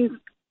hearing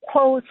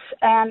quotes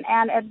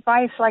and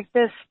advice like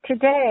this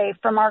today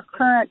from our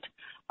current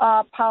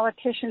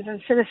politicians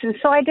and citizens.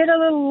 So I did a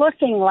little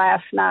looking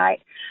last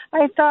night.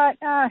 I thought,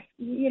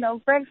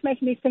 Greg's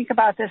making me think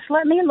about this.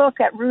 Let me look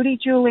at Rudy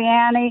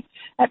Giuliani,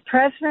 at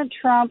President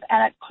Trump,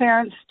 and at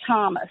Clarence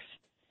Thomas,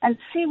 and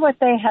see what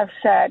they have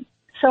said.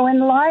 So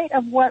in light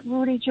of what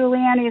Rudy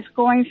Giuliani is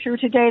going through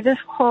today, this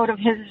quote of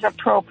his is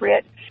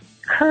appropriate.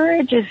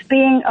 Courage is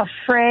being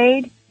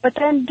afraid, but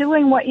then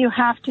doing what you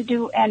have to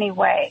do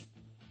anyway.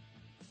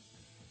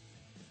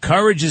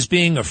 Courage is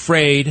being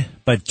afraid,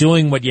 but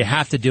doing what you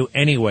have to do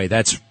anyway.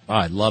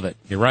 I love it.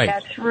 You're right.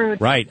 That's rude.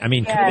 Right. I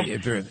mean,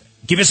 yes.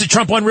 Give us a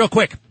Trump one real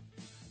quick.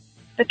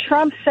 The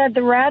Trump said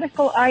the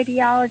radical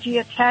ideology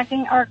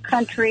attacking our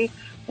country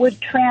would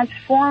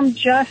transform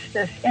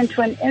justice into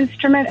an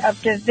instrument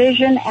of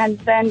division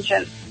and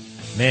vengeance.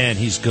 Man,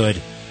 he's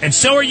good. And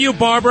so are you,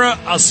 Barbara.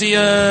 I'll see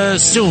you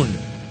soon.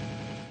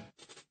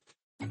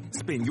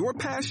 Spin your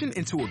passion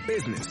into a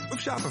business with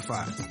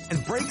Shopify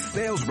and break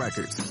sales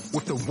records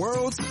with the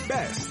world's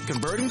best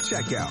converting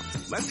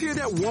checkout. Let's hear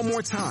that one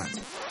more time.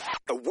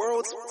 The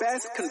world's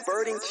best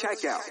converting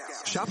checkout.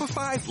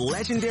 Shopify's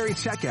legendary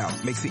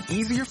checkout makes it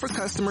easier for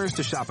customers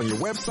to shop on your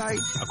website,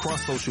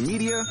 across social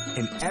media,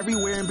 and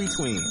everywhere in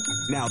between.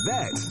 Now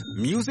that's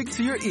music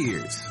to your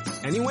ears.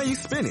 Any way you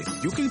spin it,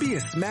 you can be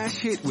a smash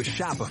hit with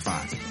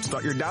Shopify.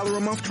 Start your $1 a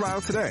month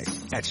trial today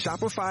at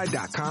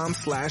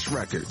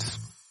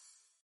shopify.com/records.